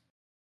Rockies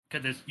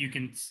because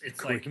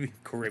it's like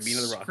Caribbean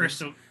of the Rockies.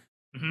 Crystal.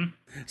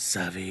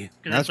 Savvy.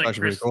 That's like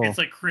actually cool. It's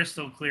like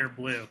crystal clear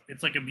blue.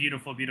 It's like a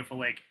beautiful, beautiful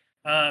lake.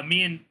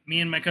 Me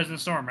and my cousin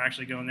Storm are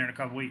actually going there in a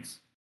couple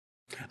weeks.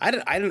 I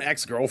had an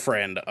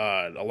ex-girlfriend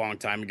a long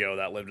time ago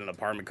that lived in an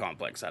apartment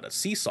complex that had a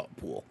sea salt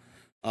pool.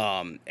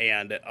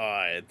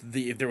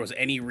 If there was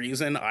any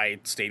reason I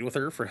stayed with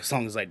her for as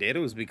long as I did, it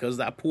was because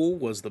that pool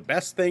was the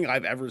best thing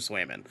I've ever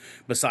swam in,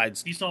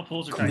 besides sea salt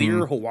pools are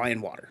clear Hawaiian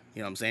water.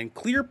 You know what I'm saying?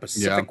 Clear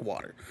Pacific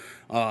water.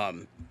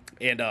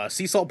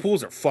 Sea salt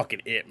pools are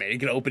fucking it, man. You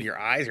can open your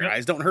eyes, your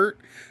eyes don't hurt.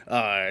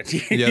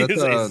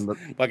 It's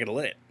fucking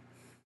lit.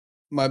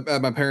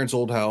 At my parents'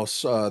 old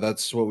house,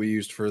 that's what we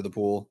used for the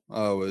pool.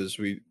 Was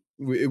we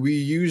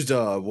used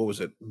what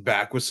was it,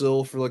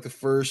 Backwasil for like the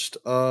first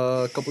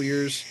couple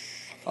years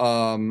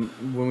when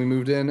we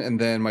moved in, and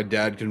then my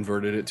dad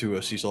converted it to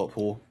a sea salt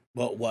pool.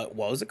 What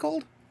was it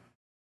called?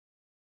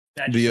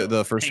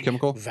 The first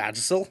chemical?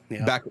 Vagisil?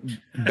 Yeah.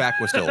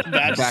 Backwasil.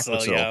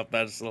 Vagisil, yeah,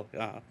 Vagisil.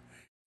 Yeah.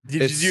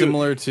 It's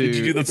similar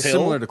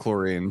to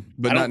chlorine,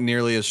 but not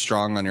nearly as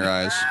strong on your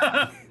eyes.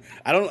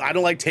 I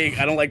don't like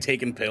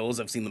taking pills.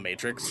 I've seen The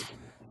Matrix.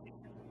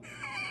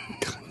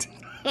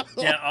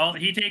 Yeah,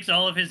 he takes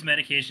all of his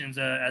medications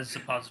as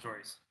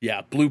suppositories.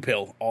 Yeah, blue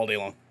pill all day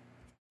long.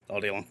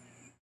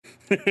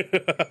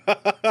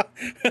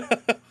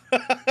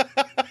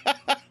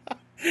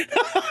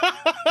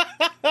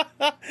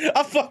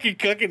 I'm fucking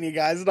cooking you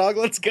guys, dog.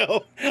 Let's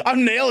go.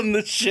 I'm nailing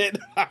this shit.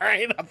 All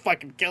right, I'm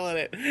fucking killing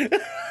it.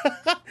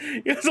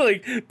 It's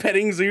like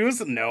petting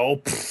zoos.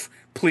 No,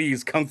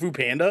 please, Kung Fu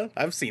Panda.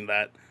 I've seen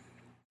that.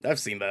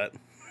 What's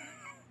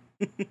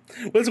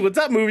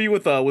that movie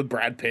with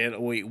Brad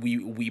Pitt?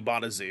 We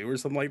bought a zoo or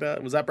something like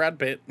that. Was that Brad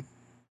Pitt?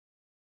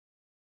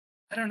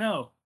 I don't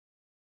know.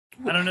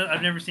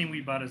 I've never seen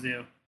We Bought a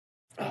Zoo.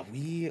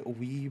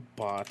 We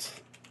bought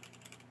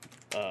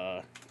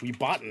a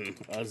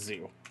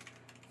zoo.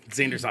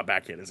 Xander's not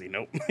back yet, is he?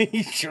 Nope.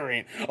 He sure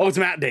ain't. Oh, it's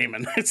Matt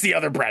Damon. It's the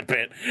other Brad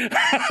Pitt.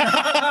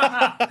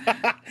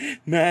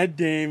 Matt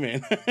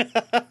Damon.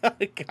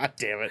 God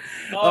damn it.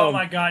 Oh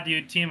my god,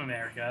 dude. Team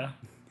America.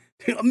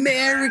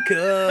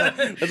 America.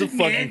 That's a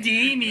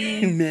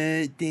fucking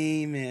Matt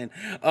Damon.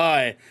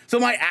 So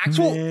my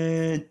actual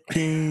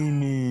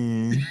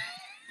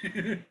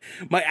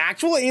my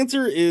actual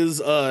answer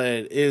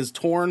is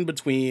torn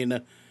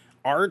between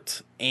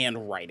art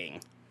and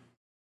writing.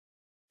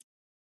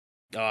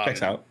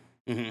 Checks out.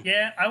 Mm-hmm.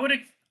 Yeah, I would.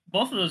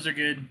 Both of those are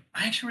good.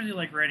 I actually really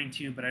like writing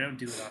too, but I don't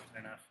do it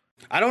often enough.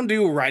 I don't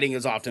do writing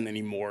as often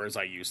anymore as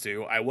I used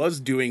to. I was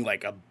doing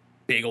like a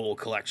big old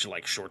collection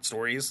like short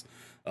stories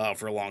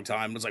for a long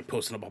time. I was like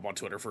posting them up on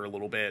Twitter for a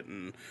little bit,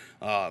 and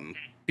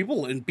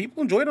people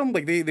enjoyed them.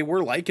 Like they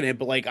were liking it,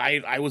 but like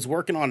I was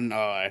working on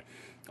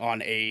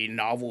a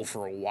novel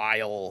for a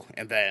while,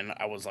 and then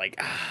I was like,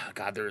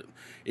 God,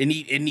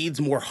 it needs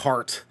more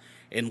heart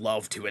and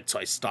love to it, so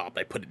I stopped.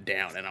 I put it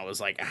down, and I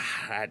was like,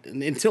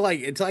 until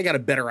I got a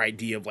better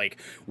idea of like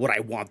what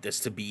I want this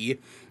to be,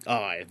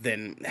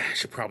 then I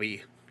should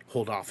probably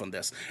hold off on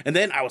this. And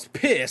then I was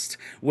pissed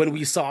when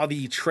we saw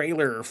the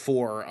trailer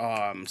for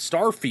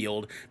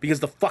Starfield, because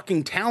the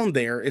fucking town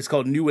there is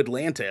called New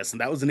Atlantis,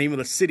 and that was the name of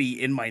the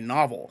city in my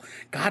novel.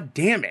 God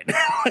damn it.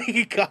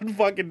 God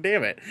fucking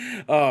damn it.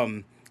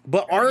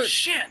 But Oh, art,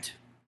 shit.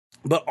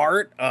 but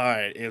art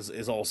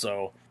is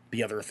also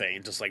the other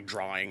thing. Just like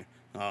drawing,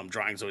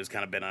 drawing's always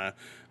kind of been a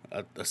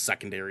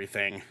secondary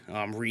thing.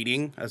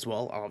 Reading as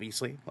well,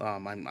 obviously.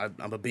 I'm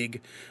a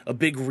big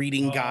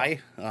reading guy.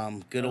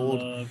 Good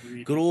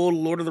old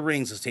Lord of the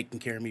Rings has taken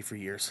care of me for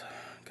years.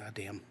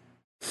 Goddamn.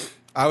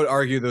 I would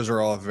argue those are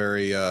all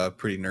very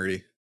pretty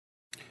nerdy.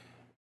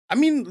 I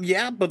mean,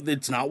 yeah, but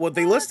it's not what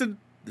they listed.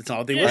 It's not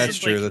what they listed. That's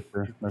true. That's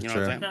true. That's You know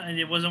what I'm true. saying?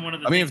 It wasn't one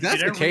of the. I mean, if things.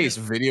 that's Dude, the case,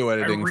 video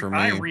editing for me.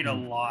 I read a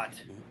lot.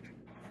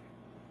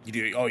 You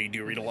do? Oh, you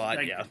do read a lot.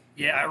 Like, Yeah.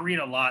 Yeah, I read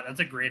a lot. That's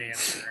a great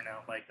answer. Now,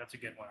 like that's a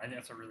good one. I think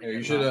that's a really. Yeah,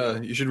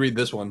 good you should read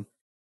this one.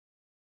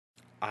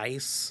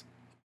 Ice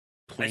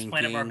Ice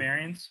Planet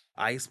Barbarians.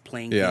 Ice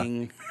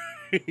Planking.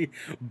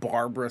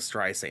 Barbara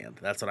Streisand.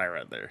 That's what I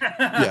read there.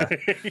 Yeah.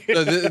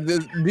 So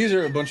these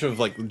are a bunch of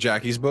like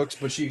Jackie's books,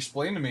 but she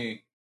explained to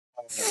me.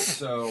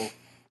 So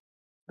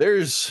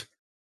there's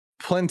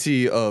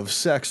plenty of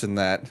sex in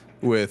that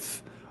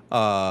with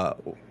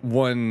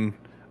one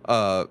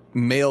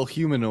male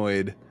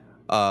humanoid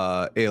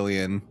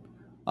alien,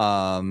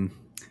 and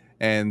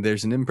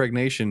there's an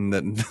impregnation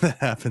that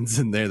happens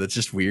in there that's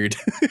just weird.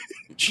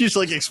 She's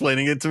like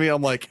explaining it to me.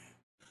 I'm like,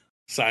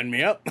 sign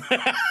me up.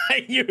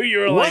 you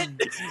were what?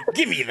 Like,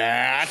 give me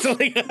that.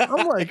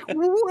 I'm like,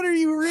 what are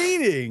you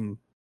reading?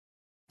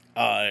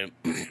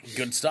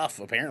 Good stuff.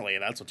 Apparently,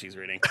 that's what she's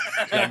reading.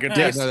 Good Yeah,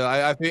 taste. no,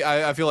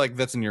 I feel like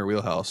that's in your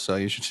wheelhouse, so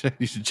you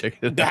should check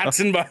it out. That's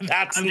in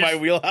my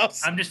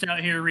wheelhouse. I'm just out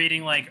here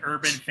reading like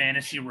urban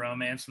fantasy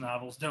romance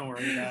novels. Don't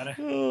worry about it.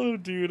 Oh,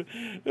 dude.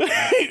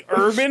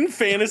 Urban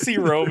fantasy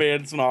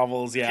romance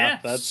novels. Yeah,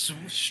 that's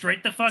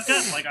straight the fuck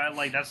up.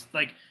 Like that's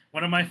like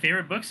one of my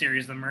favorite book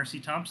series, the Mercy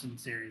Thompson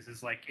series.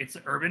 Is like it's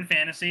urban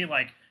fantasy,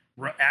 like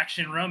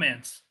action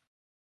romance.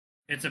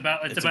 It's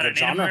about a Native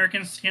genre.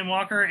 American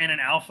skinwalker and an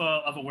alpha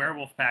of a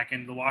werewolf pack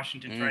in the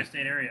Washington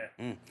tri-state area.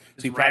 So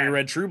you probably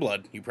read True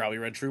Blood. You probably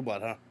read True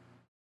Blood, huh?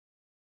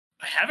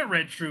 I haven't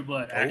read True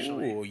Blood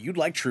actually. Oh, you'd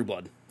like True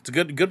Blood. It's a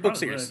good book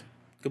series. Would.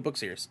 Good book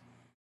series.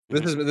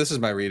 This is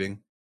my reading.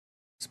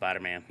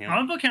 Spider-Man. Yeah.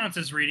 Comic book counts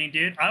as reading,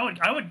 dude. I would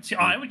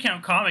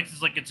count comics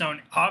as like its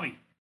own hobby.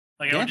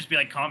 Like it would just be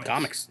like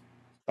comics.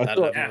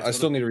 I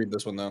still need to read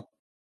this one though.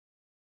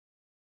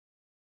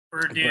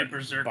 Or dude,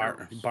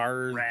 Berserker.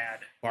 Rad.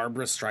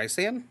 Barbara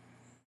Streisand?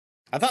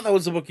 I thought that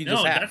was the book you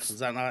just had. Is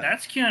that not?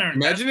 That's Keanu.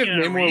 Imagine if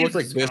Namor looked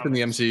like this in the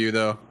MCU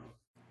though.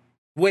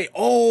 Wait,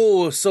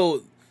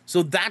 so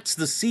that's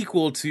the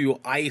sequel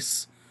to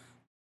Ice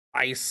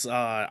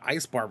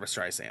Barbara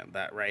Streisand,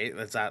 that right?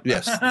 That's that.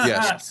 Yes.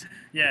 Yes.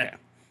 Yeah. Okay.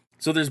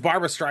 So there's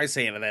Barbara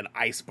Streisand and then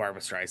Ice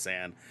Barbara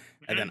Streisand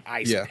and then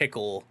Ice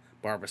Pickle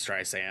Barbara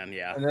Streisand,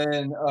 yeah. And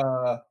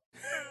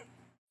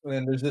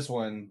then there's this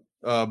one,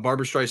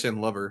 Barbara Streisand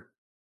Lover.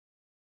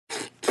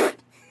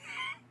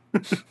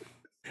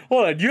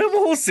 Hold on, you have a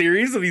whole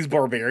series of these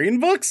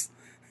barbarian books?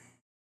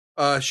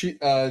 I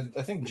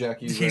think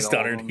Jackie. He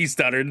stuttered. He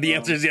stuttered. The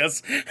answer is yes.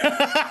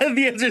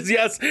 The answer is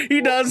yes. He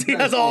does. He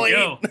has all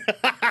 8.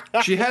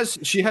 She has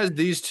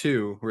these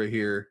two right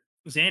here.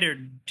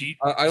 Xander,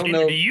 I don't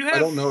know. I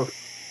don't know.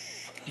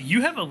 Do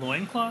you have a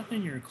loincloth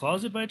in your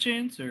closet by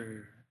chance,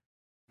 or?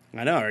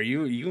 I know. Are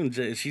you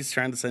and she's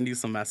trying to send you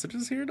some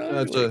messages here,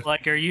 dog?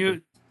 Like, are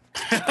you?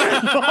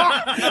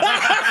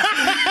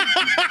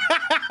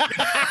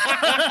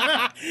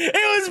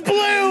 It was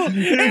blue.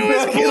 It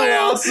was blue.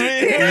 As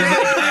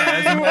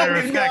a matter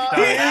of fact,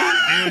 he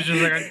was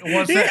just like,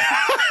 what's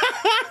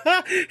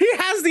that? He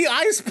has the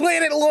Ice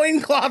Planet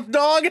loincloth,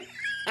 dog.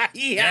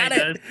 He had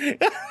it.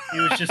 He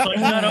was just like,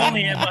 not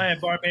only am I a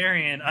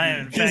barbarian, I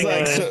am in fact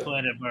like, an Ice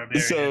Planet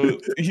barbarian. So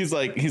he's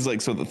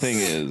like, so the thing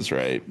is,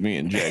 right? Me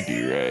and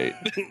Jackie, right?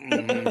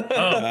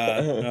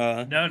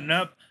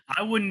 No.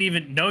 I wouldn't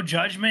even. No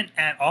judgment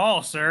at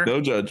all, sir. No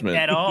judgment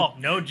at all.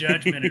 No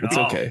judgment at it's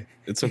all. Okay.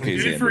 It's okay.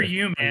 Good Xander. for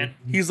you, man.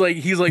 He's like,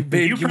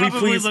 babe, you can we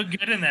probably please look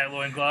good in that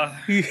loincloth.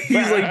 He's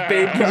like,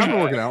 babe, I'm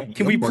working out.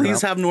 Can we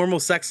please have normal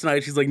sex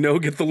tonight? She's like, no,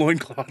 get the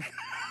loincloth.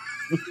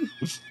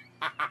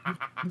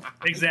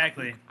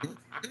 Exactly.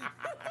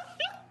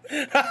 No,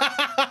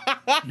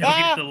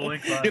 get the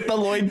loincloth. Get the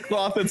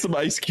loincloth and some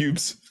ice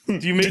cubes. Do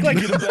you make like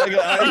get a bag of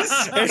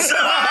ice?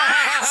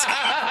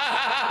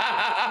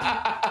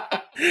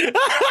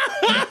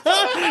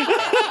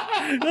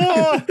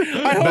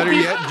 Better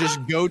yet,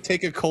 just go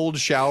take a cold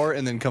shower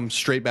and then come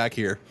straight back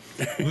here.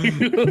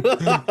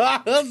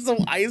 Some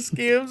ice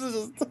cubes.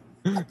 Just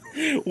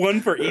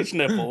one for each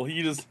nipple.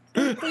 You just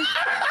Yeah,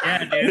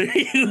 dude.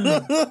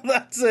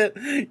 that's it.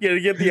 You gotta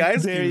get the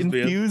ice They're cubes, man.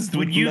 infused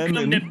When with you lemon.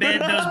 come to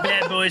bed, those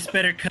bad boys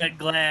better cut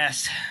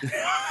glass.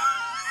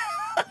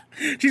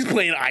 She's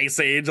playing Ice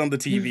Age on the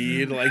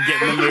TV to like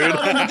get in the mood.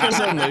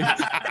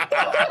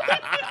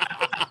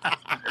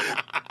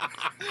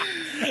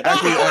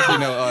 Actually,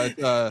 no.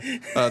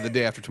 The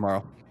day after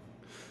tomorrow.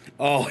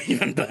 Oh,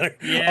 even better.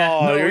 Yeah,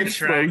 Oh, no, you're it's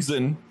tracks.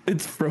 Frozen.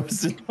 It's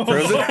Frozen.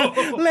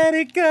 Let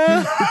it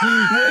go.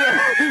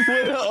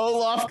 when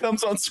Olaf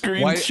comes on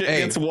screen, Why? shit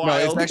Hey, gets no,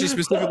 wild. it's actually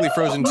specifically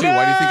Frozen 2.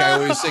 Why do you think I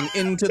always sing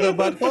Into the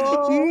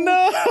Butthole?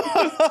 No.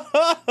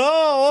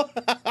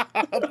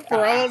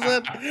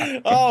 Frozen.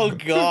 Oh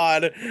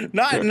God.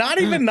 Not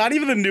even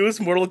the newest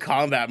Mortal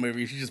Kombat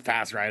movie. She just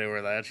passed right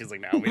over that. She's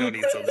like, no, we don't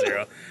need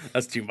Sub-Zero.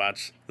 That's too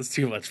much. That's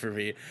too much for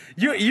me.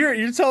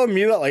 You're telling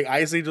me that like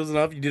Ice Age was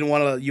enough? You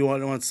want to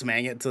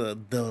smang it to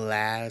the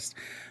last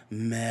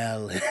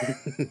melon.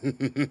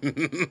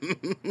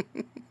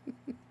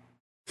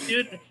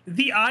 Dude,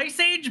 the Ice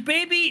Age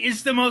baby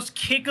is the most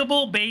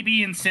kickable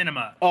baby in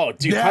cinema. Oh,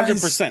 dude, Yes.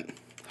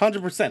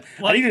 100%.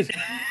 Like-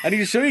 I need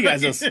to show you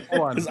guys this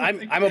because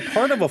I'm a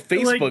part of a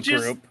Facebook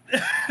group.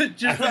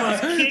 Just the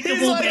most kickable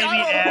He's like, baby I'm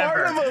a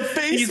ever. part of a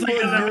He's like,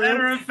 Facebook as a matter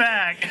group. of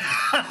fact,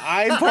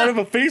 I'm part of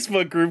a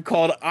Facebook group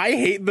called "I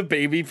Hate the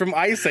Baby from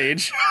Ice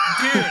Age."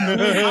 dude.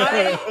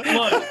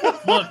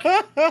 Look.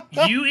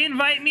 You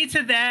invite me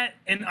to that,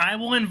 and I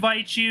will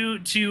invite you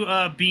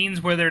to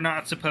beans where they're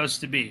not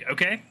supposed to be.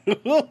 Okay, is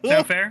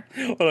that fair?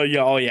 Oh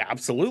yeah,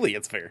 absolutely,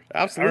 it's fair.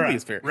 Absolutely, Alright,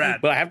 it's fair. rad.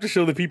 But I have to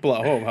show the people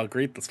at home how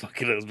great this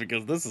fucking is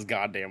because this is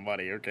goddamn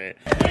money. Okay,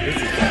 this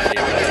is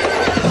goddamn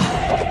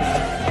money.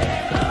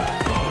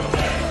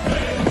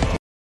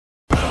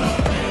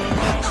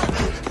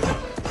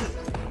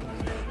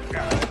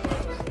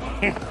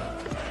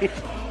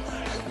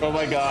 Oh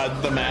my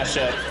god, the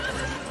mashup.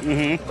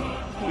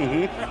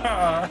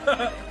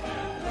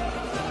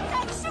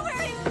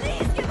 Sanctuary,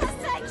 please give us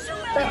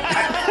sanctuary.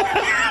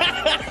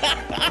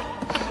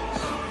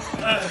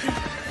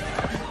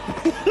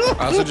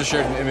 I also just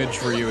shared an image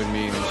for you and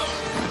memes.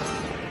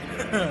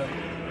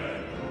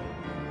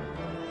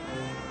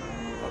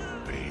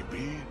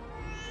 Baby?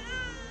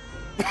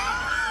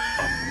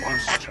 A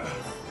monster.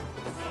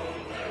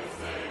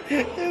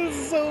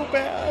 It's so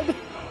bad.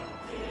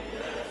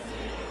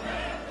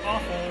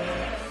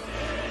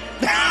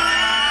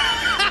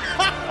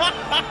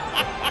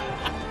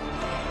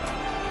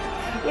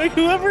 Like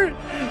whoever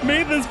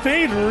made this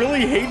page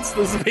really hates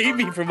this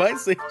baby from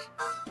Ice Age.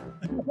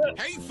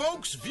 Hey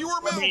folks, viewer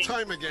mail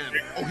time again.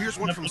 Oh, here's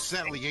one from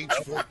Sally, age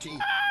 14.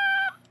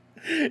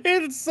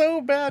 It's so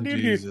bad, dude.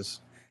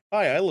 Jesus.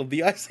 Hi, I love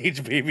the Ice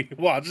Age baby.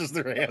 Watches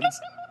their hands.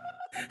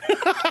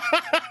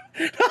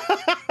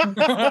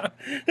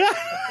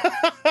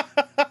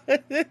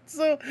 It's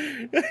so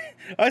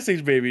Ice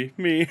Age baby,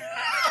 me.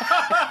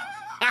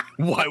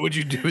 Why would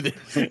you do this?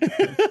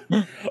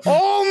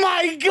 Oh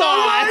my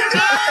god!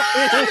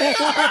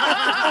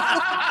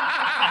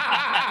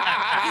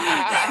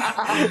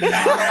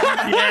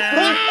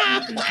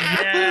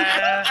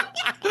 Yeah.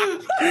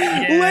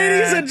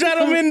 Ladies and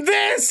gentlemen,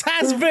 this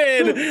has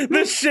been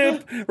the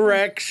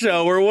Shipwreck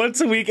Show, where once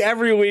a week,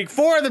 every week,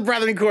 four of the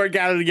Brethren Court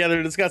gather together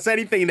to discuss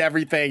anything and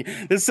everything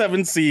the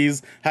Seven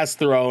Seas has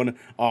thrown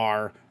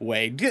our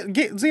way.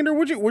 Xander,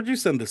 where'd you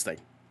send this thing?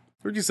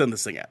 Where'd you send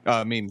this thing at?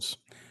 Memes.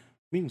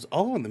 Memes.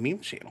 Oh, on the meme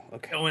channel.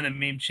 Okay. Go in the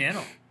meme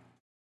channel.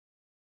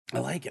 I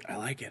like it.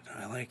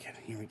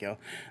 Here we go.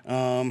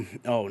 Oh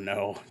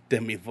no.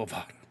 Demi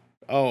Lovato.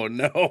 Oh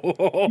no.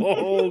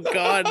 Oh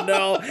god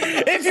no.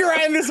 If you're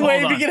riding this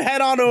wave, you can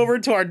head on over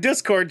to our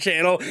Discord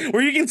channel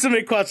where you can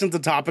submit questions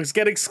and topics,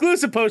 get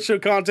exclusive post-show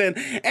content,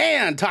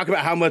 and talk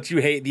about how much you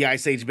hate the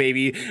Ice Age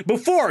baby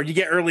before you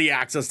get early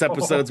access to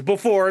episodes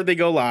before they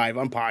go live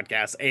on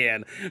podcasts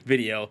and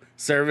video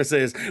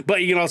services.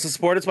 But you can also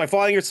support us by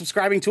following or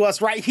subscribing to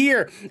us right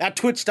here at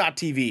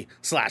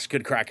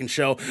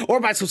twitch.tv/GoodKrakenShow,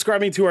 or by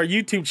subscribing to our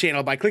YouTube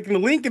channel by clicking the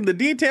link in the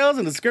details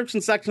in the description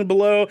section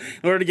below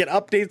in order to get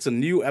updates on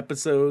new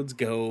episodes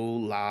go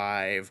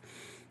live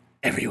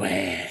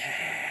everywhere.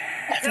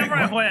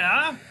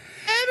 Everywhere.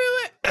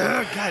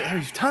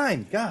 God,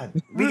 time. God.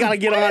 We gotta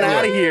get on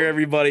out of here,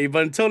 everybody.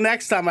 But until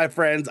next time, my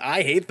friends,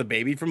 I hate the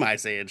baby from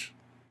Ice Age.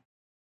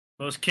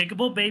 Most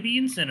kickable baby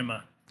in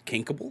cinema.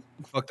 Kinkable?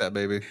 Fuck that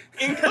baby.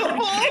 Kickable.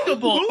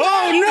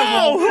 Oh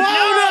no!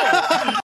 Oh no!